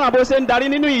 wọn ò fẹ́ràn bó ṣe ń darí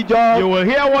nínú ìjọ. You will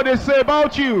hear what they say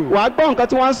about you. Wàá gbọ́ nǹkan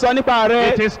tí wọ́n ń sọ nípa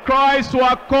rẹ. It is Christ who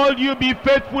has called you, be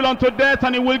faithful unto death,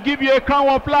 and he will give you a crown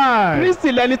of life.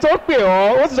 Kristi lẹni tó pè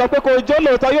ọ́, ó sì sọ pé kò jó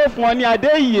lóòótọ́ yóò fún ọ ní adé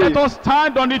ìyè. Let us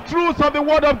stand on the truth of the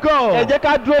word of Ẹ God. jẹ́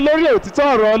ká dúró lórí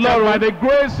òtítọ́ ọ̀rọ̀ And by Ọlọ́run. the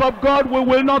grace of God we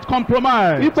will not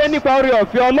compromise. Wípé nípa orí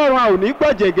ọ̀fẹ́ Ọlọ́run a ò ní We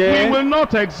gbọ̀jẹ̀gẹ́. will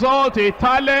not exalt a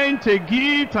talent, a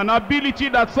gift, an ability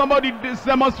that somebody is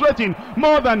demonstrating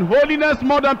more than holiness,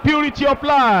 more than purity of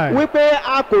life. Wípé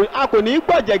a kò ní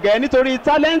gbọ̀jẹ̀gẹ́ nítorí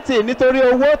tálẹ́ǹtì, nítorí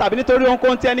owó tàbí nítorí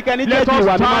ohunkóhun tí ẹnikẹ́ni jẹ́ Let ju us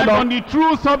ìwà mímọ́ stand lọ. on the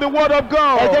truth of the word of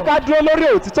Ẹ jẹ́ God. ká dúró lórí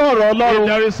òtítọ́ ọ̀rọ̀ If Ọlọ́run.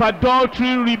 there is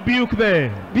adultery, rebuke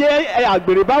them. Bí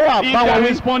àgbèrè bá wà If bá wọn there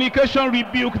wí. is fornication,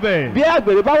 rebuke them. Bí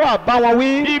àgbèrè bá wà bá wọn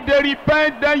wí. If they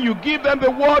repent, then you give them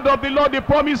the word of the Lord, the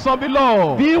promise of the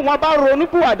Lord. Bí wọ́n bá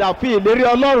ronúpìwàdà fi ìlérí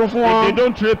Ọlọ́run fún If they wọn.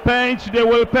 don't repent, they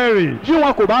will perish. Bí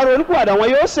wọn kò bá ronúpìwàdà wọn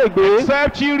yóò ṣègbé.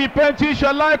 Except ye repent, ye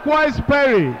shall likewise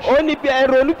perish. Ó ní bí ẹ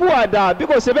ronúpìwàdà bí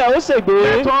kò ṣe bẹ́ẹ̀ ó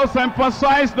ṣègbé. Let us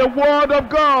emphasize the word of Ẹ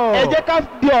God. jẹ́ ká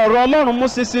di ọ̀rọ̀ Ọlọ́run mú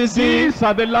ṣinṣin sí. These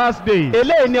are the last days.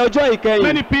 Eléyìí ni ọjọ́ ìkẹyìn.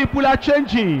 Many people are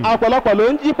changing. Ọ̀pọ̀lọpọ̀ ló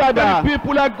ń yí padà. Many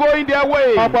people are going their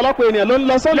way. Ọ̀pọ̀lọpọ̀ ènìyàn ló ń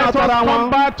lọ sọ́nà Let us àtàrà come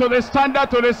wọn. back to the standard,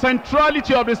 to the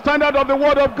centrality of the standard of the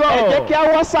word of Ẹ jẹ́ God. kí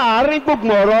a wọ́ sàárín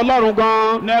gbùngbùn ọ̀rọ̀ Ọlọ́run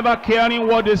gan. Never caring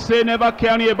what they say, never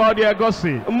caring about their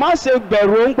gossip. Má ṣe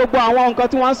bẹ̀rù ohun gbogbo àwọn nǹkan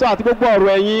tí wọ́n ń sọ àti gbogbo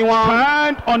ọ̀rọ̀ ẹ̀yìn wọn.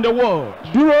 Stand on the word.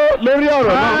 Dúró lórí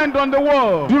ọ̀rọ̀ náà. Stand on the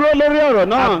word. Dúró lórí ọ̀rọ̀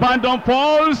náà. Abandon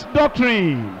false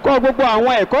doctrine. Kọ̀ gbogbo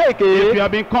àwọn ẹ̀kọ́ If you èké.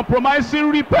 have been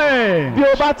compromising, repent. Bí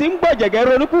o bá ti ń gbọ̀jẹ̀gẹ́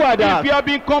ronúkúwàdà. If you have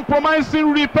been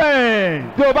compromising,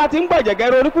 repent. Bí o bá ti ń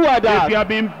gbọ̀jẹ̀gẹ́ ronúkúwàdà. If you have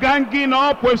been ganging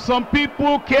up with some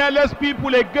people, careless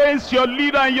people against your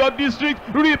leader in your district,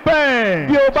 repent.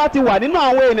 Bí o bá ti wà nínú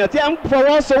àwọn ènìyàn tí ẹ ń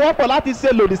fọwọ́sowọ́pọ̀ láti ṣe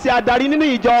lòdì sí adarí nínú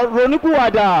ìjọ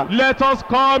ronúkúwàdà. Let us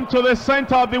come to the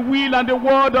center of the will and the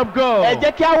word of Ẹ God.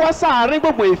 jẹ́ kí a wọ́ sàárín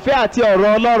gbùngbùn ìfẹ́ àti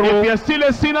ọ̀rọ̀ If Ọlọ́run. you're still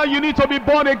a sinner, you need to be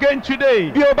born again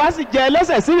today. Bí o bá sì jẹ́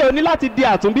ẹlẹ́ṣẹ̀ sílẹ̀ o ní láti di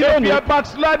àtúnbí If lónìí. you're a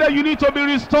backslider, you need to be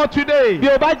restored today. Bí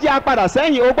o bá jẹ́ apadà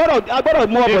sẹ́yìn a gbọ́dọ̀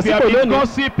mú ọbọ̀ If you sípò have been lónìí.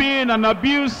 gossiping and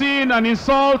abusing and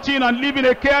insulting and living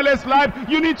a careless life,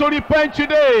 you need to repent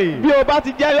today. Bí o bá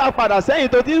ti jẹ́ apadà sẹ́yìn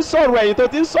tó ti ń sọ̀rọ̀ ẹ̀yìn tó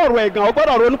ti ń sọ̀rọ̀ ẹ̀gàn o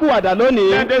gbọ́dọ̀ ronúkúwàdà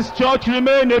lónìí. Let this church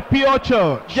remain a pure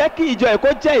church. Jẹ́ kí ìjọ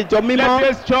ẹ̀kọ́ jẹ́ ìjọ mímọ́. Let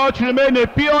this church remain a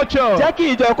pure church. Jẹ́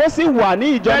kí ìjọ ẹ̀kọ́ sì wà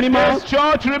ní ìjọ Let mímọ́. this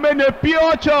church remain a pure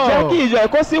Jẹ́ kí church. ìjọ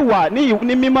ẹ̀kọ́ sì wà ní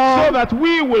mímọ́. So that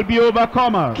we will be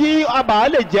overcomers. Kí a bàa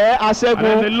lè jẹ́ And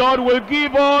then the aṣẹ́gun. Lord will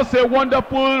give us a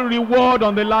wonderful reward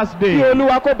on the last Kí day.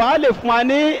 Olúwa kó bàa lè fún wa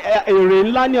ní èrè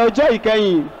ńlá ní ọjọ́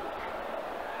ìkẹyìn.